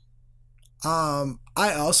cool. I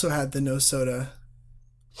also had the no soda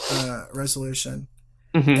resolution,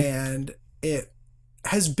 mm-hmm. and it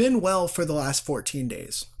has been well for the last 14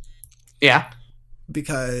 days. Yeah.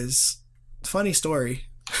 Because, funny story.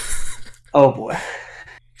 Oh boy.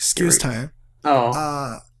 Excuse time.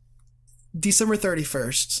 Oh. December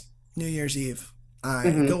 31st, New Year's Eve, I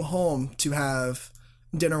go home to have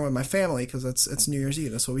dinner with my family because it's New Year's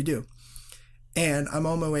Eve. That's what we do. And I'm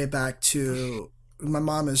on my way back to, my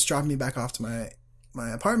mom is dropping me back off to my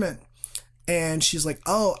apartment. And she's like,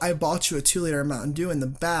 oh, I bought you a 2-liter Mountain Dew in the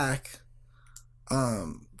back.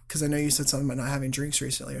 Because I know you said something about not having drinks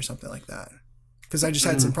recently or something like that. Because I just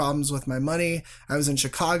had some problems with my money. I was in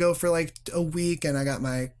Chicago for a week and I got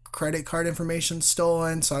my credit card information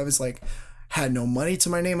stolen. So I was had no money to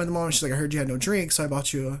my name at the moment. She's like, I heard you had no drinks, so I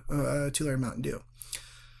bought you a 2-liter Mountain Dew.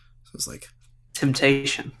 So it's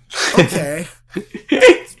temptation. Okay.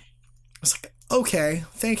 I was okay,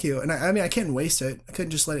 thank you. And I couldn't waste it. I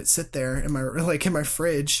couldn't just let it sit there in my in my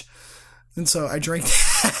fridge. And so I drank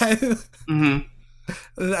that. Mm-hmm.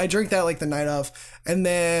 I drank that the night of, and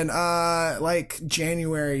then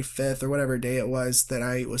January 5th or whatever day it was that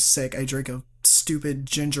I was sick, I drank a stupid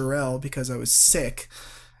ginger ale because I was sick,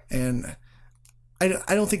 and I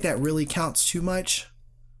don't think that really counts too much,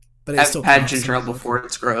 but I've still had counts ginger in ale my book. before.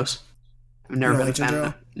 It's gross. I've never You been don't a like fan ginger of ale?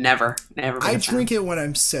 it. Never been I a fan. drink it when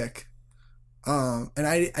I'm sick. And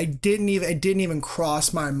it didn't even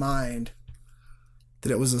cross my mind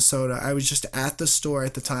that it was a soda. I was just at the store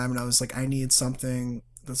at the time, and I was like, I need something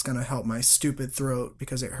that's gonna help my stupid throat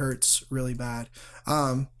because it hurts really bad.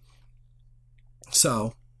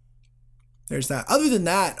 So there's that. Other than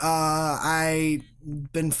that, I've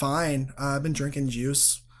been fine. I've been drinking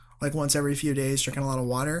juice like once every few days, drinking a lot of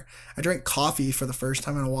water. I drank coffee for the first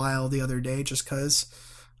time in a while the other day just because.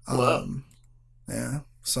 Yeah.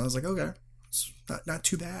 So I was like, okay, it's not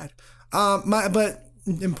too bad. But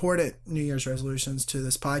important New Year's resolutions to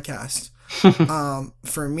this podcast.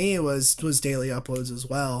 For me was daily uploads as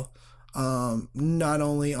well. Not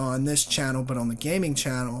only on this channel but on the gaming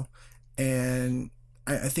channel. And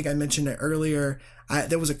I think I mentioned it earlier.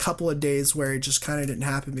 There was a couple of days where it just kind of didn't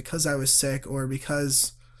happen because I was sick or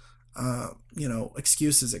because,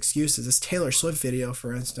 excuses. This Taylor Swift video,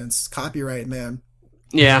 for instance, copyright, man.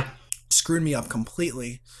 Yeah. Screwed me up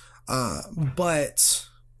completely. But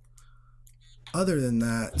other than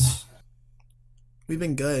that, we've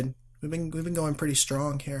been good. We've been going pretty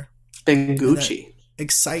strong here. Been Gucci.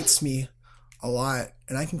 Excites me a lot,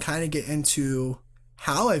 and I can kind of get into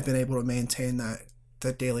how I've been able to maintain that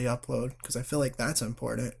daily upload because I feel like that's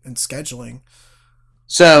important in scheduling.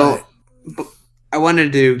 So I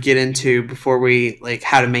wanted to get into before we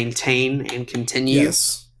how to maintain and continue.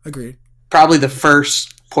 Yes, agreed. Probably the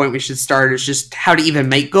first point we should start is just how to even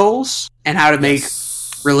make goals and how to make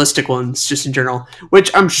realistic ones just in general, which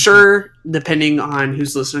I'm sure, depending on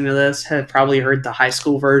who's listening to this, have probably heard the high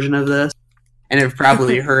school version of this and have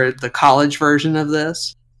probably heard the college version of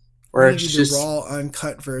this, where it's just the raw,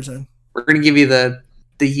 uncut version. We're going to give you the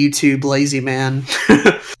YouTube lazy man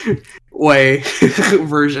way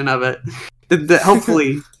version of it that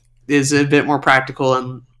hopefully is a bit more practical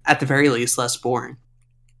and at the very least less boring.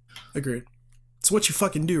 Agreed. It's what you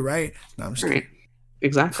fucking do, right? No, I'm just right.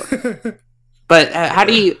 Exactly. But how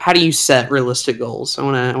do you set realistic goals? I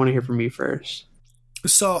want to hear from you first.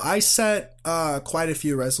 So I set quite a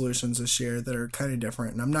few resolutions this year that are kind of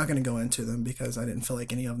different, and I'm not going to go into them because I didn't feel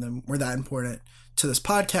like any of them were that important to this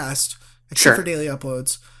podcast, except for daily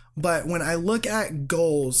uploads. But when I look at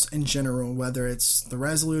goals in general, whether it's the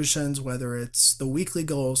resolutions, whether it's the weekly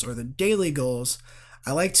goals or the daily goals,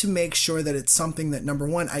 I like to make sure that it's something that, number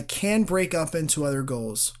one, I can break up into other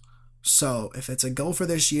goals. So if it's a goal for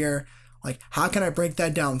this year, how can I break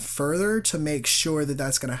that down further to make sure that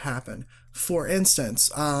that's going to happen? For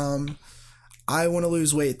instance, I want to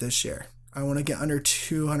lose weight this year. I want to get under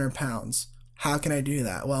 200 pounds. How can I do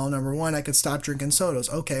that? Well, number one, I could stop drinking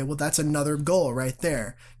sodas. Okay, well, that's another goal right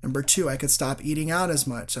there. Number two, I could stop eating out as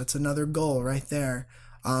much. That's another goal right there.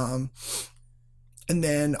 And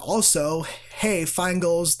then also, find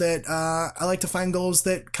goals that I like to find goals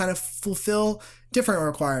that kind of fulfill different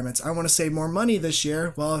requirements. I want to save more money this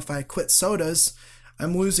year. Well, if I quit sodas,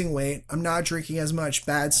 I'm losing weight. I'm not drinking as much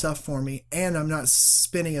bad stuff for me, and I'm not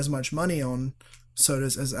spending as much money on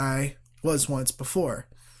sodas as I was once before.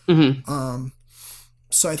 Mm-hmm.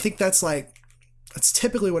 So I think that's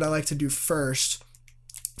typically what I like to do first.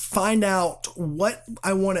 Find out what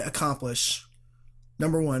I want to accomplish.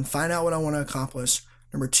 Number one, find out what I want to accomplish.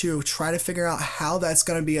 Number two, try to figure out how that's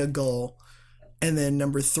going to be a goal. And then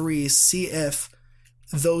number three, see if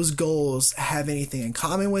those goals have anything in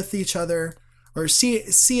common with each other, or see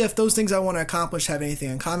if those things I want to accomplish have anything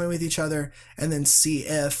in common with each other, and then see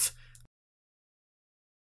if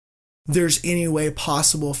there's any way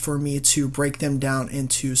possible for me to break them down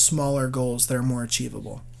into smaller goals that are more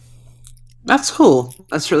achievable. That's cool.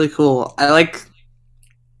 That's really cool.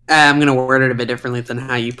 I'm going to word it a bit differently than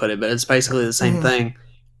how you put it, but it's basically the same thing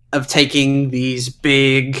of taking these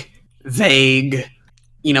big, vague,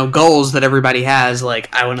 goals that everybody has,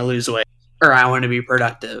 I want to lose weight or I want to be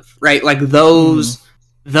productive, right? Those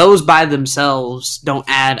by themselves don't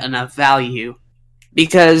add enough value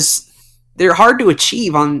because they're hard to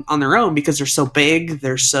achieve on their own because they're so big,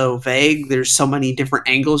 they're so vague, there's so many different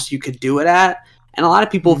angles you could do it at. And a lot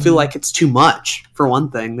of people feel like it's too much, for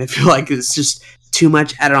one thing. They feel like it's just too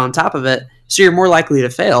much added on top of it, so you're more likely to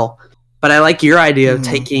fail. But I like your idea of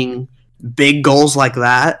taking big goals like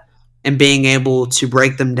that and being able to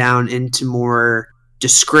break them down into more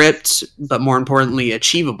descript, but more importantly,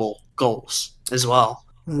 achievable goals as well.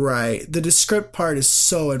 Right. The descript part is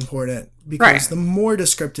so important because the more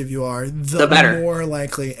descriptive you are, the better. More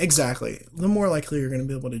likely, the more likely you're going to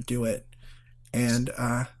be able to do it. And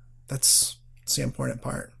that's the important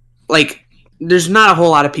part. There's not a whole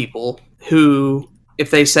lot of people who,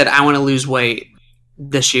 if they said, I want to lose weight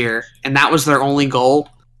this year, and that was their only goal,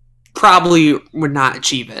 probably would not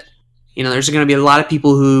achieve it. You know, there's going to be a lot of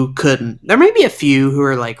people who couldn't. There may be a few who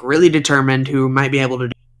are like really determined who might be able to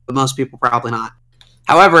do it, but most people probably not.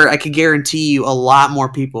 However, I could guarantee you a lot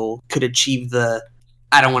more people could achieve the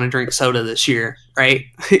I don't want to drink soda this year, right?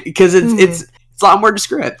 Because it's a lot more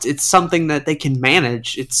descriptive. It's something that they can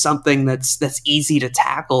manage. It's something that's easy to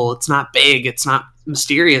tackle. It's not big. It's not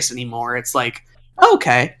mysterious anymore. It's like,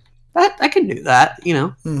 okay, I can do that, you know?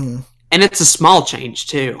 Mm-hmm. And it's a small change,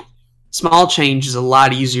 too. Small change is a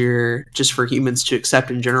lot easier just for humans to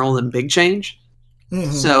accept in general than big change.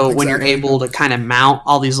 Mm-hmm. So when you're able to kind of mount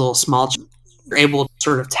all these little small changes, you're able to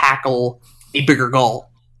sort of tackle a bigger goal.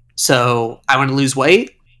 So I want to lose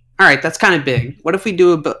weight. All right, that's kind of big. What if we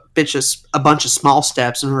do a bunch of small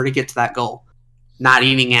steps in order to get to that goal? Not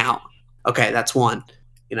eating out. Okay, that's one.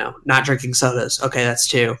 You know, not drinking sodas. Okay, that's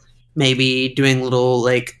two. Maybe doing little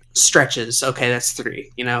like stretches. Okay, that's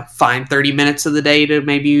three. You know, fine. 30 minutes of the day to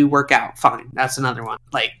maybe work out. Fine. That's another one.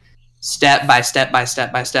 Like step by step by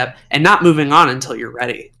step by step, and not moving on until you're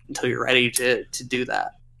ready. Until you're ready to do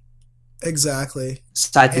that. Exactly.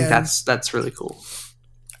 So I think that's really cool.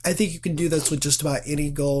 I think you can do this with just about any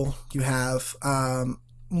goal you have.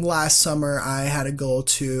 Last summer, I had a goal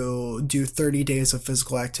to do 30 days of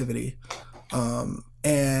physical activity.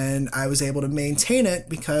 And I was able to maintain it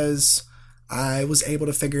because I was able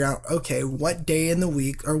to figure out, okay, what day in the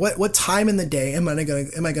week or what time in the day am I going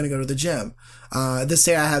to go to the gym? This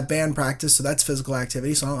day I have band practice, so that's physical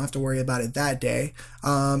activity, so I don't have to worry about it that day.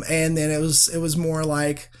 And then it was more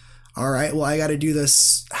like, all right, well, I got to do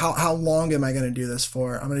this. How long am I going to do this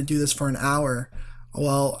for? I'm going to do this for an hour.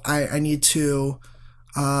 Well, I need to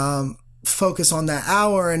focus on that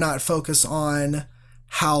hour and not focus on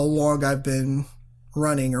how long I've been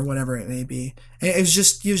running or whatever it may be. And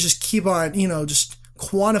you just keep on, just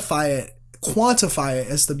quantify it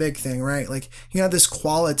as the big thing, right? Like you have this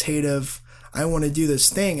qualitative, I want to do this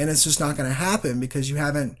thing, and it's just not going to happen because you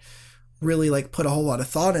haven't really like put a whole lot of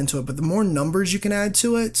thought into it. But the more numbers you can add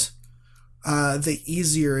to it, the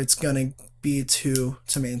easier it's going to be to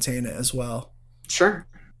maintain it as well. Sure.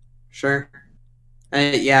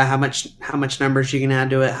 Yeah, how much numbers you can add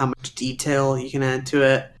to it, how much detail you can add to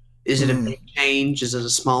it. Is it a big change? Is it a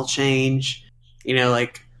small change?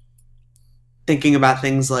 Like thinking about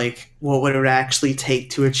things like what would it actually take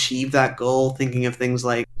to achieve that goal? Thinking of things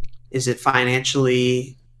like, is it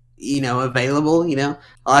financially, available? A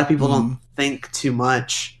lot of people don't think too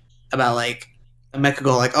much about like make a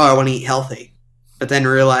goal like, oh, I want to eat healthy, but then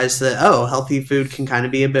realize that, oh, healthy food can kind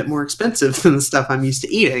of be a bit more expensive than the stuff I'm used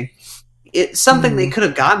to eating. It's something they could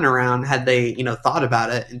have gotten around had they, thought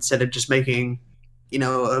about it instead of just making,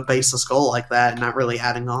 a baseless goal like that and not really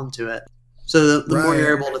adding on to it. So the more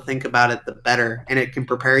you're able to think about it, the better, and it can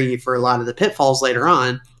prepare you for a lot of the pitfalls later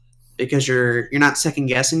on because you're not second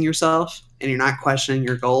guessing yourself and you're not questioning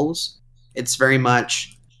your goals. It's very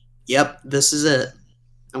much, yep, this is it.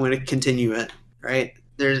 I'm going to continue it. Right?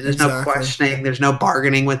 There's no questioning. There's no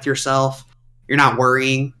bargaining with yourself. You're not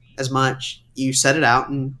worrying as much. You set it out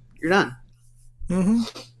and you're done.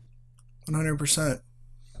 100%.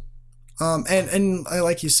 And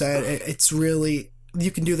like you said, it's really, you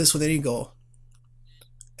can do this with any goal.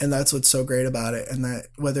 And that's what's so great about it. And that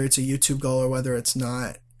whether it's a YouTube goal or whether it's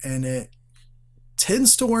not, and it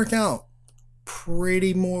tends to work out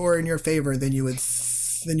pretty more in your favor than you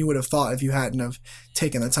would have thought if you hadn't have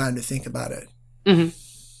taken the time to think about it. Mm-hmm.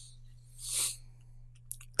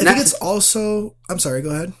 I think it's also... I'm sorry, go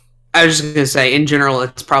ahead. I was just going to say, in general,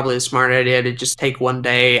 it's probably a smart idea to just take one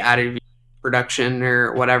day out of production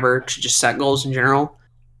or whatever to just set goals in general.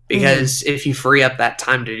 Because if you free up that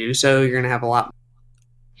time to do so, you're going to have a lot more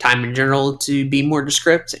time in general to be more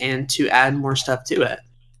descriptive and to add more stuff to it.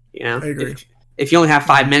 I agree. If you only have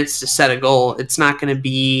 5 minutes to set a goal, it's not going to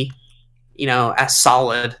be, as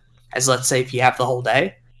solid as, let's say, if you have the whole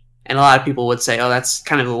day. And a lot of people would say, oh, that's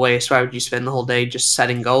kind of a waste. Why would you spend the whole day just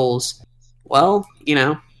setting goals? Well,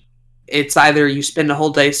 it's either you spend a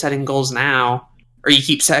whole day setting goals now, or you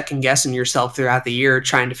keep second guessing yourself throughout the year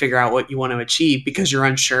trying to figure out what you want to achieve because you're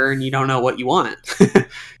unsure and you don't know what you want.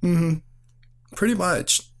 Pretty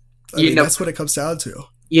much. I mean, that's what it comes down to.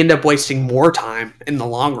 You end up wasting more time in the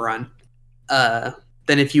long run than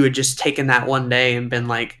if you had just taken that one day and been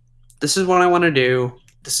like, this is what I want to do.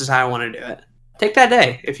 This is how I want to do it. Take that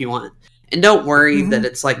day if you want. And don't worry that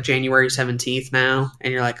it's like January 17th now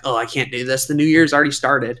and you're like, oh, I can't do this. The new year's already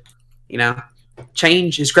started.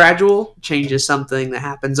 Change is gradual. Change is something that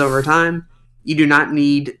happens over time. You do not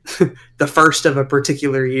need the first of a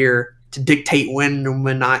particular year to dictate when and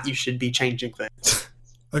when not you should be changing things.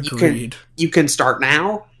 Agreed. You can start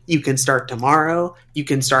now. You can start tomorrow. You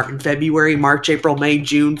can start in February, March, April, May,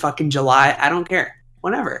 June, fucking July. I don't care.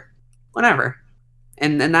 Whenever. whenever,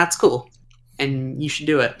 and that's cool, and you should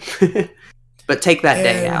do it. But take that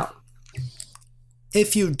day out.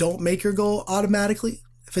 If you don't make your goal automatically,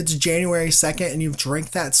 if it's January 2nd and you've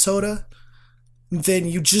drank that soda, then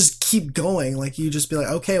you just keep going. Like, you just be like,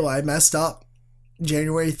 okay, well, I messed up.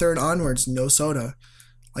 January 3rd onwards, no soda.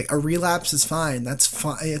 Like, a relapse is fine. That's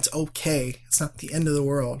fine. It's okay. It's not the end of the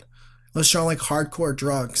world. Unless you're on, like, hardcore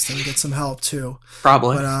drugs, then get some help, too.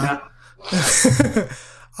 Probably, But,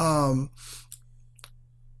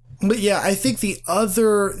 But yeah, I think the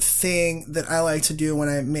other thing that I like to do when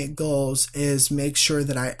I make goals is make sure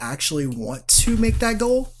that I actually want to make that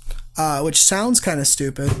goal, which sounds kind of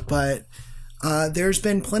stupid, but there's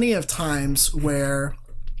been plenty of times where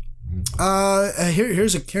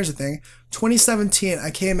here's the thing. 2017,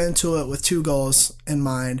 I came into it with two goals in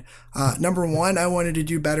mind. Number one, I wanted to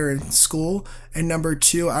do better in school, and number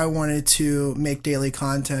two, I wanted to make daily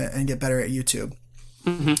content and get better at YouTube.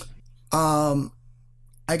 Mm-hmm.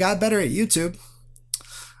 I got better at YouTube.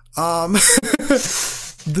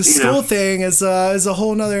 The school thing is a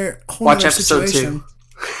whole nother situation.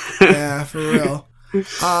 Yeah, for real.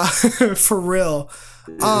 For real.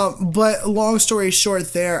 But long story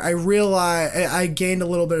short, there I realized I gained a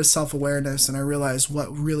little bit of self-awareness, and I realized what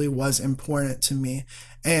really was important to me.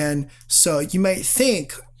 And so you might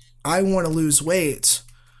think I want to lose weight,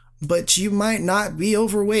 but you might not be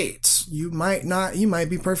overweight. You might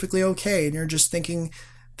be perfectly okay, and you're just thinking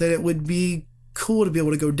that it would be cool to be able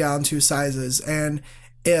to go down 2 sizes. And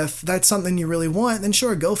if that's something you really want, then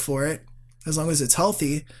sure, go for it, as long as it's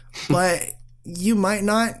healthy. But it might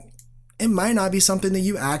not be something that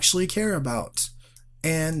you actually care about,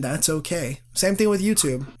 and that's okay. Same thing with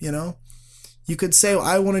YouTube, you know? You could say, well,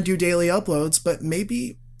 I want to do daily uploads, but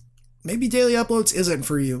maybe daily uploads isn't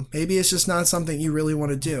for you. Maybe it's just not something you really want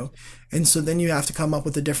to do. And so then you have to come up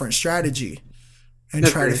with a different strategy and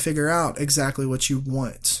try to figure out exactly what you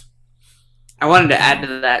want. I wanted to add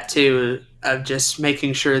to that too, of just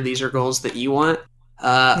making sure these are goals that you want.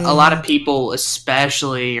 A lot of people,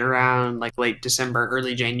 especially around like late December,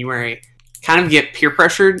 early January, kind of get peer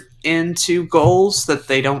pressured into goals that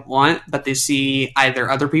they don't want, but they see either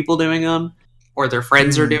other people doing them or their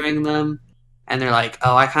friends are doing them. And they're like,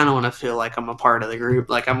 oh, I kind of want to feel like I'm a part of the group.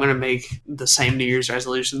 Like, I'm going to make the same New Year's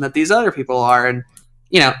resolution that these other people are. And,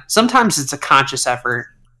 you know, sometimes it's a conscious effort,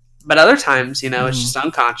 but other times, you know, it's just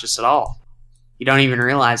unconscious at all. You don't even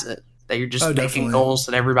realize it, that you're just making goals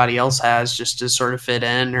that everybody else has just to sort of fit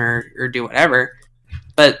in or do whatever.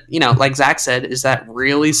 But, you know, like Zach said, is that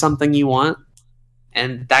really something you want?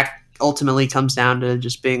 And that ultimately comes down to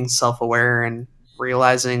just being self-aware and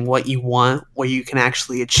realizing what you want, what you can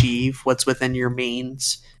actually achieve, what's within your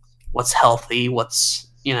means, what's healthy, what's,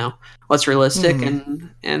 you know, what's realistic,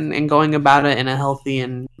 and going about it in a healthy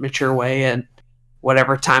and mature way at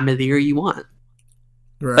whatever time of the year you want.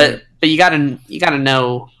 Right. But you gotta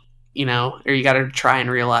know, you know, or you gotta try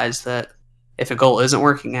and realize that if a goal isn't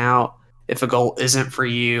working out, if a goal isn't for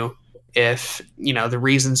you, if, you know, the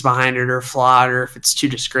reasons behind it are flawed, or if it's too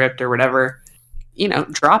descriptive or whatever, you know,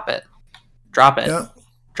 drop it. Yeah.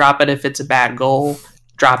 Drop it if it's a bad goal.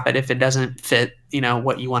 Drop it if it doesn't fit, you know,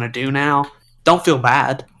 what you want to do now. Don't feel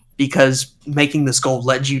bad, because making this goal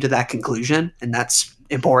led you to that conclusion, and that's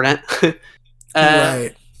important. Right.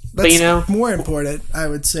 That's, but, you know, more important, I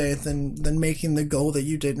would say, than making the goal that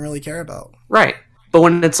you didn't really care about. Right. But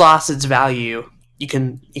when it's lost its value, you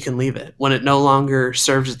can leave it. When it no longer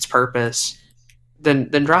serves its purpose, then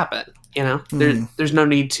drop it. You know, there's no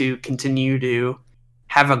need to continue to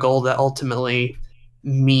have a goal that ultimately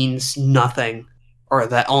means nothing, or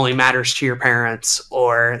that only matters to your parents,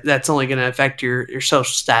 or that's only going to affect your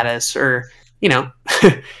social status, or, you know,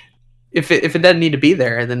 if it doesn't need to be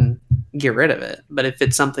there, then get rid of it. But if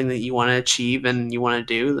it's something that you want to achieve and you want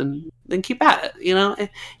to do, then keep at it. You know,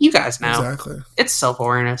 you guys know, exactly. It's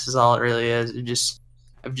self-awareness is all it really is. It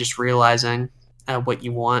just realizing what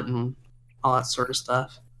you want and all that sort of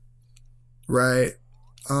stuff. Right.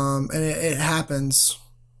 And it happens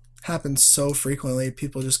so frequently.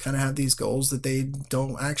 People just kind of have these goals that they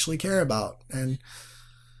don't actually care about. And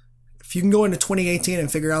if you can go into 2018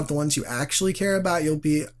 and figure out the ones you actually care about, you'll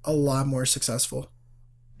be a lot more successful.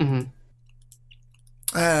 Mm-hmm.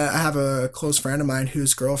 I have a close friend of mine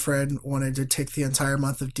whose girlfriend wanted to take the entire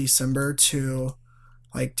month of December to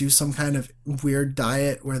like do some kind of weird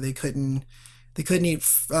diet where they couldn't eat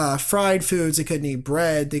fried foods, they couldn't eat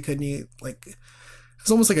bread, they couldn't eat, like,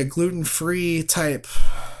 it's almost like a gluten-free type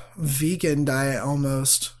vegan diet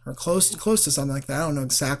almost, or close to something like that. I don't know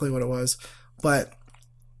exactly what it was, but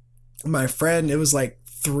my friend, it was like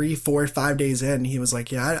 3, 4, 5 days in, he was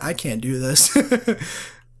like, yeah, I can't do this.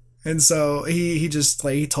 And so he just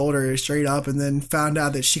like he told her straight up, and then found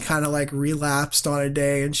out that she kind of like relapsed on a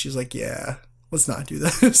day, and she's like, "Yeah, let's not do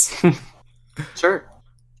this." Sure.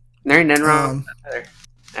 There ain't nothing wrong with that either.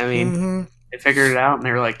 I mean, mhm. they figured it out, and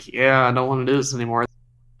they were like, "Yeah, I don't want to do this anymore."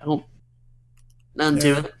 Don't nothing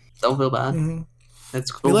to it. Don't feel bad. Mhm.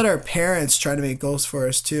 It's cool. We let our parents try to make goals for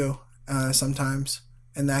us too, sometimes,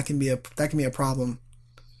 and that can be a problem.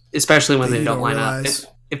 Especially when that they you don't don't line realize.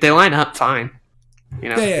 up. If they line up, fine. You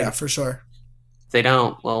know, Yeah, for sure. if they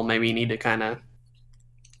don't, well, maybe you need to kind of,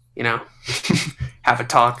 you know, have a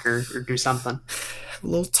talk or do something. A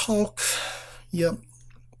little talk. Yep,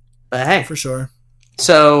 But hey, for sure.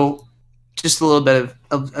 so just a little bit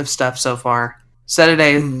of stuff so far. Set a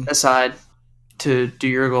day aside to do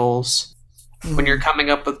your goals. When you're coming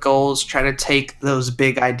up with goals, try to take those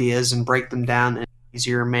big ideas and break them down in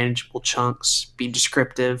easier, manageable chunks. Be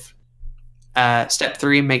descriptive. Step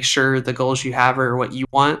 3, make sure the goals you have are what you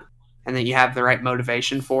want and that you have the right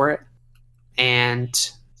motivation for it. And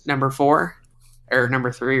number 4, or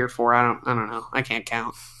number 3 or 4, I don't know. I can't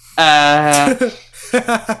count. I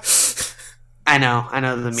know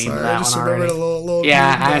the meme of that I just one remembered already. a little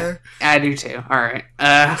Yeah, I do too. All right.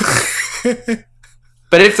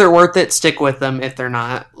 But if they're worth it, stick with them. If they're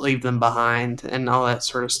not, leave them behind and all that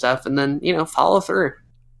sort of stuff. And then, follow through.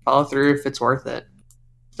 Follow through if it's worth it.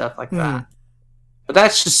 Stuff like that. But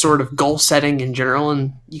that's just sort of goal setting in general.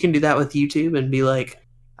 And you can do that with YouTube and be like,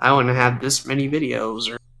 I want to have this many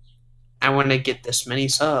videos, or I want to get this many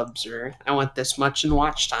subs, or I want this much in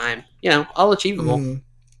watch time. All achievable.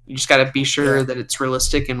 You just got to be sure that it's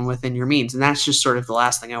realistic and within your means. And that's just sort of the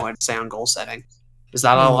last thing I would say on goal setting. Is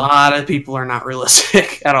that a lot of people are not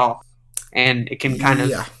realistic at all. And it can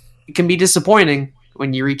it can be disappointing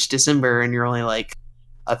when you reach December and you're only like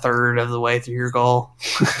a third of the way through your goal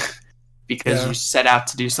because you set out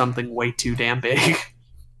to do something way too damn big.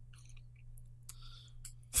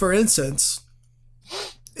 For instance,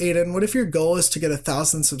 Aiden, what if your goal is to get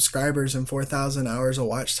 1,000 subscribers and 4,000 hours of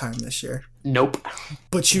watch time this year? Nope.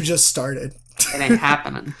 But you just started. It ain't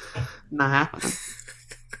happening. Not happening.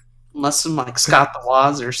 Unless I'm like Scott the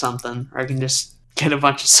Woz or something, or I can just get a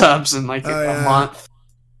bunch of subs in like a month.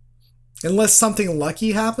 Unless something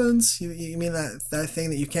lucky happens? You mean that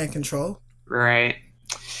thing that you can't control? Right.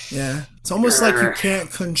 Yeah. It's almost like you can't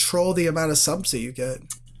control the amount of subs that you get.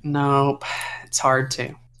 Nope. It's hard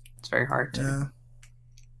to. It's very hard to.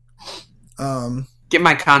 Yeah. Get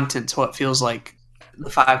my content to what feels like the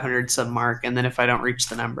 500 sub mark, and then if I don't reach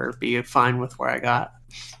the number, be fine with where I got.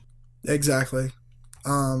 Exactly.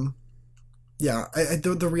 Yeah,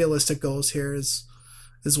 the realistic goals here is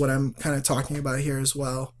what I'm kind of talking about here as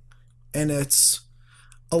well. And it's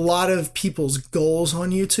a lot of people's goals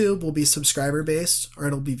on YouTube will be subscriber based, or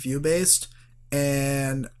it'll be view based.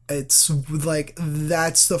 And it's like,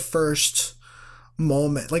 that's the first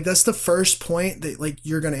moment. Like, that's the first point that like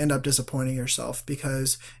you're going to end up disappointing yourself,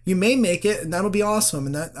 because you may make it and that'll be awesome.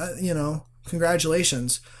 And that,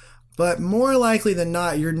 congratulations. But more likely than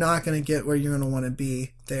not, you're not going to get where you're going to want to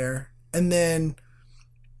be there. And then,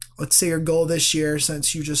 let's say your goal this year,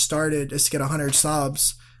 since you just started, is to get 100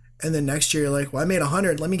 subs. And then next year, you're like, well, I made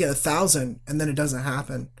 100. Let me get 1,000. And then it doesn't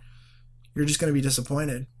happen. You're just going to be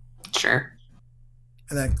disappointed. Sure.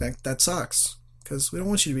 And that sucks, because we don't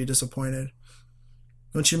want you to be disappointed.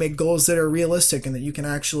 We want you to make goals that are realistic and that you can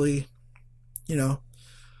actually,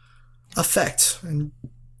 affect and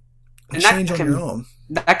change on your own.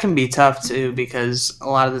 That can be tough too, because a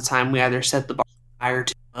lot of the time we either set the bar high or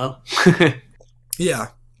too low. Yeah.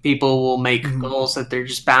 People will make goals that they're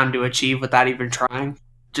just bound to achieve without even trying,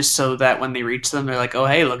 just so that when they reach them, they're like, "Oh,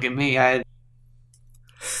 hey, look at me!" I'm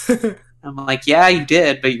like, "Yeah, you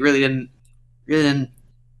did, but you really didn't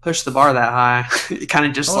push the bar that high." It kind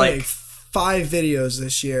of just like 5 videos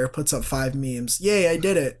this year, puts up 5 memes. Yay, I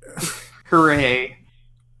did it! Hooray!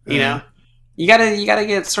 You know, you gotta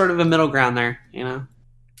get sort of a middle ground there.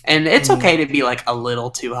 And it's okay to be like a little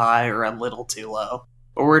too high or a little too low.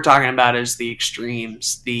 What we're talking about is the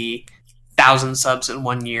extremes, the 1,000 subs in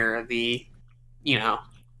 1 year, the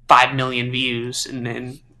 5 million views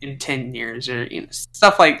in 10 years, or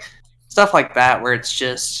stuff like that, where it's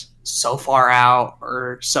just so far out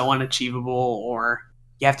or so unachievable, or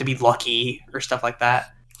you have to be lucky or stuff like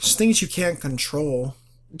that. Just things you can't control.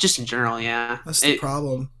 Just in general, yeah. That's the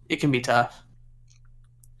problem. It can be tough.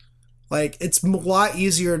 Like, it's a lot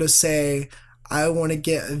easier to say, I want to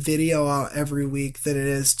get a video out every week, than it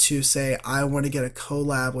is to say, I want to get a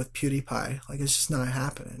collab with PewDiePie. Like, it's just not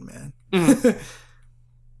happening, man. Mm-hmm.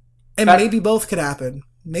 And maybe both could happen.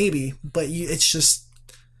 Maybe. But it's just,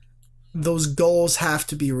 those goals have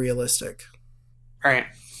to be realistic. Right.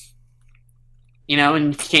 you know,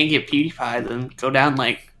 and if you can't get PewDiePie, then go down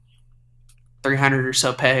like 300 or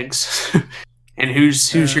so pegs. And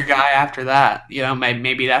who's your guy after that? You know,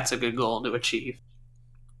 maybe that's a good goal to achieve.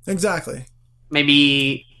 Exactly.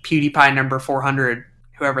 Maybe PewDiePie number 400,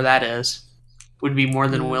 whoever that is, would be more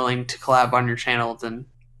than willing to collab on your channel than,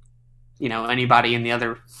 you know, anybody in the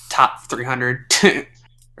other top 300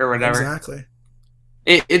 or whatever. Exactly.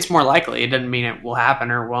 It's more likely. It doesn't mean it will happen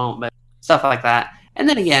or won't, but stuff like that. And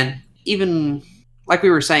then again, even like we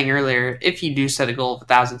were saying earlier, if you do set a goal of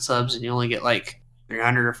 1,000 subs and you only get like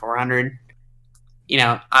 300 or 400, you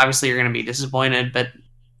know, obviously you're going to be disappointed. But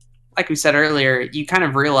like we said earlier, you kind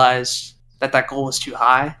of realize that goal was too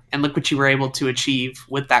high, and look what you were able to achieve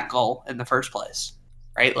with that goal in the first place,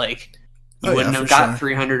 right? Like, you wouldn't have got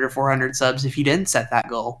 300 or 400 subs if you didn't set that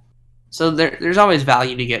goal. So there's always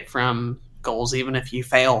value to get from goals, even if you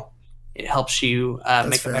fail. It helps you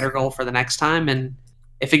make a better goal for the next time, and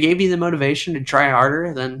if it gave you the motivation to try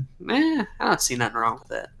harder, then I don't see nothing wrong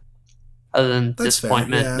with it. Other than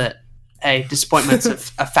disappointment, that, hey, disappointment's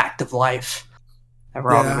a fact of life that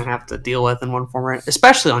we're all going to have to deal with in one form or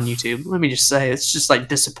especially on YouTube. Let me just say, it's just like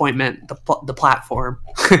disappointment, the platform.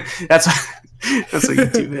 That's what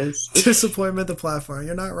YouTube is. Disappointment, the platform.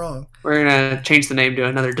 You're not wrong. We're going to change the name to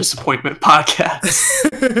Another Disappointment Podcast.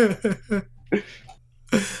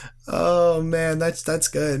 Oh, man, that's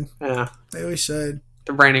good. Yeah. Maybe we should.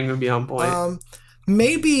 The branding would be on point.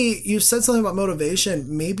 Maybe you said something about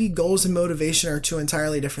motivation. Maybe goals and motivation are two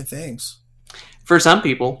entirely different things. For some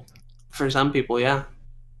people, yeah.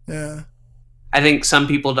 Yeah. I think some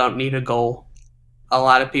people don't need a goal. A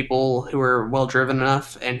lot of people who are well driven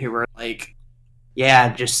enough and who are like,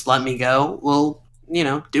 yeah, just let me go, will, you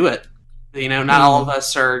know, do it. You know, not all of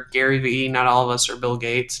us are Gary Vee, not all of us are Bill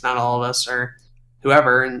Gates, not all of us are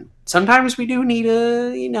whoever, and sometimes we do need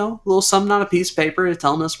a, you know, little something on a piece of paper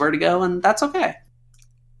telling us where to go, and that's okay.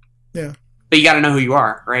 Yeah. But you got to know who you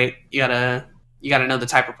are, right? You got to know the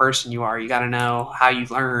type of person you are. You got to know how you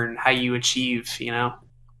learn, how you achieve, you know,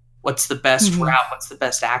 what's the best route, what's the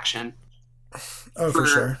best action. Oh, for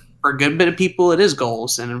sure. For a good bit of people, it is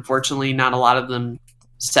goals, and unfortunately, not a lot of them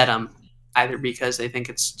set them, either because they think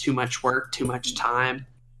it's too much work, too much time.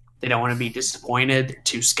 They don't want to be disappointed. They're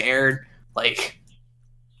too scared. Like,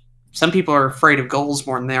 some people are afraid of goals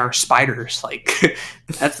more than they are spiders. Like,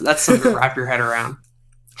 that's something to wrap your head around.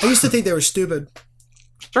 I used to think they were stupid.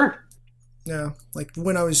 Sure. Yeah, like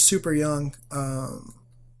when I was super young,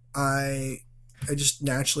 I just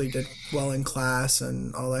naturally did well in class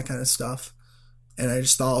and all that kind of stuff, and I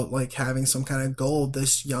just thought like having some kind of goal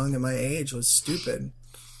this young at my age was stupid.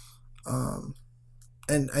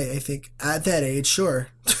 And I think at that age, sure,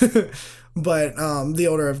 but the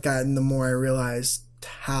older I've gotten, the more I realized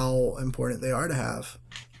how important they are to have.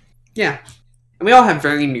 Yeah. And we all have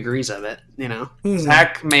varying degrees of it, you know.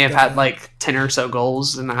 Zach may have had like 10 or so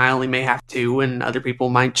goals, and I only may have 2, and other people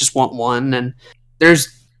might just want 1. And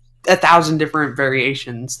there's 1,000 different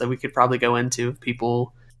variations that we could probably go into of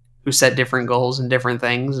people who set different goals and different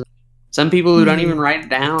things. Some people who don't even write it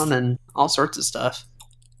down and all sorts of stuff.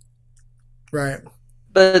 Right.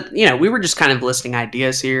 But, you know, we were just kind of listing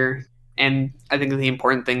ideas here. And I think the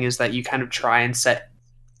important thing is that you kind of try and set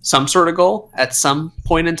some sort of goal at some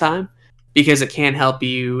point in time, because it can help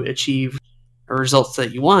you achieve the results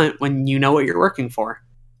that you want when you know what you're working for,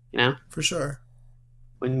 you know? For sure.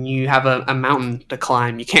 When you have a mountain to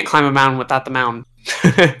climb, you can't climb a mountain without the mountain.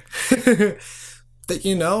 That,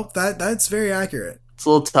 you know, that's very accurate. It's a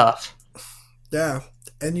little tough. Yeah.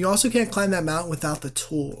 And you also can't climb that mountain without the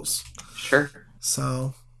tools. Sure.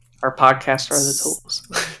 So our podcasts are the tools.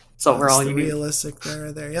 So we're all realistic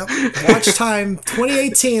there. Yep. Watch time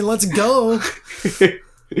 2018. Let's go.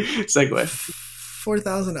 Segue.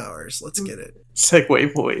 4,000 hours. Let's get it.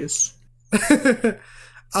 Segue boys. Do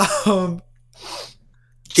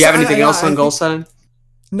you have anything else on goal setting?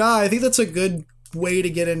 No, I think that's a good way to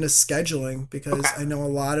get into scheduling, because I know a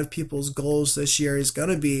lot of people's goals this year is going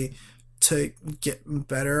to be to get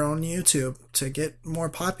better on YouTube, to get more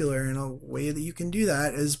popular. And a way that you can do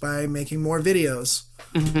that is by making more videos.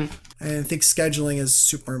 And I think scheduling is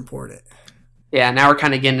super important. Yeah, now we're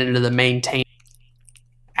kind of getting into the maintain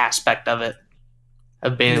aspect of it,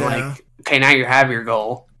 of being like, okay, now you have your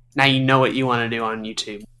goal. Now you know what you want to do on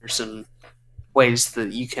YouTube. There's some ways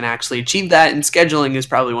that you can actually achieve that, and scheduling is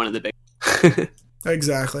probably one of the big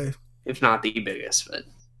Exactly. If not the biggest, but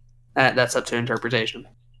that's up to interpretation.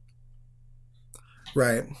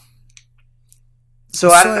 Right. So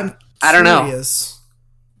I don't know.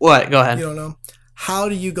 What? Go ahead. You don't know? How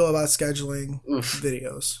do you go about scheduling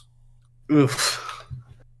videos? Oof.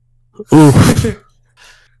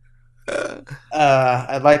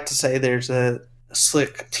 I'd like to say there's a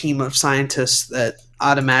slick team of scientists that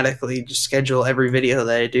automatically just schedule every video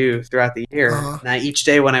that I do throughout the year. Now, each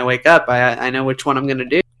day when I wake up, I know which one I'm going to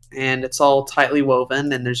do, and it's all tightly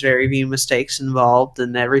woven, and there's very few mistakes involved,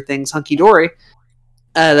 and everything's hunky-dory.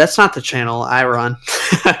 That's not the channel I run.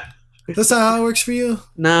 That's not how it works for you?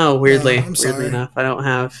 No, weirdly sorry. enough, I don't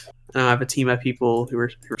have a team of people who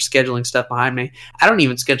are scheduling stuff behind me. I don't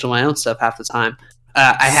even schedule my own stuff half the time.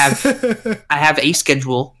 I have a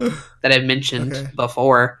schedule that I've mentioned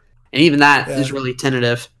before, and even that is really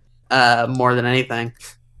tentative, more than anything.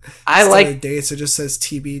 I like dates. It just says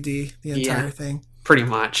TBD the entire thing. Pretty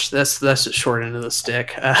much. That's the short end of the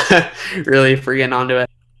stick. Really, for getting onto it,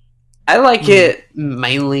 I like it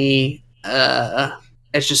mainly.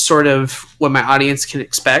 It's just sort of what my audience can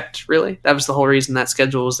expect. Really, that was the whole reason that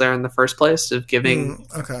schedule was there in the first place, of giving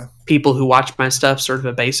people who watch my stuff sort of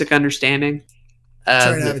a basic understanding.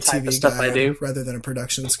 Trying to have a TV stuff I do rather than a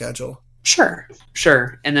production schedule. Sure.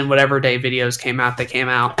 And then whatever day videos came out, they came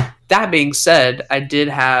out. That being said, I did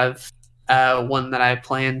have one that I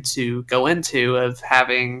plan to go into of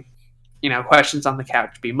having, questions on the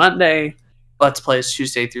couch be Monday, Let's Plays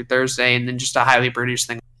Tuesday through Thursday, and then just a highly produced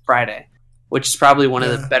thing Friday, which is probably one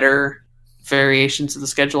of the better variations of the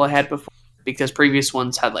schedule I had before, because previous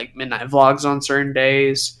ones had like midnight vlogs on certain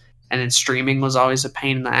days. And then streaming was always a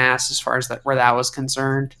pain in the ass as far as where that was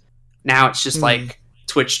concerned. Now it's just like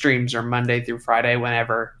Twitch streams are Monday through Friday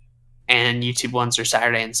whenever, and YouTube ones are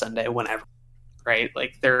Saturday and Sunday whenever, right?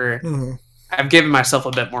 Like I've given myself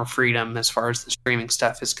a bit more freedom as far as the streaming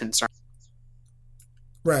stuff is concerned.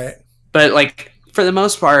 Right. But like for the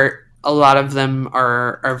most part, a lot of them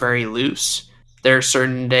are very loose. There are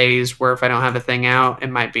certain days where if I don't have a thing out, it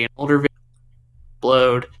might be an older video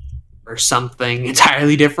upload or something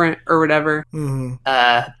entirely different or whatever.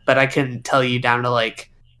 But I couldn't tell you down to like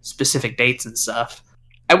specific dates and stuff.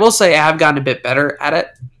 I will say I have gotten a bit better at it.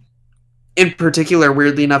 In particular,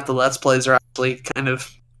 weirdly enough, the Let's Plays are actually kind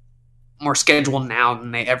of more scheduled now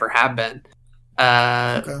than they ever have been.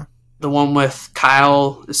 The one with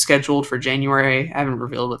Kyle is scheduled for January. I haven't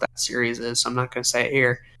revealed what that series is, so I'm not going to say it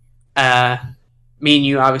here. Me and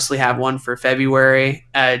you obviously have one for February.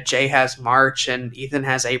 Jay has March, and Ethan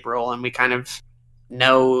has April, and we kind of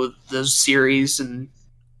know those series, and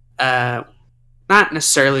not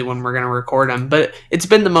necessarily when we're going to record them, but it's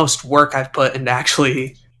been the most work I've put into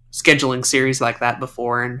actually scheduling series like that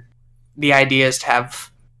before, and the idea is to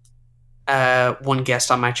have one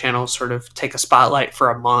guest on my channel sort of take a spotlight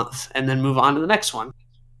for a month and then move on to the next one.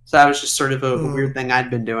 So that was just sort of a weird thing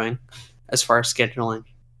I'd been doing as far as scheduling.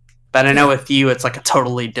 But I know with you, it's like a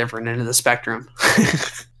totally different end of the spectrum.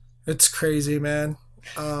 It's crazy, man.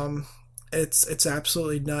 It's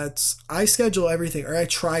absolutely nuts. I schedule everything, or I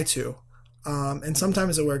try to. And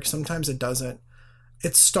sometimes it works, sometimes it doesn't.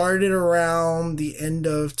 It started around the end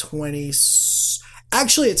of 20...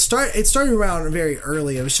 Actually, it started around very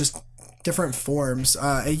early. It was just different forms.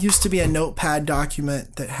 It used to be a notepad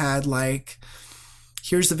document that had like,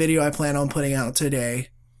 here's the video I plan on putting out today.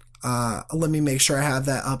 Let me make sure I have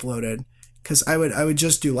that uploaded, because I would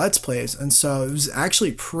just do Let's Plays, and so it was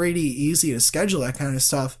actually pretty easy to schedule that kind of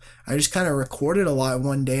stuff. I just kind of recorded a lot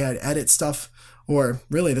one day. I'd edit stuff, or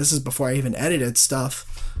really this is before I even edited stuff,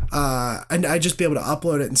 and I'd just be able to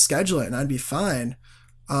upload it and schedule it, and I'd be fine.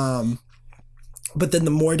 But then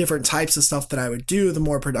the more different types of stuff that I would do, the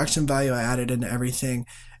more production value I added into everything.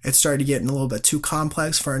 It started getting a little bit too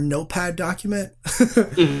complex for a notepad document.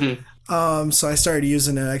 So I started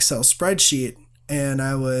using an Excel spreadsheet, and I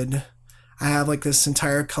have like this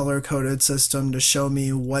entire color-coded system to show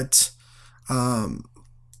me what,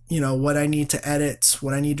 what I need to edit,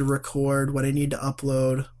 what I need to record, what I need to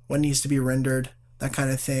upload, what needs to be rendered, that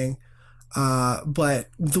kind of thing. But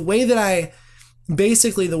the way that I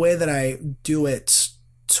do it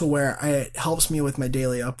to where it helps me with my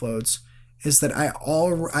daily uploads is that I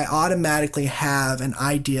automatically have an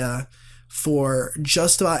idea for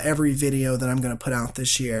just about every video that I'm going to put out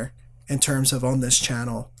this year in terms of on this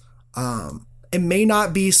channel. It may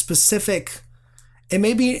not be specific. It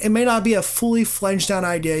may not be a fully fledged out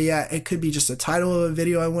idea yet. It could be just a title of a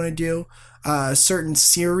video I want to do, a certain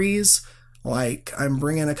series. Like I'm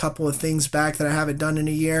bringing a couple of things back that I haven't done in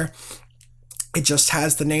a year. It just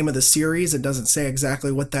has the name of the series. It doesn't say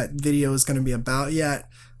exactly what that video is going to be about yet.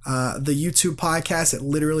 The YouTube podcast, it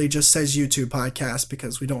literally just says YouTube podcast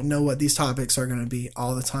because we don't know what these topics are going to be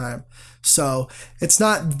all the time. So it's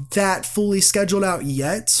not that fully scheduled out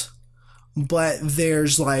yet, but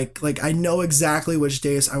there's like I know exactly which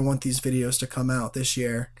days I want these videos to come out this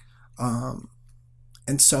year.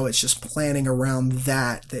 And so it's just planning around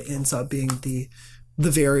that ends up being the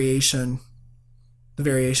variation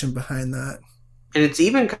behind that. And it's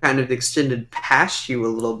even kind of extended past you a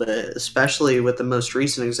little bit, especially with the most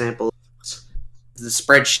recent example, the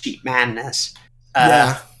spreadsheet madness.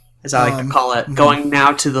 As I like to call it, going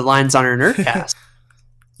now to the lines on our Nerdcast.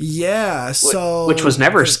 Yeah, so... Which was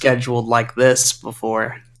never scheduled like this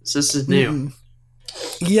before. So this is new.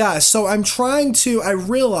 Yeah, so I'm trying to... I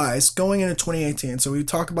realized going into 2018, so we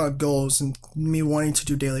talk about goals and me wanting to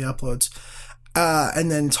do daily uploads. And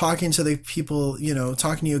then talking to the people,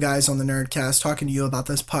 talking to you guys on the Nerdcast, talking to you about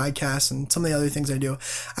this podcast and some of the other things I do,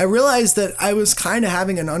 I realized that I was kind of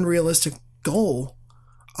having an unrealistic goal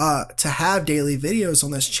to have daily videos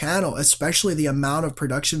on this channel, especially the amount of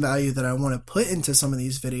production value that I want to put into some of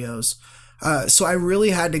these videos. So I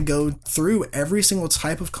really had to go through every single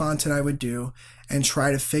type of content I would do and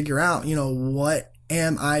try to figure out, what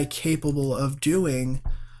am I capable of doing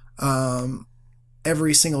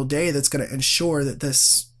every single day that's going to ensure that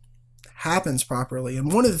this happens properly.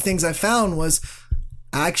 And one of the things I found was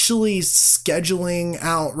actually scheduling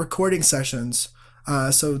out recording sessions.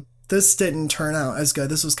 So this didn't turn out as good.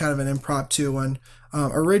 This was kind of an impromptu one.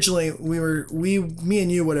 Originally, me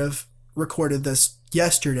and you would have recorded this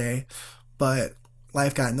yesterday, but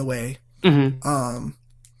life got in the way.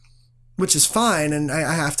 Which is fine, and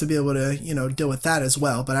I have to be able to, deal with that as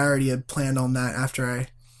well. But I already had planned on that after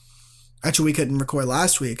Actually, we couldn't record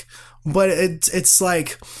last week, but it's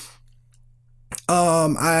like,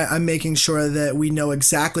 I'm making sure that we know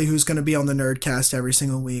exactly who's going to be on the Nerdcast every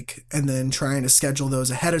single week, and then trying to schedule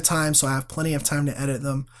those ahead of time so I have plenty of time to edit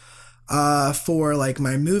them. For like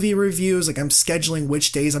my movie reviews, like I'm scheduling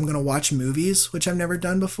which days I'm going to watch movies, which I've never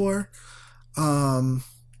done before. I'm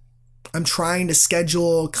trying to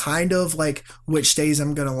schedule kind of like which days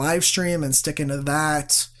I'm going to live stream and stick into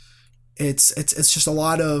that. It's just a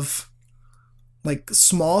lot of like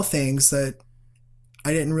small things that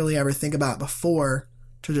I didn't really ever think about before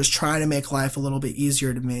to just try to make life a little bit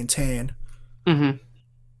easier to maintain.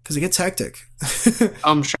 Because it gets hectic.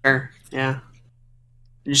 I'm sure. Yeah.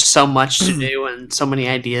 There's so much to do and so many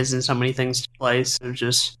ideas and so many things to place. So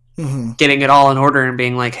just getting it all in order and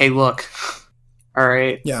being like, hey, look, all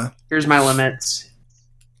right, here's my limits.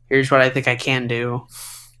 Here's what I think I can do.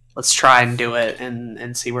 Let's try and do it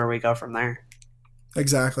and see where we go from there.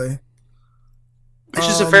 Exactly. Which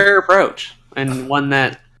is a fair approach, and one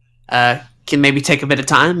that can maybe take a bit of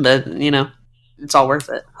time, but, it's all worth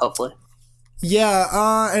it, hopefully.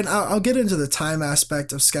 Yeah, and I'll get into the time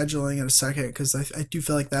aspect of scheduling in a second, because I do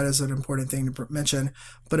feel like that is an important thing to mention.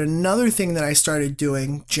 But another thing that I started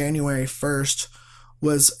doing January 1st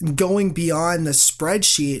was going beyond the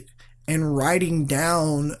spreadsheet and writing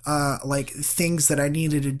down like things that I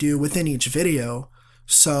needed to do within each video.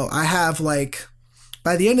 So I have like...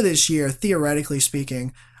 By the end of this year, theoretically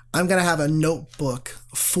speaking, I'm going to have a notebook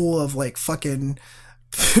full of like fucking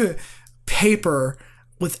paper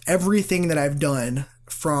with everything that I've done,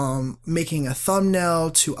 from making a thumbnail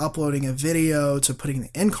to uploading a video to putting the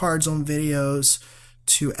end cards on videos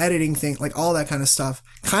to editing things, like all that kind of stuff.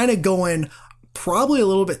 Kind of going probably a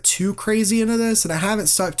little bit too crazy into this, and I haven't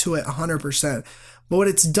stuck to it 100%. But what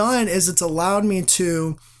it's done is it's allowed me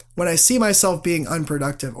to... When I see myself being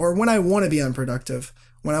unproductive, or when I want to be unproductive,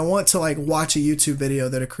 when I want to like watch a YouTube video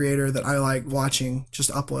that a creator that I like watching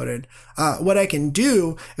just uploaded, what I can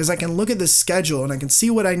do is I can look at this schedule and I can see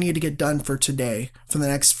what I need to get done for today, for the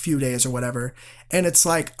next few days or whatever. And it's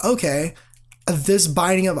like, okay, this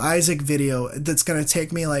Binding of Isaac video that's going to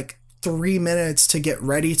take me like 3 minutes to get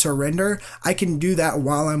ready to render, I can do that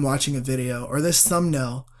while I'm watching a video. Or this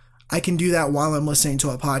thumbnail, I can do that while I'm listening to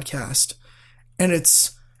a podcast. And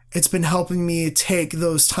it's been helping me take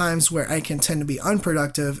those times where I can tend to be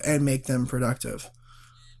unproductive and make them productive.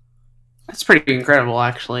 That's pretty incredible,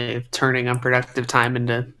 actually, turning unproductive time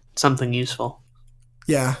into something useful.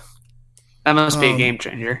 Yeah. That must be a game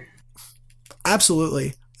changer.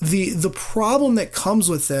 Absolutely. The problem that comes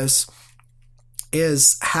with this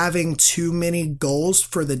is having too many goals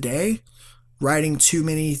for the day, writing too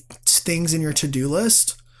many things in your to-do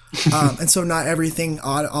list. And so not everything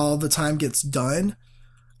all the time gets done.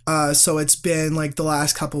 So it's been like the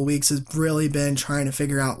last couple of weeks has really been trying to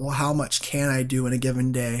figure out, well, how much can I do in a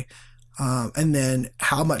given day? And then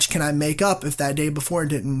how much can I make up if that day before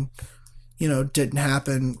didn't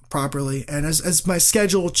happen properly? And as my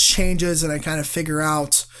schedule changes and I kind of figure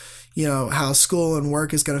out, how school and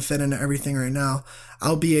work is going to fit into everything right now,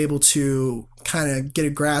 I'll be able to kind of get a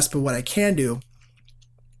grasp of what I can do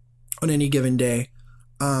on any given day.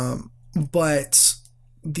 But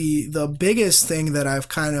the biggest thing that I've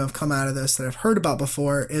kind of come out of this that I've heard about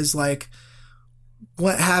before is like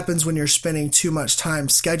what happens when you're spending too much time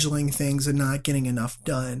scheduling things and not getting enough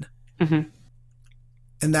done.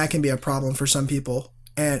 And that can be a problem for some people,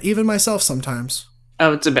 and even myself sometimes.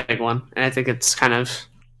 Oh, it's a big one. And I think it's kind of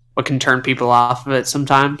what can turn people off of it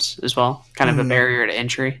sometimes as well. Kind of a barrier to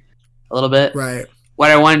entry a little bit. Right.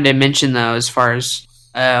 What I wanted to mention, though, as far as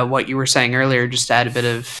what you were saying earlier, just to add a bit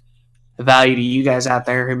of value to you guys out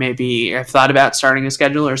there who maybe have thought about starting a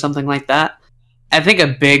schedule or something like that. I think a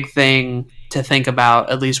big thing to think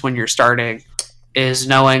about, at least when you're starting, is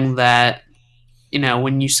knowing that,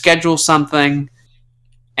 when you schedule something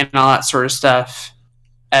and all that sort of stuff,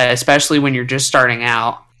 especially when you're just starting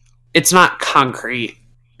out, it's not concrete,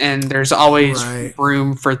 and there's always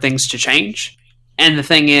room for things to change. And the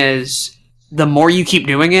thing is, the more you keep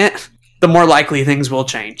doing it, the more likely things will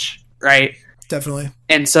change, right? Definitely.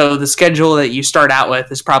 And so the schedule that you start out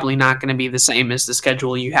with is probably not going to be the same as the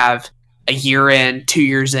schedule you have a year in, 2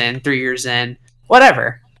 years in, 3 years in,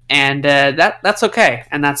 whatever. And that's okay,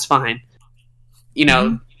 and that's fine.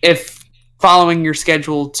 If following your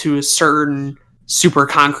schedule to a certain super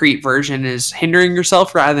concrete version is hindering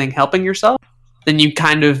yourself rather than helping yourself, then you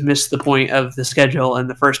kind of miss the point of the schedule in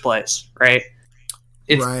the first place, right?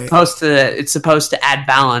 It's supposed to add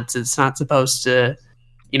balance. It's not supposed to,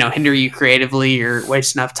 hinder you creatively or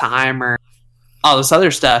waste enough time or all this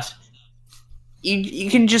other stuff. You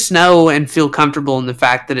can just know and feel comfortable in the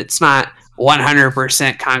fact that it's not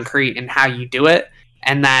 100% concrete in how you do it,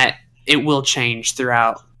 and that it will change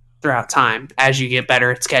throughout time as you get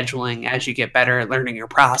better at scheduling, as you get better at learning your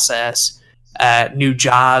process, new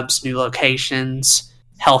jobs, new locations,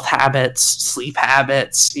 health habits, sleep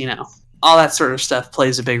habits, all that sort of stuff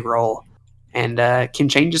plays a big role and can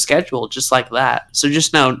change a schedule just like that. So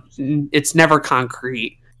just know it's never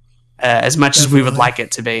concrete as much as we would like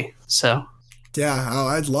it to be. So yeah,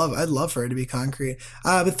 I'd love for it to be concrete.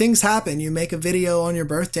 But things happen. You make a video on your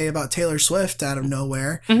birthday about Taylor Swift out of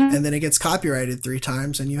nowhere, and then it gets copyrighted 3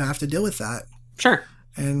 times, and you have to deal with that. Sure.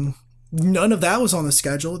 And none of that was on the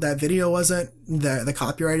schedule. That video wasn't. The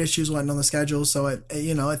copyright issues wasn't on the schedule, so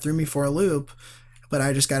it threw me for a loop. But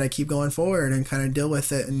I just got to keep going forward and kind of deal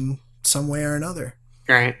with it in some way or another.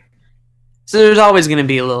 Right. So there's always going to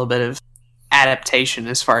be a little bit of adaptation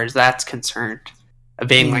as far as that's concerned. Of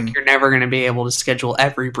being like, you're never going to be able to schedule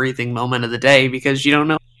every breathing moment of the day because you don't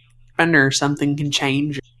know when something can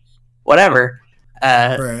change, whatever.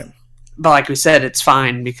 Right. But like we said, it's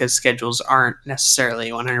fine because schedules aren't necessarily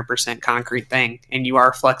a 100% concrete thing, and you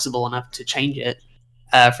are flexible enough to change it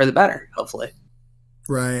for the better, hopefully.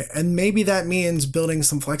 Right. And maybe that means building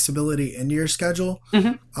some flexibility into your schedule.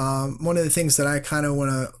 One of the things that I kind of want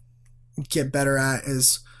to get better at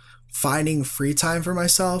is finding free time for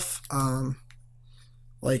myself.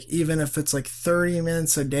 Like, even if it's like 30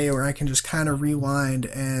 minutes a day where I can just kind of rewind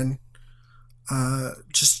and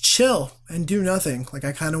just chill and do nothing. Like,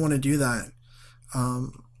 I kind of want to do that.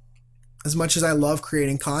 As much as I love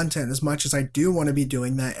creating content, as much as I do want to be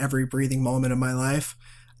doing that every breathing moment of my life,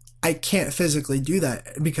 I can't physically do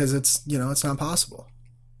that because it's not possible.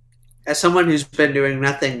 As someone who's been doing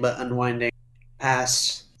nothing but unwinding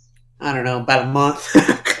past, I don't know, about a month,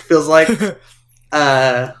 feels like,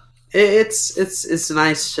 it's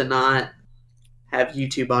nice to not have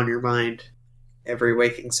YouTube on your mind every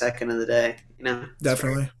waking second of the day.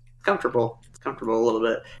 Definitely. It's comfortable. It's comfortable a little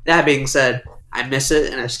bit. That being said, I miss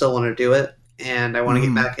it and I still want to do it and I want to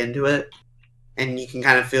get back into it. And you can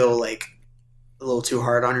kind of feel like a little too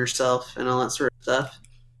hard on yourself and all that sort of stuff.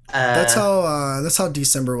 That's how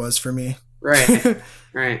December was for me. Right.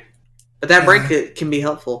 Right. But that break can be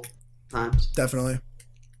helpful times. Definitely.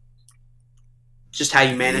 Just how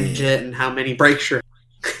you manage it and how many breaks you're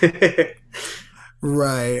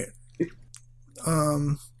right.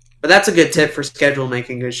 But that's a good tip for schedule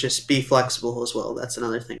making, is just be flexible as well. That's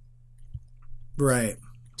another thing. Right.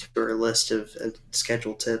 To our list of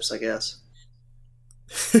schedule tips, I guess.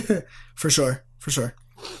 For sure.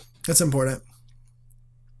 That's important.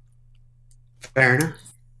 Fair enough.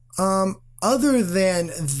 Other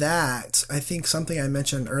than that, I think something I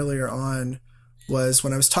mentioned earlier on was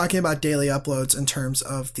when I was talking about daily uploads in terms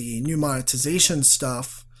of the new monetization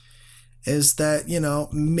stuff, is that,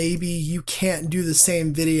 maybe you can't do the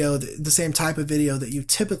same type of video that you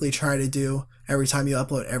typically try to do every time you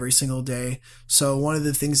upload every single day. So one of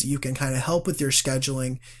the things that you can kind of help with your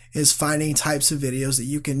scheduling is finding types of videos that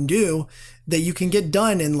you can do that you can get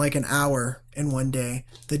done in like an hour in one day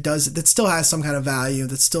that still has some kind of value,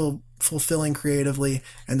 that's still fulfilling creatively,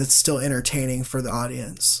 and that's still entertaining for the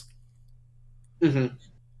audience.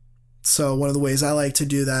 So one of the ways I like to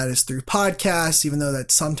do that is through podcasts, even though that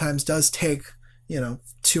sometimes does take, 2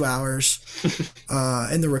 hours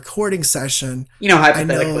in the recording session.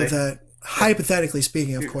 Hypothetically. I know that, hypothetically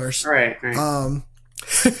speaking, of course. Right.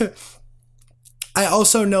 I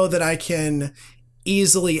also know that I can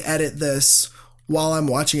easily edit this while I'm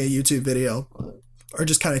watching a YouTube video or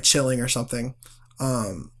just kind of chilling or something,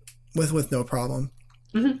 with no problem.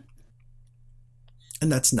 Mm-hmm.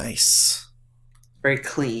 And that's nice. Very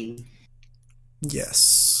clean.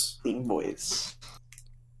 Yes. Clean voice.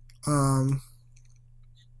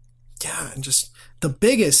 Yeah, and just the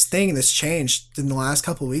biggest thing that's changed in the last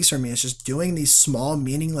couple of weeks for me is just doing these small,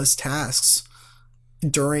 meaningless tasks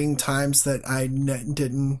during times that I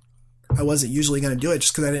wasn't usually going to do it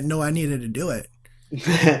just because I didn't know I needed to do it.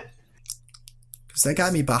 Because that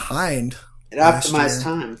got me behind. It optimized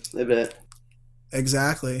time a bit.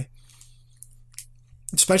 Exactly.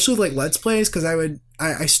 Especially with like Let's Plays, because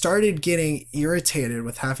I started getting irritated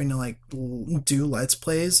with having to like do Let's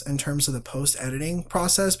Plays in terms of the post editing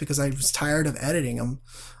process because I was tired of editing them.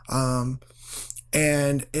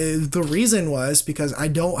 The reason was because I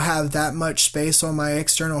don't have that much space on my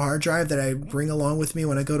external hard drive that I bring along with me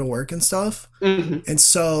when I go to work and stuff. Mm-hmm. And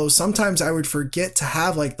so sometimes I would forget to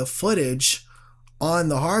have like the footage on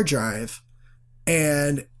the hard drive,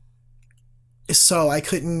 and so I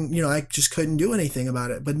couldn't, I just couldn't do anything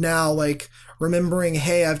about it. But now, like, remembering,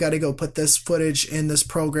 hey, I've got to go put this footage in this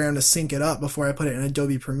program to sync it up before I put it in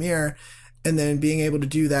Adobe Premiere, and then being able to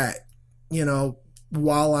do that,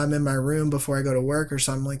 while I'm in my room before I go to work or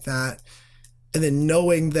something like that, and then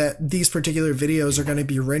knowing that these particular videos are going to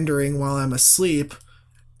be rendering while I'm asleep,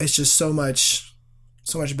 it's just so much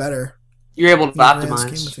better. You're able to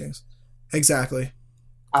optimize. Exactly.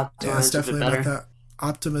 Optimize, yeah, it's definitely about that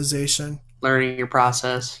optimization. Learning your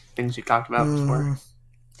process, things we talked about before,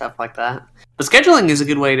 stuff like that. But scheduling is a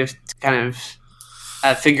good way to kind of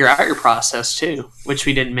figure out your process too, which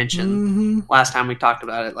we didn't mention last time we talked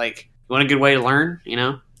about it. Like, you want a good way to learn,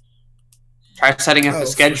 try setting up a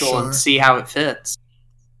schedule and see how it fits,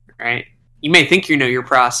 right? You may think you know your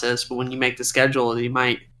process, but when you make the schedule, you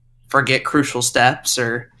might forget crucial steps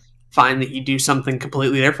or find that you do something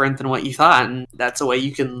completely different than what you thought, and that's a way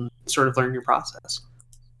you can sort of learn your process.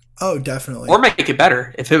 Oh, definitely. Or make it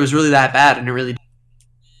better. If it was really that bad and it really...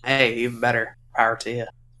 Hey, even better. Power to you.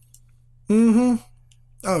 Mm-hmm.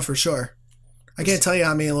 Oh, for sure. I can't tell you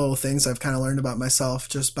how many little things I've kind of learned about myself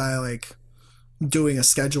just by, like, doing a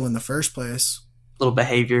schedule in the first place. Little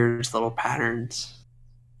behaviors, little patterns.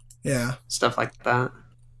 Yeah. Stuff like that.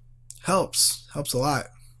 Helps a lot.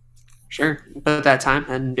 Sure. Put that time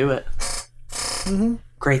and do it. Mm-hmm.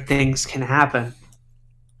 Great things can happen.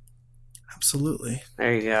 Absolutely.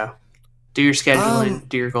 There you go. Do your scheduling,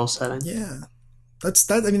 do your goal setting. Yeah. That's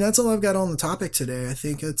all I've got on the topic today. I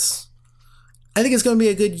think it's going to be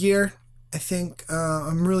a good year. I think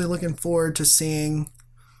I'm really looking forward to seeing,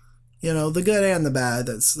 the good and the bad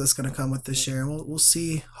that's going to come with this year. We'll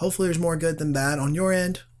see. Hopefully there's more good than bad on your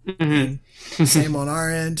end. Mm-hmm. Same on our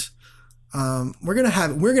end. We're going to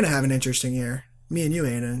have an interesting year. Me and you,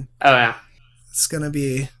 Aiden. Oh yeah. It's going to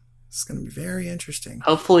be very interesting.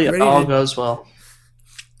 Hopefully it all goes well.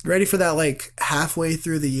 Ready for that, like, halfway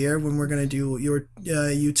through the year when we're going to do your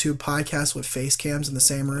YouTube podcast with face cams in the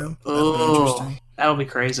same room? Oh, that'll be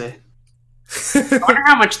crazy. I wonder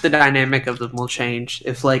how much the dynamic of them will change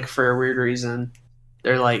if, like, for a weird reason,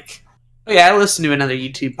 they're like, oh yeah, I listened to another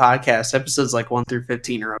YouTube podcast. Episodes, like, 1 through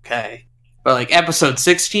 15 are okay. But, like, episode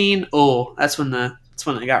 16, that's when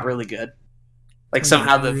it got really good. Like,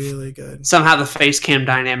 somehow the face cam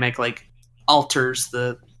dynamic, like, alters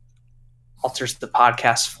the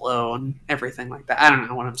podcast flow and everything like that. I don't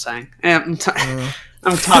know what I'm saying. I'm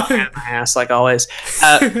talking out my ass like always.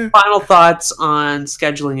 Final thoughts on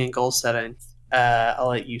scheduling and goal setting. I'll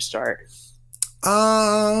let you start.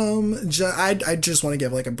 I just want to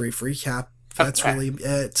give like a brief recap. That's really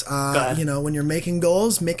it. When you're making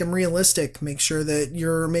goals, make them realistic. Make sure that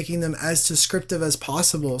you're making them as descriptive as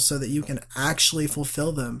possible so that you can actually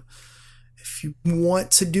fulfill them. If you want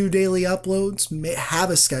to do daily uploads, have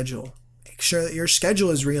a schedule. Make sure that your schedule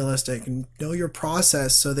is realistic and know your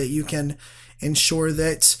process so that you can ensure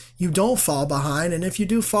that you don't fall behind. And if you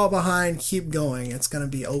do fall behind, keep going. It's going to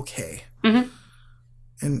be okay. Mm-hmm.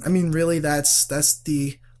 And I mean, really, that's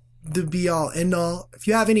the be all end all. If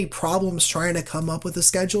you have any problems trying to come up with a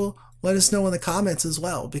schedule, let us know in the comments as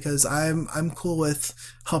well, because I'm cool with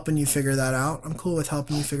helping you figure that out. I'm cool with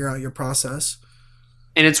helping you figure out your process.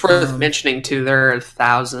 And it's worth mentioning too, there are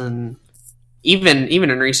 1,000, even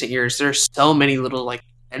in recent years, there's so many little like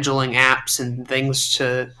scheduling apps and things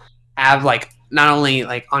to have, like not only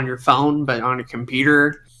like on your phone but on your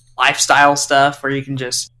computer, lifestyle stuff where you can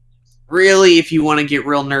just really, if you want to get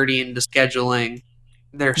real nerdy into scheduling,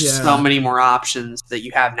 there's so many more options that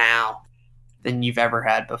you have now than you've ever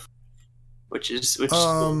had before, which is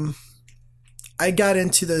cool. I got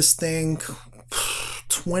into this thing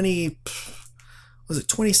 20, was it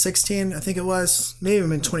 2016? I think it was. Maybe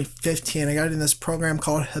even 2015. I got in this program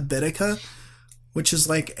called Habitica, which is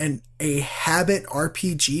like a habit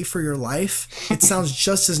RPG for your life. It sounds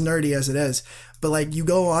just as nerdy as it is. But like you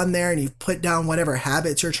go on there and you put down whatever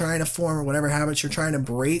habits you're trying to form or whatever habits you're trying to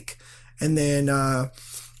break. And then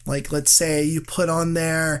like let's say you put on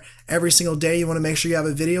there every single day you want to make sure you have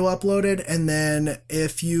a video uploaded. And then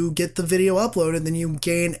if you get the video uploaded, then you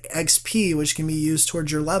gain XP, which can be used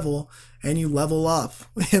towards your level, and you level up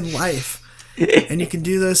in life. And you can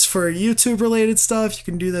do this for YouTube related stuff. You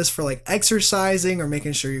can do this for like exercising or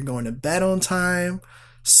making sure you're going to bed on time,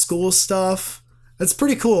 school stuff. It's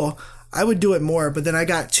pretty cool. I would do it more, but then I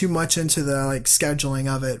got too much into the like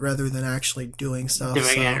scheduling of it rather than actually doing stuff.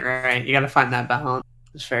 Doing it, right. You got to find that balance.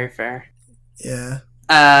 It's very fair. Yeah.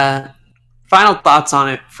 Final thoughts on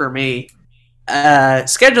it for me.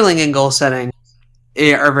 Scheduling and goal setting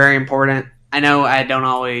are very important. I know I don't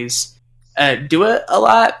always do it a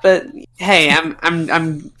lot, but hey,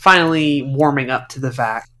 I'm finally warming up to the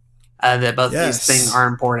fact that both these things are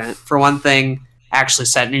important. For one thing, actually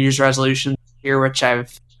set New Year's resolutions here, which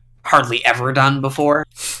I've hardly ever done before,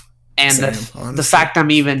 and the fact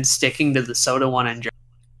I'm even sticking to the soda one and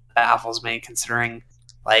baffles me, considering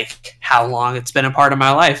like how long it's been a part of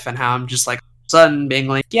my life and how I'm just like all of a sudden being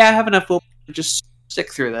like, yeah, I have enough will to just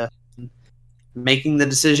stick through this. Making the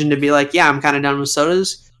decision to be like, yeah, I'm kind of done with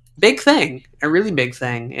sodas. Big thing, a really big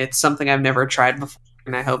thing. It's something I've never tried before,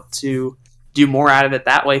 and I hope to do more out of it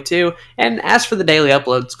that way too. And as for the daily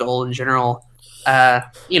uploads goal in general,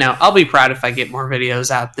 I'll be proud if I get more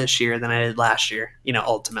videos out this year than I did last year.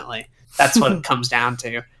 Ultimately, that's what it comes down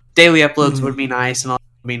to. Daily uploads would be nice, and all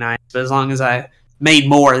would be nice, but as long as I made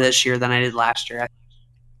more this year than I did last year,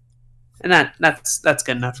 and that's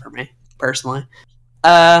good enough for me personally.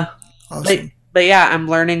 Awesome. But yeah, I'm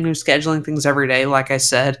learning new scheduling things every day. Like I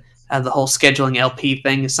said, the whole scheduling LP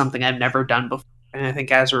thing is something I've never done before. And I think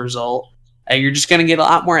as a result, you're just going to get a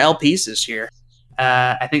lot more LPs this year.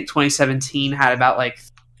 I think 2017 had about like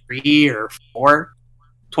 3 or 4.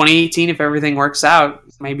 2018, if everything works out,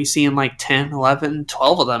 maybe seeing like 10, 11,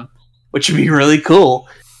 12 of them, which would be really cool.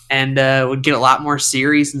 And would get a lot more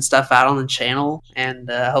series and stuff out on the channel. And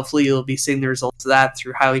hopefully you'll be seeing the results of that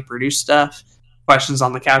through highly produced stuff. Questions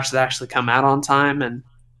on the Couch that actually come out on time, and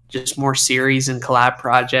just more series and collab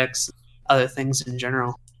projects, other things in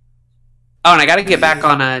general. Oh, and I got to get back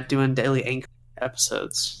on doing daily Anchor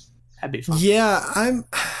episodes. That'd be fun. Yeah,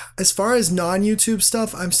 as far as non-YouTube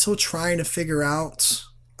stuff, I'm still trying to figure out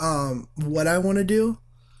what I want to do,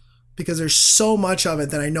 because there's so much of it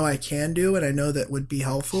that I know I can do and I know that would be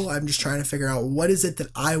helpful. I'm just trying to figure out what is it that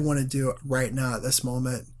I want to do right now at this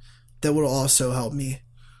moment that will also help me.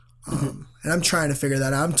 And I'm trying to figure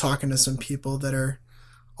that out. I'm talking to some people that are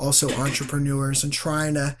also entrepreneurs and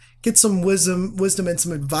trying to get some wisdom and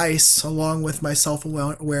some advice along with my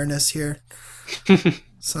self-awareness here.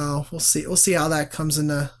 So we'll see how that comes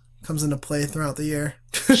into play throughout the year.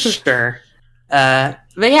 Sure. But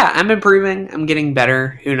yeah, I'm improving. I'm getting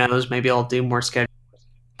better. Who knows? Maybe I'll do more schedule.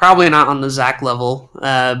 Probably not on the Zach level,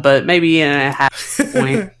 but maybe in a half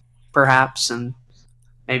point, perhaps, and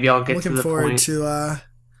maybe I'll get to the point.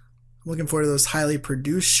 Looking forward to those highly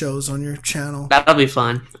produced shows on your channel. That'll be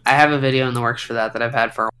fun. I have a video in the works for that I've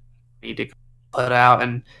had for a while. I need to put out.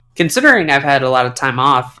 And considering I've had a lot of time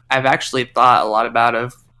off, I've actually thought a lot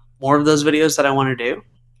about more of those videos that I want to do.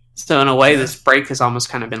 So in a way, this break has almost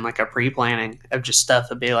kind of been like a pre-planning of just stuff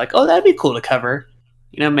that'd be like, oh, that'd be cool to cover.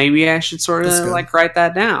 Maybe I should sort of like write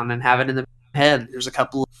that down and have it in the head. There's a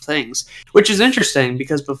couple of things, which is interesting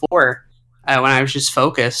because before, when I was just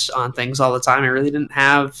focused on things all the time, I really didn't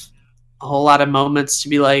have a whole lot of moments to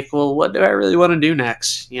be like, well, what do I really want to do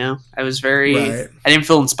next? I was I didn't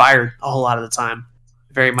feel inspired a whole lot of the time.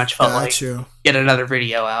 I very much felt get another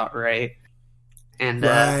video out, right? And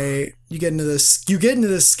you get into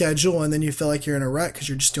this schedule and then you feel like you're in a rut because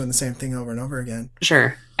you're just doing the same thing over and over again.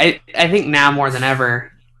 Sure. I think now more than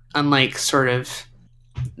ever, unlike sort of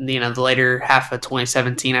the later half of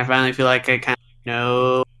 2017, I finally feel like I kind of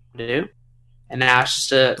know what to do. And now it's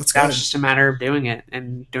just a matter of doing it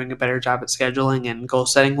and doing a better job at scheduling, and goal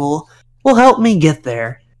setting will help me get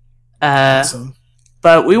there. Awesome.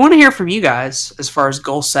 But we want to hear from you guys as far as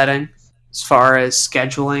goal setting, as far as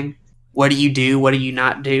scheduling. What do you do? What do you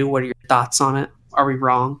not do? What are your thoughts on it? Are we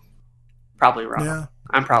wrong? Probably wrong. Yeah.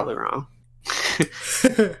 I'm probably wrong.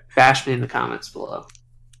 Bash me in the comments below.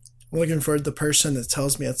 I'm looking for the person that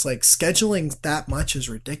tells me it's like scheduling that much is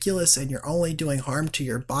ridiculous and you're only doing harm to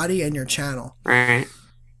your body and your channel. Right.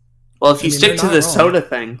 Well, if you stick to the soda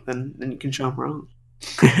thing, then you can show them wrong.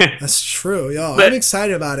 That's true, yo. But- I'm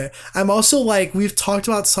excited about it. I'm also like, we've talked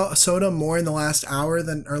about soda more in the last hour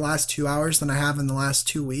than, or last 2 hours than I have in the last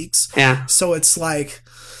 2 weeks. Yeah. So it's like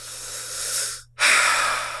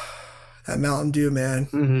that Mountain Dew, man.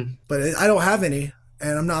 Mm-hmm. But I don't have any,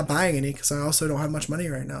 and I'm not buying any because I also don't have much money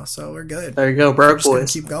right now. So we're good. There you go, We're broke just gonna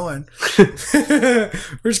boys. keep going.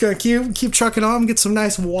 We're just gonna keep trucking on. Get some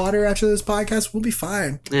nice water after this podcast. We'll be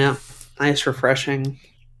fine. Yeah, nice refreshing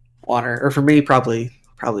water, or for me, probably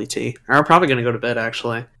tea. Or I'm probably gonna go to bed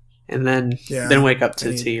actually, and then wake up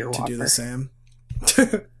to tea or water. To do the same.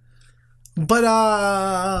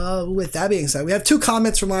 But with that being said, we have 2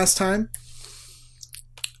 comments from last time.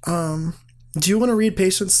 Do you want to read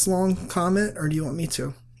Patience' long comment, or do you want me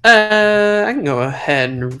to? I can go ahead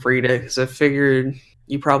and read it because I figured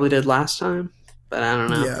you probably did last time, but I don't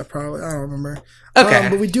know. Yeah, probably. I don't remember. Okay.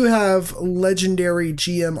 But we do have legendary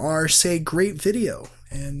GMR say great video,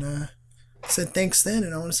 and said thanks then,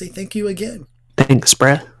 and I want to say thank you again. Thanks,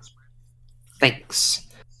 bruh. Thanks.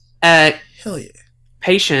 Hell yeah.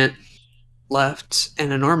 Patient left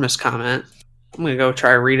an enormous comment. I'm gonna go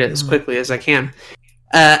try to read it as quickly as I can.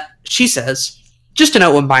 She says, just a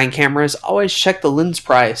note when buying cameras, always check the lens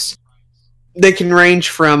price. They can range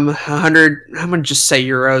from 100, I'm going to just say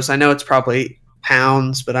euros. I know it's probably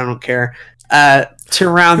pounds, but I don't care. To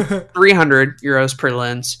around 300 euros per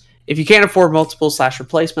lens. If you can't afford multiple /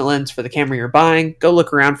 replacement lens for the camera you're buying, go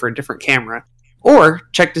look around for a different camera. Or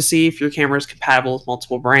check to see if your camera is compatible with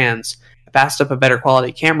multiple brands. I passed up a better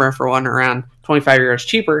quality camera for one around 25 euros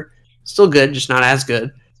cheaper. Still good, just not as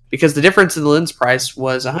good. Because the difference in the lens price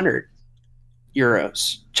was 100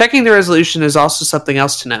 euros. Checking the resolution is also something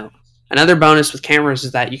else to note. Another bonus with cameras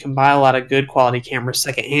is that you can buy a lot of good quality cameras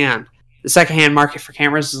secondhand. The secondhand market for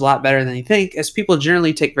cameras is a lot better than you think, as people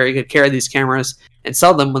generally take very good care of these cameras and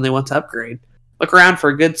sell them when they want to upgrade. Look around for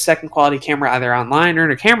a good second quality camera either online or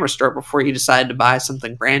in a camera store before you decide to buy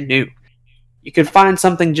something brand new. You could find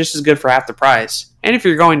something just as good for half the price. And if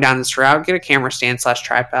you're going down this route, get a camera stand /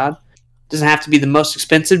 tripod. Doesn't have to be the most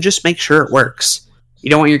expensive, just make sure it works. You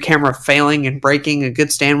don't want your camera failing and breaking, a good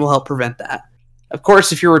stand will help prevent that. Of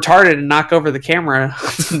course, if you're retarded and knock over the camera,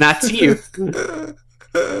 that's you.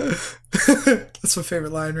 That's my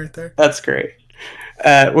favorite line right there. That's great.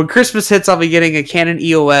 When Christmas hits, I'll be getting a Canon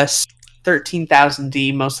EOS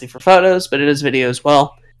 13000D, mostly for photos, but it is video as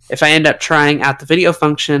well. If I end up trying out the video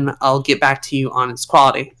function, I'll get back to you on its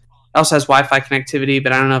quality. It also has Wi-Fi connectivity,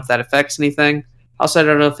 but I don't know if that affects anything. Also, I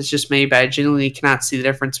don't know if it's just me, but I genuinely cannot see the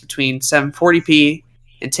difference between 740p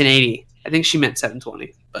and 1080. I think she meant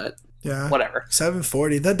 720, but yeah, whatever.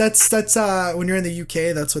 740. That's when you're in the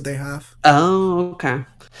UK, that's what they have. Oh, okay.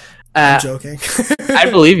 I'm joking. I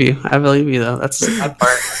believe you. Though. That's the sad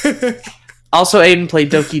part. Also, Aiden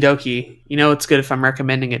played Doki Doki. You know it's good if I'm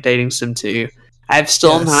recommending a dating sim to you. I've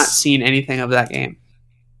still not seen anything of that game.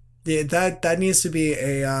 Yeah, that needs to be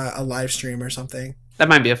a live stream or something. That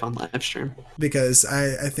might be a fun live stream. Because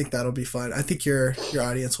I think that'll be fun. I think your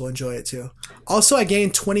audience will enjoy it too. Also, I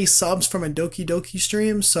gained 20 subs from a Doki Doki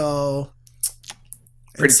stream, so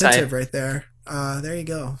pretty incentive tight. right there. There you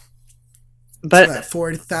go. But that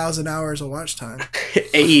 40,000 hours of watch time.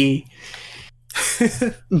 Hey.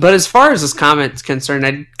 But as far as this comment's concerned,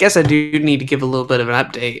 I guess I do need to give a little bit of an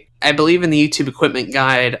update. I believe in the YouTube equipment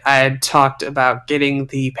guide, I had talked about getting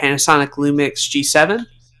the Panasonic Lumix G7.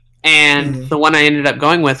 And the one I ended up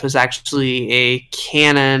going with was actually a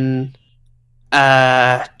Canon.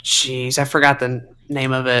 I forgot the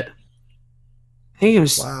name of it. I think it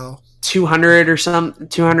was 200 or something,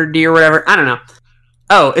 200D or whatever. I don't know.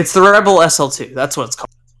 Oh, it's the Rebel SL2. That's what it's called.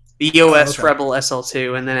 The EOS Rebel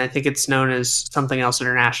SL2, and then I think it's known as something else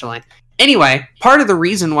internationally. Anyway, part of the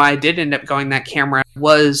reason why I did end up going that camera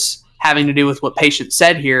was having to do with what Patient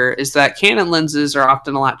said here, is that Canon lenses are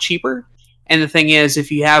often a lot cheaper. And the thing is,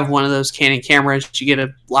 if you have one of those Canon cameras, you get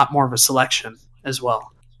a lot more of a selection as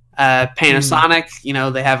well. Panasonic,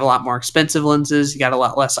 they have a lot more expensive lenses. You got a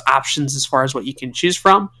lot less options as far as what you can choose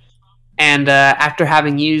from. And after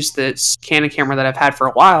having used this Canon camera that I've had for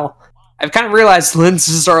a while, I've kind of realized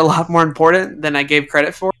lenses are a lot more important than I gave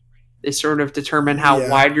credit for. They sort of determine how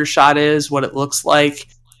wide your shot is, what it looks like,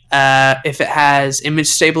 if it has image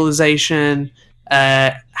stabilization,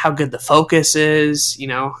 how good the focus is,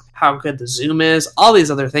 how good the zoom is, all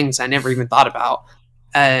these other things I never even thought about,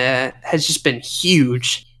 has just been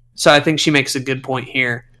huge. So I think she makes a good point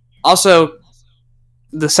here. Also,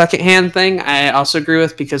 the secondhand thing, I also agree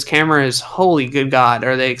with, because cameras, holy good God,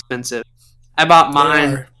 are they expensive. I bought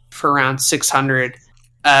mine for around 600,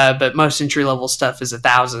 but most entry-level stuff is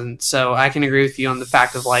 1,000. So I can agree with you on the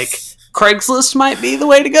fact of, Craigslist might be the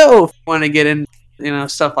way to go if you want to get in,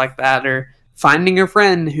 stuff like that, or finding a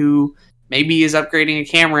friend who maybe is upgrading a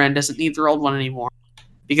camera and doesn't need their old one anymore.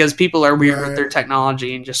 Because people are weird with their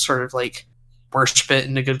technology and just sort of like worship it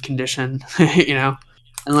into good condition, you know?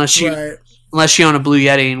 Unless you own a Blue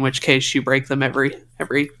Yeti, in which case you break them every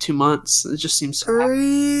 2 months. It just seems so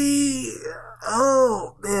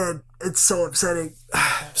Oh, man. It's so upsetting.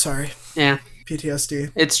 Sorry. Yeah.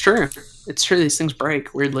 PTSD. It's true. These things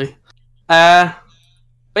break, weirdly. But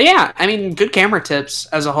yeah, I mean, good camera tips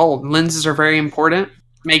as a whole. Lenses are very important.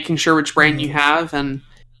 Making sure which brand you have, and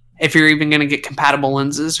if you're even going to get compatible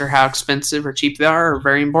lenses, or how expensive or cheap they are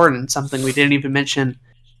very important. Something we didn't even mention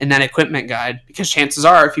in that equipment guide, because chances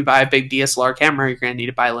are if you buy a big DSLR camera, you're going to need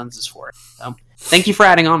to buy lenses for it. So thank you for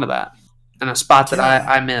adding on to that, in a spot that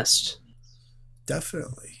I missed.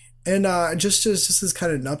 Definitely. And just as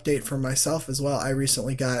kind of an update for myself as well, I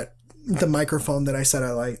recently got the microphone that I said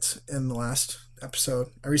I liked in the last episode.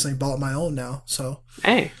 I recently bought my own now, so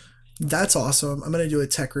hey, that's awesome. I'm going to do a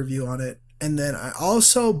tech review on it. And then I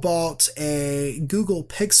also bought a Google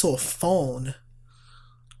Pixel phone.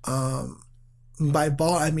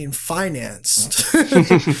 Financed.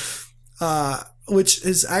 Which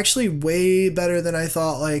is actually way better than I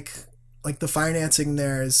thought. Like the financing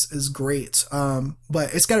there is great.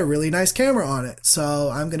 But it's got a really nice camera on it. So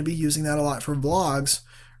I'm going to be using that a lot for vlogs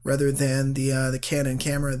rather than the Canon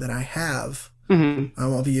camera that I have. Mm-hmm. I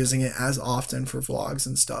won't be using it as often for vlogs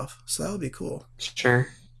and stuff. So that would be cool. Sure.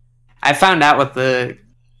 I found out with the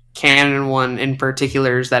Canon one in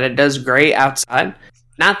particular is that it does great outside.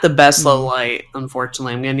 Not the best low light,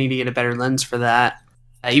 unfortunately. I'm going to need to get a better lens for that.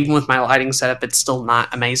 Even with my lighting setup, it's still not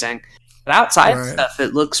amazing. But outside stuff,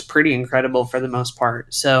 it looks pretty incredible for the most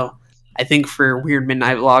part. So I think for weird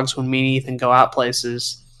midnight vlogs, when me and Ethan go out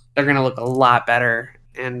places, they're going to look a lot better.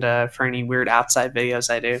 And for any weird outside videos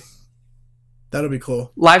I do. That'll be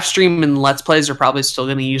cool. Live stream and Let's Plays are probably still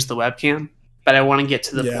going to use the webcam. But I want to get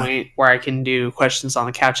to the point where I can do questions on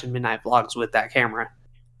the couch and midnight vlogs with that camera.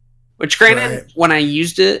 Which, granted, when I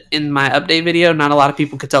used it in my update video, not a lot of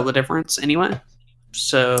people could tell the difference anyway.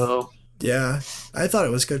 So... yeah, I thought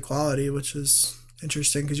it was good quality, which is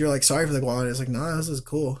interesting, because you're like, sorry for the quality. It's like, nah, this is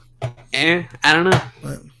cool. I don't know.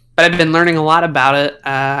 But I've been learning a lot about it.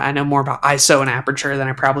 I know more about ISO and aperture than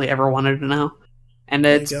I probably ever wanted to know. And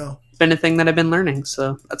it's been a thing that I've been learning,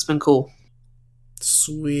 so that's been cool.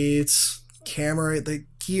 Sweet. Camera, the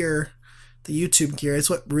gear, the YouTube gear, it's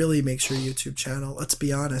what really makes your YouTube channel. Let's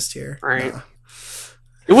be honest here. Right.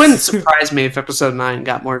 It wouldn't surprise me if episode 9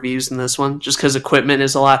 got more views than this one, just because equipment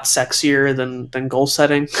is a lot sexier than goal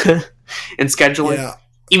setting and scheduling. Yeah.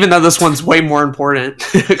 Even though this one's way more important.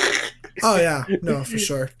 Oh, yeah. No, for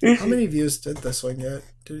sure. How many views did this one get?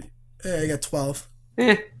 I got 12.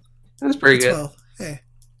 That's pretty good. 12. Hey,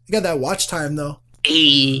 you got that watch time, though.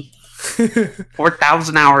 Hey.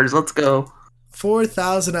 4,000 hours. Let's go.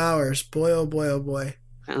 4,000 hours. Boy, oh boy, oh boy.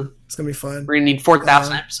 Yeah. It's going to be fun. We're going to need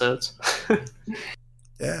 4,000 episodes.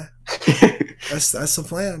 Yeah. That's the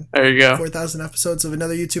plan. There you go. 4,000 episodes of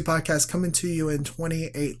another YouTube podcast coming to you in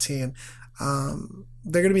 2018.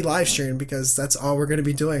 They're going to be live streamed because that's all we're going to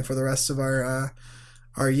be doing for the rest of our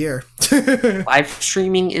year. Live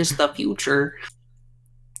streaming is the future.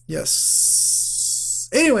 Yes.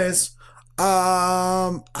 Anyways,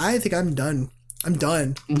 I think I'm done. I'm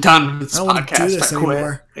done with this podcast. I don't want to do this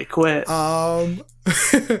anymore. I quit.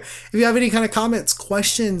 If you have any kind of comments,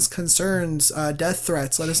 questions, concerns, death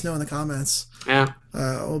threats, let us know in the comments. Yeah.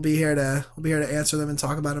 We'll be here to answer them and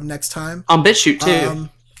talk about them next time. On BitChute too.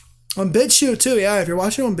 On BitChute too, yeah. If you're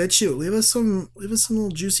watching on BitChute, leave us some little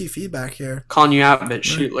juicy feedback here. Calling you out,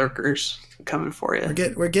 BitChute lurkers, I'm coming for you.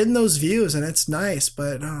 We're getting those views and it's nice,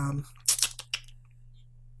 but some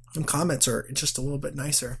comments are just a little bit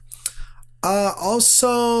nicer.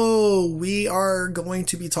 Also, we are going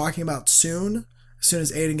to be talking about soon. As soon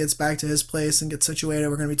as Aiden gets back to his place and gets situated,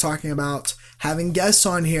 we're going to be talking about having guests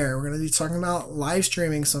on here. We're going to be talking about live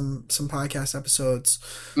streaming some podcast episodes,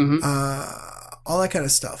 all that kind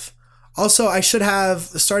of stuff. Also, I should have,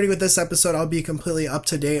 starting with this episode, I'll be completely up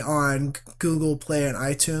to date on Google Play and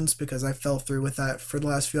iTunes because I fell through with that for the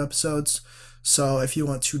last few episodes. So if you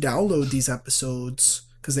want to download these episodes,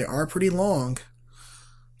 because they are pretty long,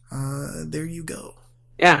 there you go.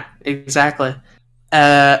 Yeah, exactly.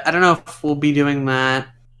 I don't know if we'll be doing that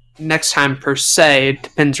next time per se. It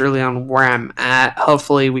depends really on where I'm at.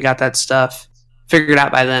 Hopefully we got that stuff figured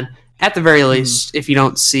out by then. At the very least, if you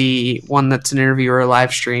don't see one that's an interview or a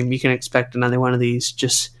live stream, you can expect another one of these,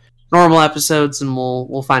 just normal episodes, and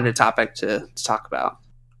we'll find a topic to talk about.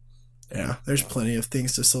 Yeah, there's plenty of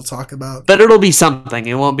things to still talk about. But it'll be something.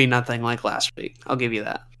 It won't be nothing like last week. I'll give you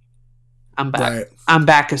that. I'm back. Right. I'm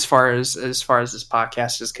back as far as this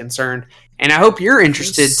podcast is concerned. And I hope you're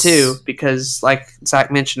interested too, because like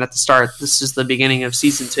Zach mentioned at the start, this is the beginning of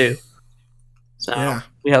season 2. So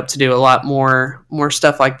we hope to do a lot more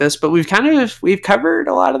stuff like this, but we've covered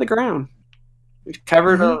a lot of the ground. We've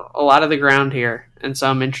covered a lot of the ground here. And so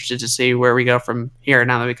I'm interested to see where we go from here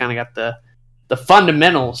now that we kind of got the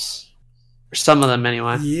fundamentals, or some of them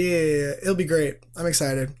anyway. Yeah, it'll be great. I'm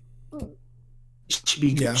excited. It should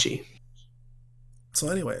be Gucci. Yeah. So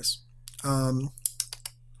anyways,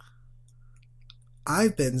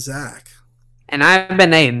 I've been Zach. And I've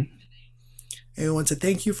been Aiden. And we want to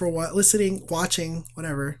thank you for listening, watching,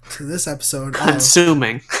 whatever, to this episode.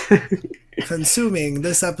 Consuming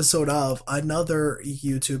this episode of another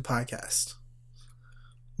YouTube podcast.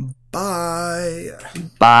 Bye.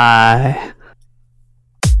 Bye.